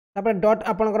तापर डॉट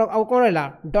आपन आउ कोन हला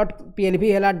डॉट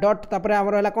पीएलवी हला डॉट तापर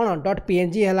हमर हला कोन डॉट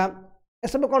पीएनजी हला ए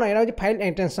सब कोन एटा होछि फाइल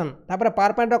एक्सटेंशन तापर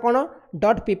पावर पॉइंट कोन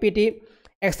डॉट पीपीटी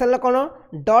एक्सेल कोन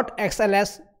डॉट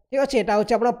एक्सएलएस ठीक अछि एटा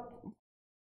होछि आपन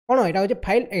कोन एटा होछि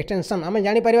फाइल एक्सटेंशन हम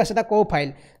जानि परिबा सेटा को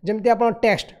फाइल जेमति आपन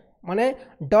टेक्स्ट माने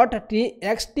डॉट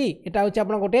टीएक्सटी एटा होछि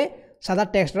आपन गोटे सादा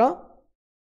टेक्स्ट रो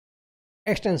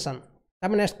एक्सटेंशन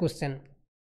तापर नेक्स्ट क्वेश्चन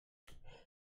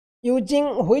यूजिंग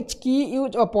व्हिच की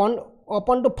use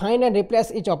upon to find and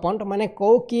replace etch अपन माने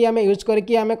को की हमें यूज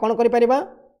करके हमें कोन करि परिबा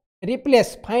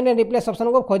replace find and replace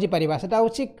option को खोजी परिबा सेटा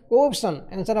होछि को ऑप्शन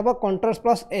आंसर हबो कंट्रोल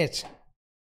प्लस एच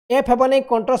एफ हेबो नै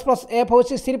कंट्रोल प्लस एफ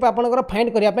होछि सिर्फ आपनकर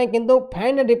फाइंड करिया पय किंतु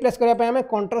फाइंड एंड रिप्लेस करिया पय हमें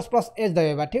कंट्रोल प्लस एच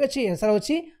दबेबा ठीक अछि आंसर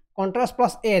होछि कंट्रोल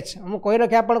प्लस एच हम कहि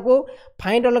रखे आपन को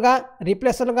फाइंड अलगा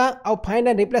रिप्लेस अलगा और फाइंड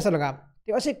एंड रिप्लेस अलगा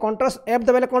ठीक अछि कंट्रोल एफ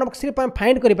दबेले कोन सिर्फ हम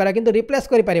फाइंड करि पारा किंतु रिप्लेस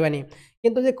करि परिबानी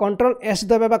किंतु जे कंट्रोल एस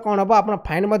दबेबा कोन हबो आपन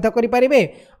फाइंड मध्य करि परिबे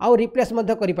और रिप्लेस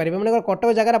मध्य करि परिबे माने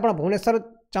कटक जगह आपन भुवनेश्वर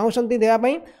चाहुसंती देबा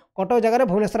पय कटक जगह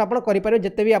भुवनेश्वर आपन करि परिबे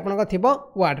जते भी आपन थिबो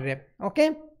वर्ड रे okay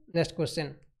next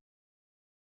question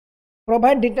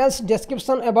provide details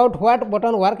description about what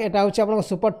button work एटा होछि आपन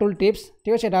सुपर टूल टिप्स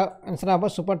ठीक अछि एटा आंसर हबो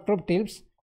super tool tips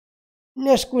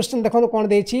next question देखो कोन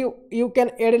देछि you can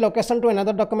add location to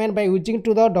another document by using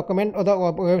to the document और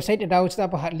the website एटा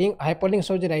होछि link hyperlink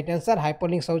होछि राइट आंसर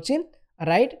हाइपरलिंक होछि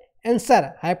राइट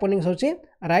आंसर हाइपरलिंक होछि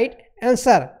राइट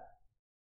आंसर